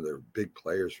some of their big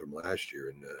players from last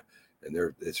year,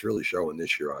 and it's really showing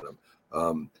this year on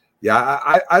them.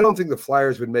 I don't think the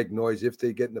Flyers would make noise if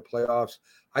they get in the playoffs.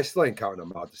 I still ain't counting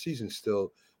them out. The season's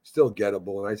still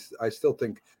gettable, and I still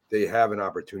think they have an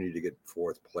opportunity to get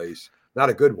fourth place. Not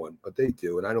a good one, but they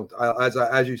do. And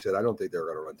as you said, I don't think they're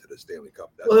going to run to the Stanley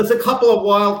Cup. There's a couple of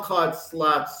wild card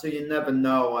slots, so you never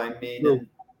know. And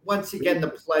once you get in the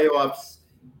playoffs,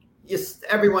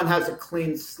 everyone has a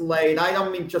clean slate. I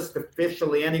don't mean just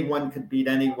officially. Anyone could beat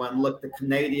anyone. Look, the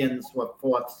Canadians were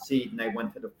 4th seed and they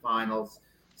went to the finals.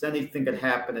 So anything could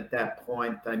happen at that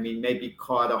point. I mean, maybe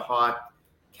Carter Hart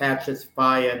catches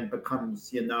fire and becomes,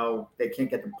 they can't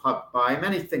get the puck by him.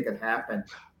 Anything could happen.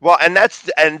 Well, and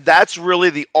that's really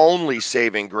the only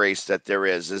saving grace that there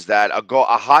is that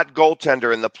a hot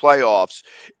goaltender in the playoffs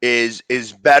is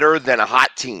better than a hot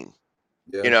team.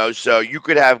 Yeah. So you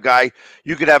could have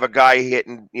a guy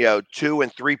hitting 2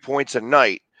 and 3 points a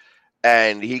night,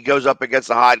 and he goes up against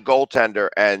a hot goaltender,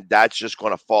 and that's just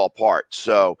going to fall apart.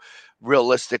 So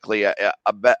realistically, a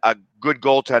good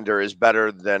goaltender is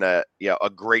better than a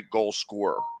great goal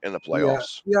scorer in the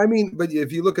playoffs. Yeah. I mean, but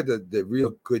if you look at the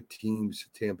real good teams,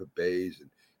 Tampa Bay's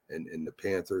and the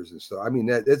Panthers and stuff, I mean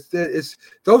it's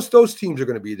those teams are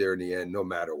going to be there in the end, no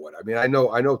matter what. I mean, I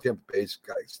know Tampa Bay's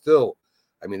guys still.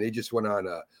 I mean, they just went on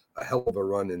a hell of a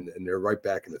run, and they're right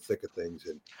back in the thick of things.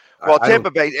 And Tampa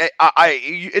Bay,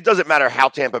 it doesn't matter how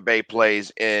Tampa Bay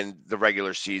plays in the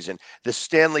regular season. The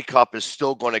Stanley Cup is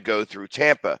still going to go through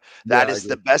Tampa. That is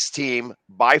the best team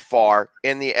by far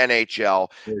in the NHL,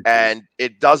 and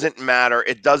it doesn't matter.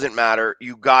 It doesn't matter.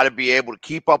 You got to be able to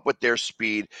keep up with their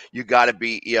speed. You got to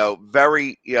be, you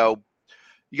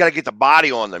got to get the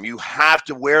body on them. You have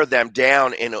to wear them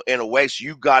down in a way. So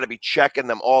you got to be checking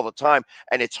them all the time.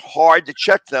 And it's hard to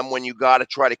check them when you got to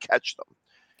try to catch them.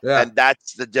 Yeah. And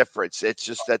that's the difference. It's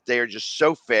just that they are just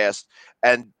so fast.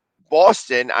 And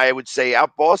Boston, I would say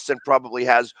Boston probably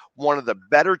has one of the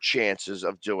better chances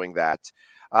of doing that.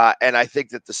 And I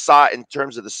think that in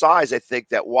terms of the size, I think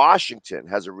that Washington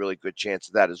has a really good chance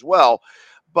of that as well.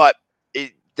 But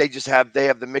they have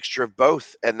the mixture of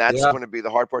both, and that's going to be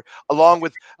the hard part, along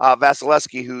with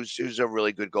Vasilevsky, who's a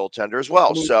really good goaltender as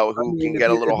well. Who can get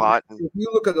a little hot. If you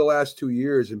look at the last 2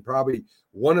 years, and probably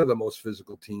one of the most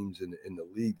physical teams in the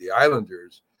league, the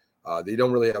Islanders, they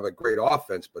don't really have a great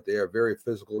offense, but they are very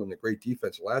physical and a great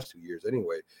defense the last 2 years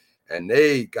anyway. And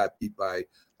they got beat by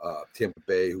Tampa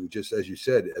Bay, who just, as you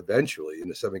said, eventually in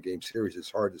the 7-game series,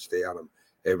 it's hard to stay on them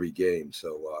every game.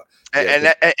 So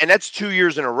and that's 2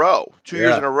 years in a row. 2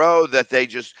 years in a row that they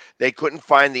couldn't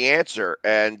find the answer.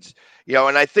 And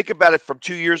and I think about it from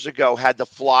 2 years ago, had the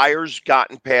Flyers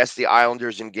gotten past the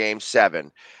Islanders in Game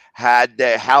 7, how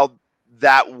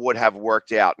that would have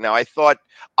worked out. Now I thought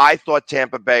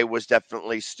Tampa Bay was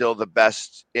definitely still the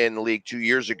best in the league 2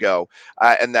 years ago,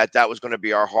 and that was going to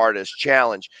be our hardest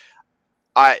challenge.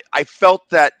 I felt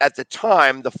that at the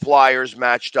time the Flyers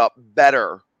matched up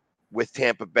better with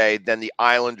Tampa Bay than the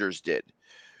Islanders did.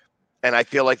 And I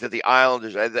feel like that the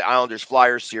Islanders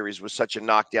Flyers series was such a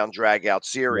knockdown, drag out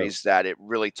series that it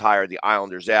really tired the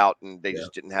Islanders out, and they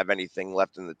just didn't have anything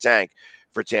left in the tank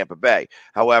for Tampa Bay.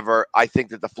 However, I think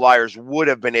that the Flyers would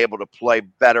have been able to play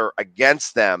better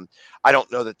against them. I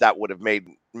don't know that would have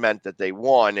meant that they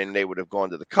won and they would have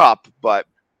gone to the Cup, but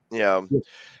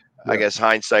I guess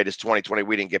hindsight is 2020.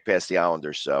 We didn't get past the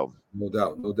Islanders, so no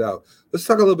doubt. Let's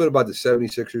talk a little bit about the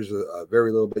 76ers.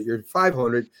 Very little bit. You're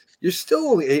 500. You're still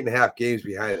only 8.5 games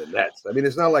behind the Nets. I mean,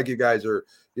 it's not like you guys are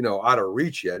out of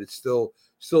reach yet. It's still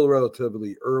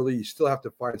relatively early. You still have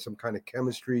to find some kind of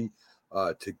chemistry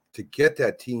to get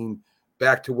that team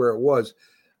back to where it was.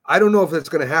 I don't know if that's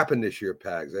going to happen this year,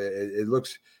 Pags.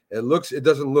 It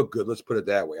doesn't look good. Let's put it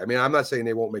that way. I mean, I'm not saying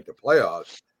they won't make the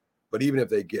playoffs. But even if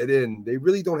they get in, they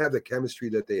really don't have the chemistry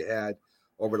that they had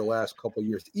over the last couple of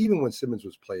years. Even when Simmons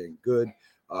was playing good,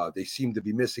 they seem to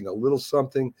be missing a little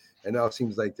something, and now it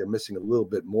seems like they're missing a little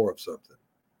bit more of something.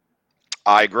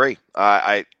 I agree.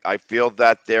 I feel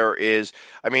that there is.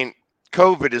 I mean,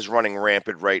 COVID is running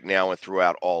rampant right now and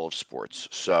throughout all of sports.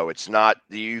 So it's not.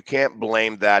 You can't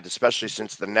blame that, especially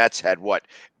since the Nets had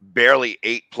barely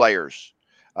 8 players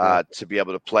to be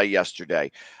able to play yesterday.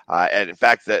 And in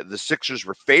fact, the Sixers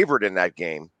were favored in that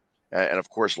game and of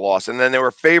course lost. And then they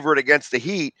were favored against the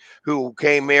Heat, who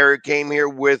came here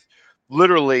with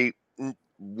literally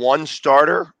one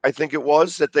starter, I think it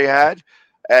was, that they had.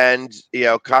 And,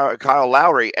 Kyle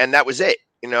Lowry, and that was it,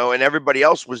 and everybody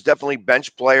else was definitely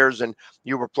bench players. And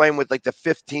you were playing with like the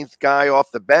 15th guy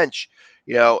off the bench,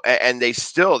 and they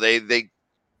still, they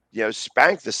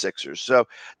spanked the Sixers. So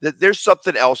there's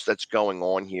something else that's going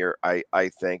on here,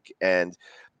 I think. And,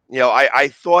 I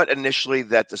thought initially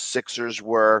that the Sixers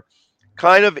were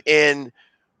kind of in,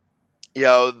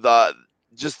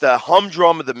 the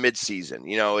humdrum of the midseason.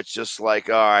 It's just like,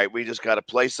 all right, we just got to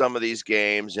play some of these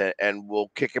games and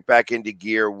we'll kick it back into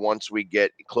gear once we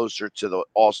get closer to the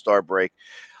All-Star break.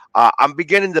 I'm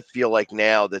beginning to feel like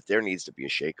now that there needs to be a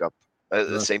shakeup.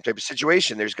 The same type of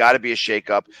situation. There's got to be a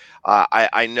shakeup.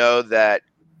 I know that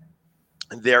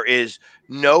there is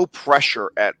no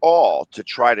pressure at all to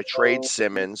try to trade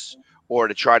Simmons or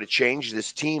to try to change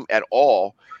this team at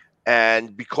all.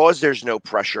 And because there's no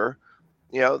pressure,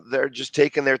 they're just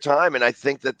taking their time. And I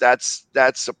think that's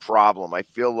a problem. I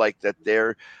feel like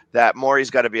that Morey's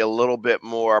got to be a little bit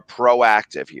more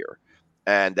proactive here,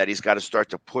 and that he's got to start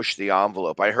to push the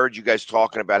envelope. I heard you guys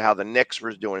talking about how the Knicks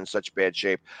were doing in such bad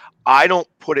shape. I don't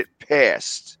put it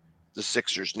past the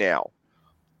Sixers now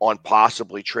on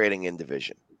possibly trading in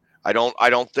division. I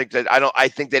think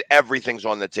that everything's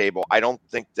on the table. I don't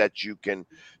think that you can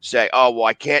say, oh, well,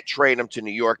 I can't trade him to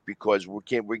New York because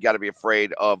we got to be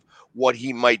afraid of what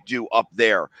he might do up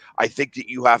there. I think that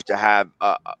you have to have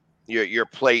your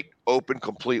plate open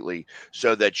completely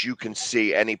so that you can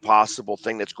see any possible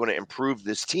thing that's going to improve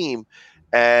this team.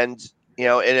 And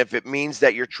if it means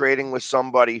that you're trading with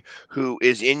somebody who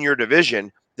is in your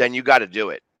division, then you got to do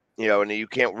it. And you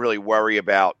can't really worry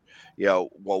about,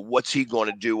 well, what's he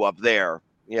going to do up there?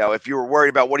 If you were worried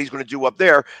about what he's going to do up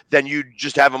there, then you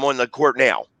just have him on the court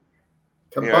now.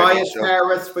 Tobias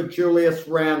Harris for Julius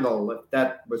Randle, if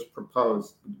that was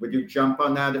proposed. Would you jump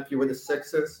on that if you were the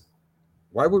Sixers?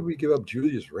 Why would we give up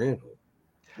Julius Randle?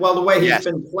 Well, the way he's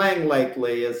been playing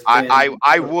lately is.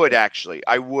 I would actually,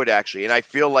 and I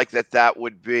feel like that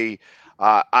would be.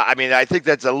 I think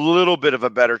that's a little bit of a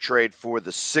better trade for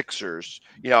the Sixers.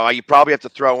 You probably have to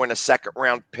throw in a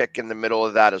second-round pick in the middle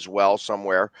of that as well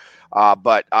somewhere.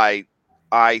 But I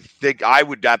think I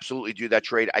would absolutely do that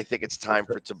trade. I think it's time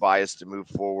for Tobias to move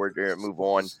forward or move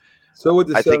on. So with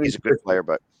the I think he's a good player,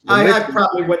 but I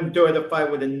probably wouldn't do it if I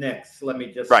were the Knicks. Let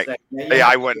me just say.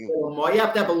 I wouldn't. You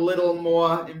have to have a little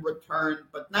more in return,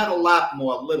 but not a lot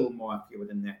more. A little more if you were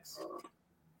the Knicks.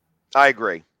 I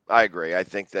agree. I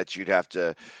think that you'd have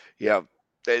to,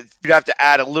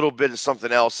 add a little bit of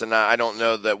something else, and I don't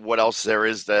know that what else there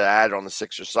is to add on the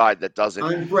Sixers side that doesn't.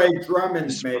 Andre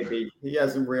Drummond, maybe he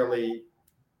hasn't really.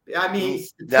 I mean,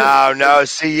 no.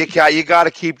 See, you got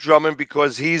to keep Drummond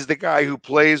because he's the guy who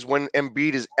plays when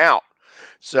Embiid is out,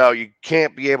 so you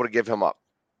can't be able to give him up.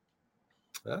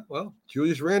 Well,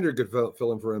 Julius Randle could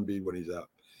fill in for Embiid when he's out.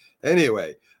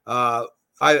 Anyway, I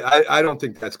don't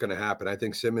think that's going to happen. I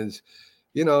think Simmons.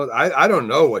 I don't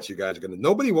know what you guys are going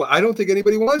to. I don't think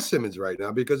anybody wants Simmons right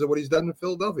now because of what he's done in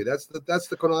Philadelphia. That's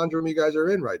the conundrum you guys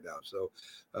are in right now. So,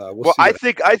 we'll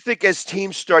see. I think as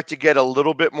teams start to get a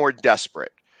little bit more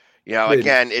desperate,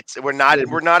 again, we're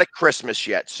not at Christmas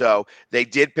yet. So they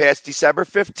did pass December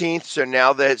 15th. So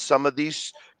now that some of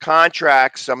these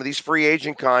contracts, some of these free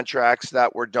agent contracts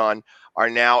that were done are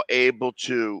now able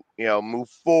to, move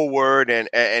forward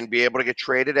and be able to get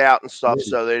traded out and stuff.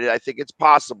 So I think it's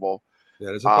possible. Yeah,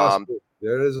 there's a possibility.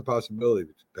 There is a possibility,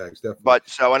 Bags, definitely. But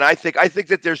I think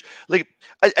that there's like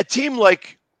a team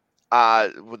like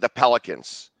with the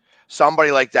Pelicans,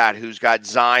 somebody like that who's got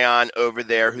Zion over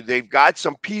there, who they've got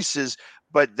some pieces,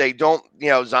 but they don't,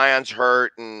 Zion's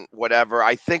hurt and whatever.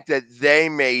 I think that they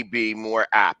may be more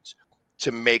apt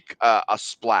to make a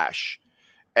splash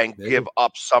and give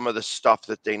up some of the stuff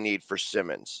that they need for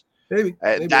Simmons. Maybe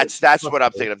that's what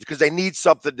I'm thinking of because they need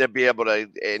something to be able to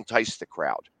entice the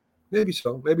crowd. Maybe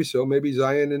so. Maybe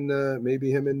Zion and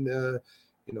maybe him and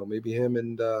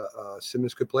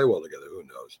Simmons could play well together. Who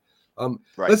knows?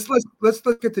 Right. Let's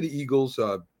get to the Eagles.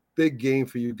 Big game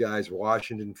for you guys.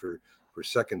 Washington for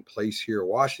second place here.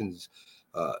 Washington's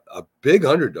a big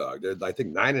underdog. They're, I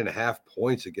think, 9.5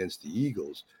 points against the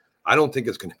Eagles. I don't think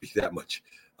it's going to be that much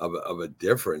of a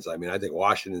difference. I mean, I think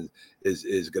Washington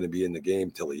is going to be in the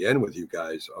game till the end with you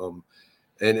guys.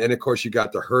 And of course you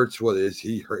got the Hurts. Whether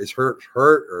is Hurt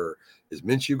or is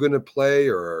Minshew going to play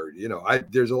or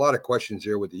there's a lot of questions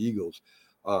here with the Eagles.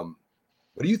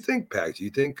 What do you think, Pags? Do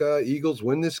you think Eagles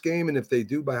win this game, and if they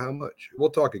do, by how much? We'll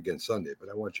talk again Sunday, but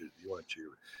I want you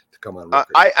to come on.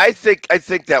 I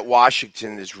think that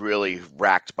Washington is really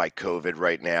racked by COVID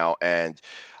right now, and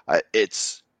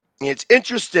it's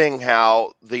interesting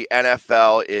how the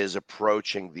NFL is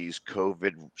approaching these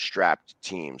COVID-strapped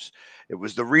teams. It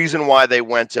was the reason why they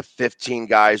went to 15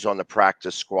 guys on the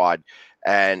practice squad.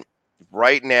 And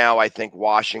right now, I think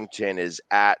Washington is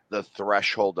at the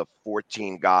threshold of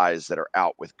 14 guys that are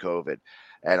out with COVID.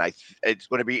 And it's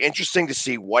going to be interesting to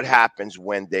see what happens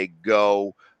when they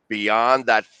go beyond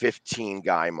that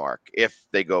 15-guy mark, if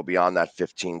they go beyond that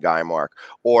 15-guy mark,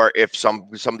 or if some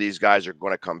of these guys are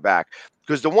going to come back.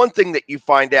 Because the one thing that you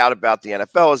find out about the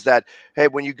NFL is that, hey,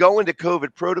 when you go into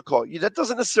COVID protocol, that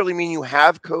doesn't necessarily mean you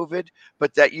have COVID,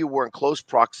 but that you were in close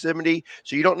proximity.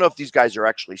 So you don't know if these guys are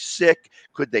actually sick.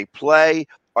 Could they play?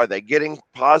 Are they getting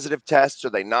positive tests? Are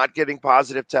they not getting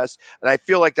positive tests? And I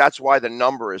feel like that's why the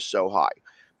number is so high.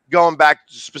 Going back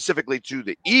specifically to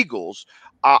the Eagles,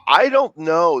 I don't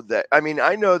know that. I mean,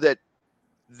 I know that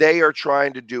they are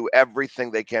trying to do everything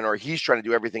they can, or he's trying to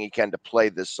do everything he can to play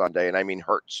this Sunday. And I mean,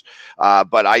 Hurts.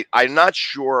 But I'm not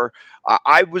sure.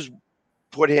 I was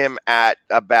put him at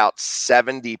about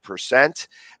 70%.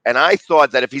 And I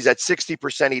thought that if he's at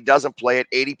 60%, he doesn't play.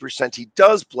 At 80%, he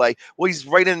does play. Well, he's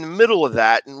right in the middle of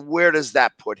that. And where does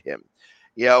that put him?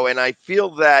 And I feel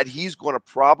that he's going to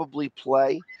probably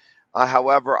play.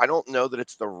 However, I don't know that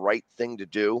it's the right thing to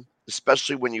do,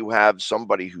 especially when you have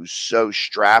somebody who's so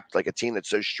strapped, like a team that's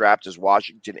so strapped as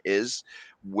Washington is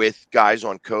with guys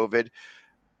on COVID.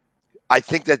 I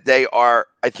think the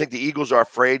Eagles are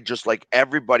afraid, just like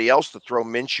everybody else, to throw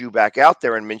Minshew back out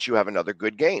there and Minshew have another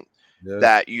good game. Yeah.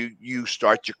 That you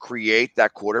start to create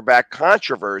that quarterback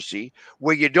controversy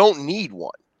where you don't need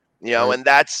one.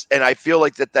 Right. And I feel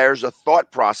like that there's a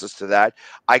thought process to that.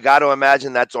 I got to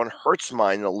imagine that's on Hurts'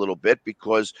 mind a little bit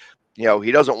because,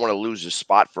 he doesn't want to lose his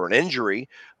spot for an injury.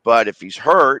 But if he's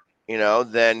hurt,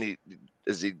 then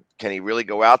can he really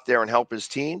go out there and help his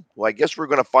team? Well, I guess we're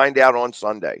going to find out on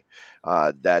Sunday.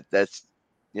 That's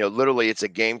literally it's a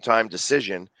game time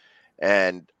decision.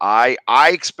 And I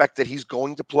expect that he's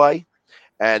going to play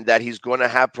and that he's going to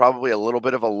have probably a little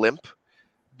bit of a limp.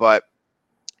 But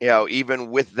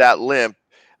even with that limp,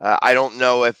 I don't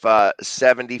know if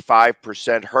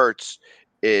 75% Hurts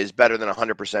is better than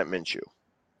 100% Minshew.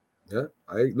 Yeah,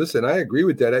 I agree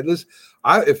with that.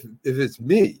 If it's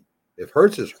me, if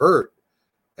Hurts is hurt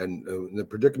and the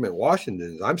predicament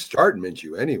Washington is, I'm starting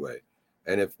Minshew anyway.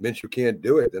 And if Minshew can't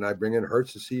do it, then I bring in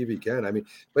Hurts to see if he can. I mean,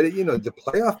 but the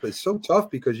playoff is so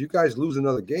tough because you guys lose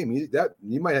another game.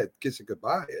 You might have to kiss it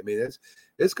goodbye. I mean,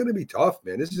 it's going to be tough,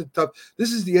 man. This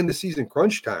is the end of season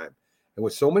crunch time, and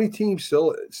with so many teams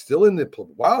still in the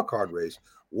wild card race,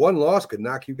 one loss could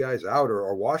knock you guys out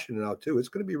or Washington out too. It's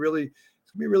going to be really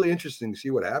interesting to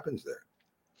see what happens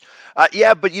there.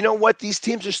 Yeah, but you know what? These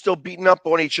teams are still beating up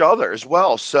on each other as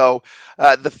well. So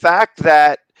the fact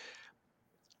that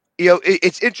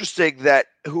it's interesting that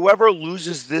whoever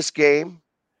loses this game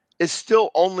is still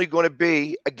only going to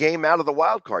be a game out of the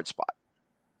wild card spot.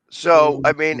 So,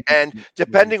 I mean, and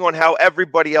depending on how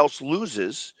everybody else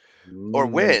loses or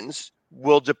wins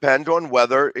will depend on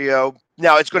whether,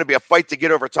 now it's going to be a fight to get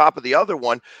over top of the other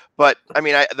one. But, I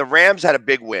mean, the Rams had a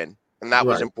big win, and that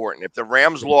was important. If the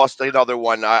Rams lost another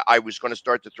one, I was going to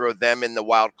start to throw them in the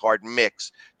wild card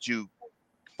mix to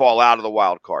fall out of the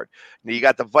wild card. Now you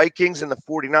got the Vikings and the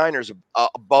 49ers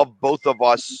above both of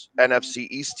us NFC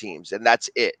East teams, and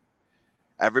that's it.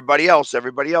 Everybody else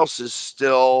is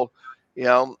still,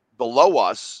 below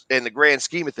us in the grand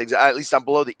scheme of things. At least I'm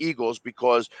below the Eagles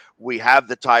because we have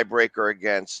the tiebreaker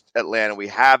against Atlanta. We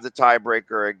have the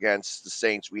tiebreaker against the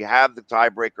Saints. We have the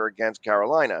tiebreaker against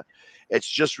Carolina. It's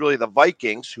just really the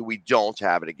Vikings who we don't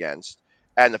have it against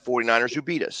and the 49ers who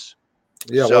beat us.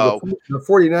 Yeah, so, well, the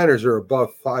 49ers are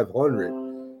above 500,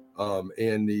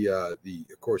 and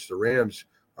of course the Rams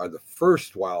are the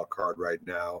first wild card right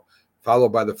now, followed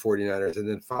by the 49ers, and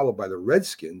then followed by the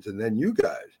Redskins, and then you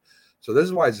guys. So this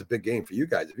is why it's a big game for you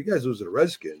guys. If you guys lose to the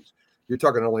Redskins, you're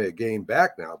talking only a game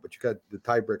back now, but you got the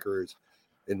tiebreakers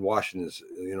in Washington's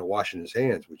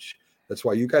hands, which that's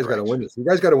why you guys got to win this. You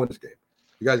guys got to win this game.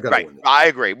 You guys got to win this. I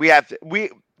agree.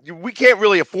 We can't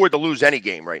really afford to lose any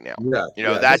game right now.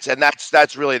 Yeah,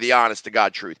 that's really the honest to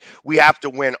God truth. We have to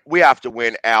win. We have to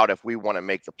win out if we want to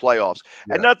make the playoffs.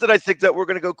 Yeah. And not that I think that we're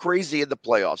going to go crazy in the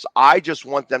playoffs. I just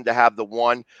want them to have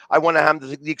I want to have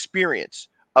the experience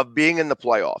of being in the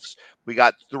playoffs. We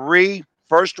got 3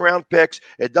 first-round picks.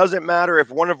 It doesn't matter if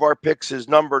one of our picks is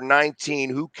number 19.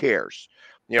 Who cares?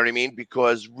 You know what I mean?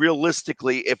 Because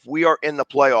realistically, if we are in the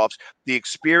playoffs, the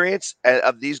experience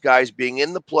of these guys being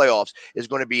in the playoffs is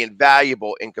going to be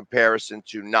invaluable in comparison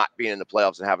to not being in the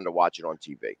playoffs and having to watch it on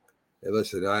TV. Hey,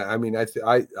 listen, I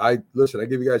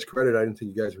give you guys credit. I didn't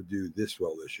think you guys would do this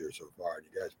well this year so far.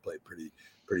 You guys played pretty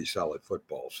solid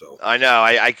football. So I know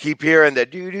I keep hearing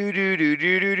that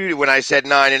do when I said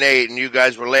 9-8, and you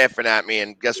guys were laughing at me.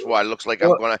 And guess what? It looks like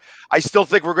I still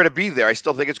think we're going to be there. I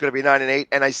still think it's going to be 9-8,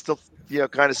 and I still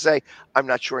kind of say I'm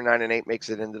not sure 9-8 makes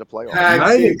it into the playoffs.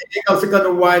 The Eagles are going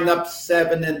to wind up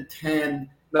 7-10.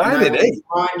 9-8. I will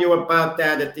remind you about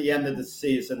that at the end of the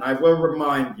season. I will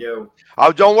remind you.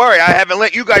 Oh, don't worry. I haven't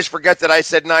let you guys forget that I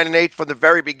said 9-8 from the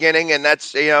very beginning, and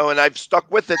that's and I've stuck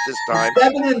with it this time.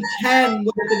 7-10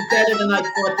 would have been better than I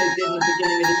thought they did in the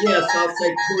beginning of the year. So I'll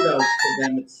say kudos to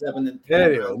them at 7-10.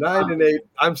 Anyway, 9-8.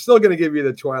 I'm still going to give you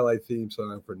the Twilight theme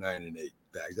song for 9-8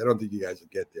 bags. I don't think you guys will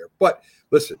get there, but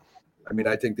listen. I mean,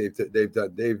 I think they've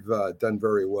done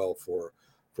very well for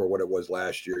what it was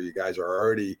last year. You guys are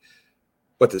already,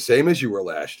 but the same as you were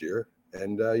last year.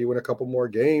 and you win a couple more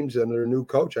games under a new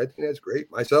coach, I think that's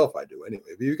great. Myself, I do anyway.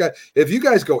 If you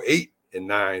guys go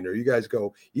 8-9, or you guys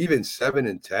go even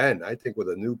 7-10, I think with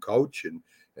a new coach and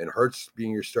Hurts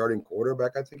being your starting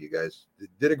quarterback, I think you guys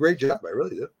did a great job. I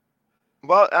really did.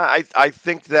 Well, I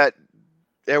think that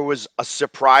there was a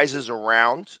surprises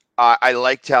around. I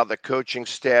liked how the coaching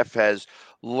staff has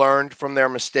learned from their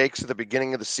mistakes at the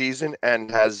beginning of the season and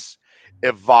has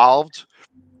evolved,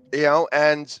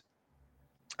 and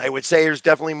I would say there's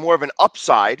definitely more of an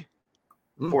upside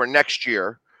for next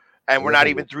year, and we're not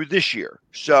even through this year.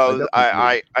 So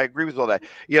I agree with all that.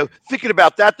 Thinking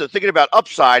about that, though, thinking about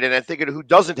upside, and then thinking of who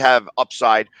doesn't have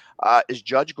upside, is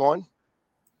Judge gone?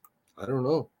 I don't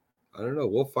know.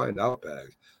 We'll find out,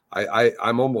 Bags.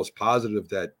 I'm almost positive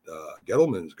that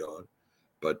Gettleman's gone.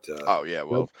 But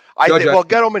I think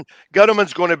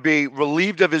Gettleman's going to be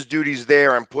relieved of his duties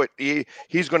there and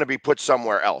he's going to be put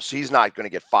somewhere else. He's not going to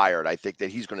get fired. I think that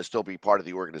he's going to still be part of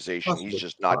the organization. He's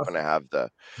just not going to have the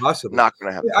not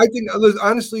going to have. I think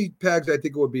honestly, Pags, I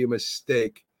think it would be a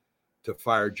mistake to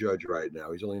fire Judge right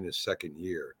now. He's only in his second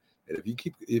year, and if you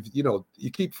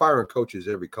keep firing coaches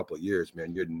every couple of years,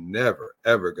 man, you're never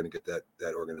ever going to get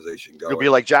that organization going. You'll be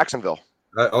like Jacksonville.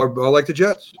 Or like the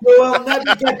Jets. We'll never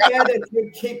get better if you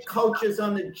keep coaches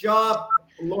on the job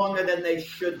longer than they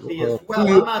should be as well.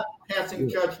 I'm not passing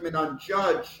judgment on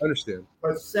Judge. I understand.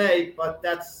 Per se, but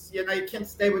that's, you can't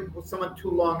stay with someone too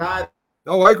long either.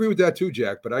 No, I agree with that too,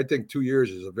 Jack, but I think 2 years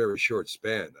is a very short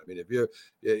span. I mean,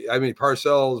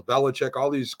 Parcells, Belichick, all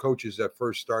these coaches that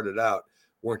first started out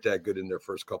weren't that good in their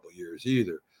first couple of years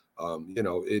either.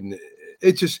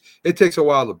 It takes a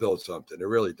while to build something. It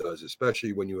really does,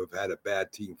 especially when you have had a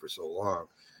bad team for so long.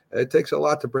 It takes a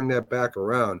lot to bring that back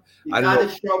around. You got to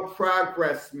show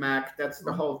progress, Mac. That's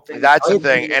the whole thing. That's the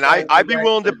thing. And I'd be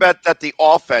willing to bet that the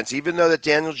offense, even though that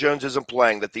Daniel Jones isn't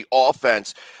playing, that the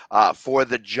offense for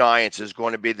the Giants is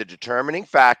going to be the determining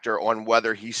factor on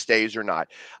whether he stays or not.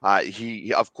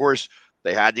 Of course,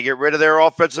 they had to get rid of their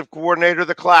offensive coordinator,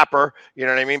 the Clapper, you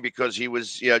know what I mean? Because he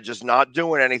was just not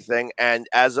doing anything. And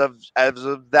as of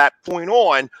that point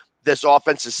on, this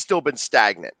offense has still been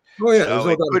stagnant. Oh, yeah. So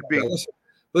it could be.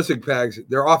 Listen, Pags,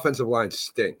 their offensive line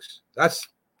stinks.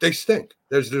 They stink.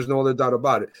 There's no other doubt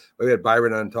about it. We had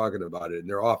Byron on talking about it, and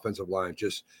their offensive line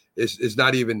just is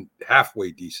not even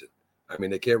halfway decent. I mean,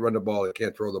 they can't run the ball, they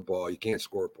can't throw the ball, you can't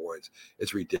score points.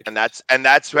 It's ridiculous. And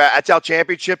that's how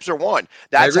championships are won.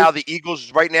 That's how the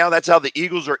Eagles right now. That's how the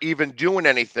Eagles are even doing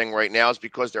anything right now, is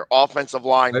because their offensive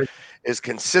line is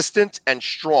consistent and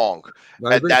strong.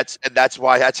 And that's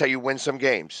how you win some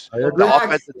games. The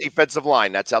offensive defensive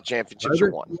line. That's how championships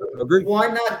are won. Why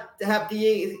not have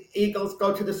the Eagles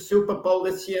go to the Super Bowl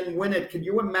this year and win it? Can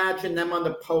you imagine them on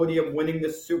the podium winning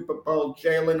the Super Bowl?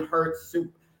 Jalen Hurts,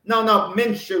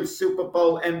 Minshew, Super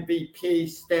Bowl MVP,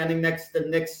 standing next to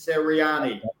Nick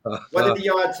Sirianni. What are the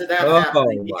odds of that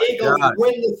happening? The Eagles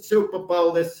win the Super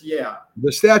Bowl this year.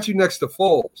 The statue next to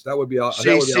Foles. That would be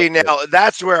awesome. See, now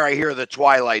that's where I hear the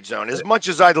Twilight Zone. As much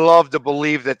as I'd love to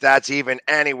believe that that's even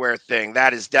anywhere thing,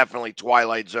 that is definitely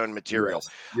Twilight Zone material.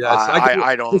 Yes.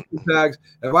 I don't.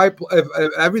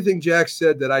 If everything Jack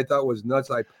said that I thought was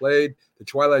nuts, I played the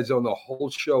Twilight Zone, the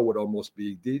whole show would almost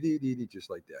be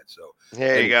just like that. So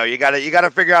there you go. You got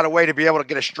to figure out a way to be able to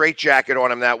get a straitjacket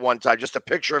on him that one time. Just a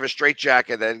picture of a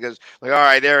straitjacket. Then goes like, all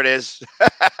right, there it is.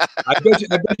 I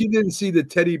bet you didn't see the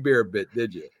teddy bear bit,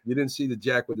 did you? You didn't see the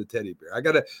Jack with the teddy bear.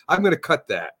 I'm gonna cut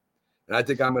that, and I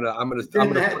think I'm gonna.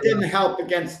 Didn't help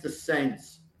against the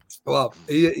Saints. Well,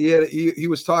 he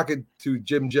was talking to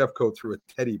Jim Jeffcoat through a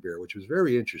teddy bear, which was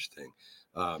very interesting.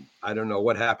 I don't know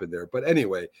what happened there, but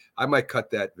anyway, I might cut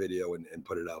that video and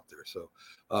put it out there. So,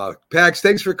 Pags,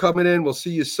 thanks for coming in. We'll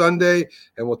see you Sunday,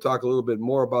 and we'll talk a little bit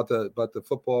more about the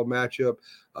football matchup.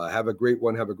 Have a great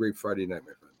one. Have a great Friday night,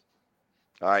 my friend.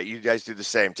 All right, you guys do the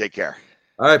same. Take care.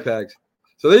 All right, Pags.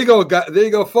 So there you go. There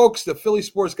you go, folks. The Philly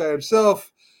sports guy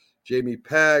himself, Jamie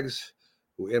Pags,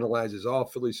 who analyzes all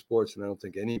Philly sports, and I don't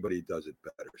think anybody does it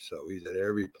better. So he's at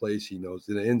every place. He knows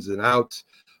the ins and outs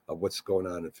of what's going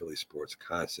on in Philly sports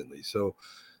constantly. So,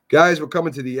 guys, we're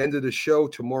coming to the end of the show.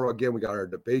 Tomorrow, again, we got our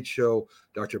debate show.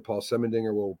 Dr. Paul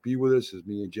Semendinger will be with us as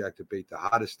me and Jack debate the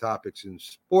hottest topics in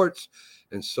sports.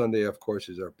 And Sunday, of course,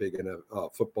 is our big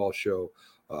football show,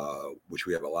 which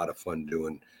we have a lot of fun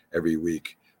doing every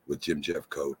week with Jim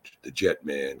Jeffcoat, the Jet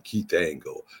Man, Keith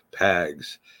Engle,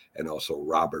 Pags, and also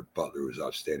Robert Butler, who's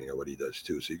outstanding at what he does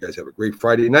too. So you guys have a great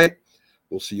Friday night.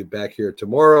 We'll see you back here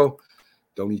tomorrow.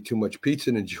 Don't eat too much pizza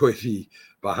and enjoy the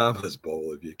Bahamas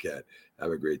Bowl if you can.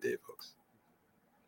 Have a great day, folks.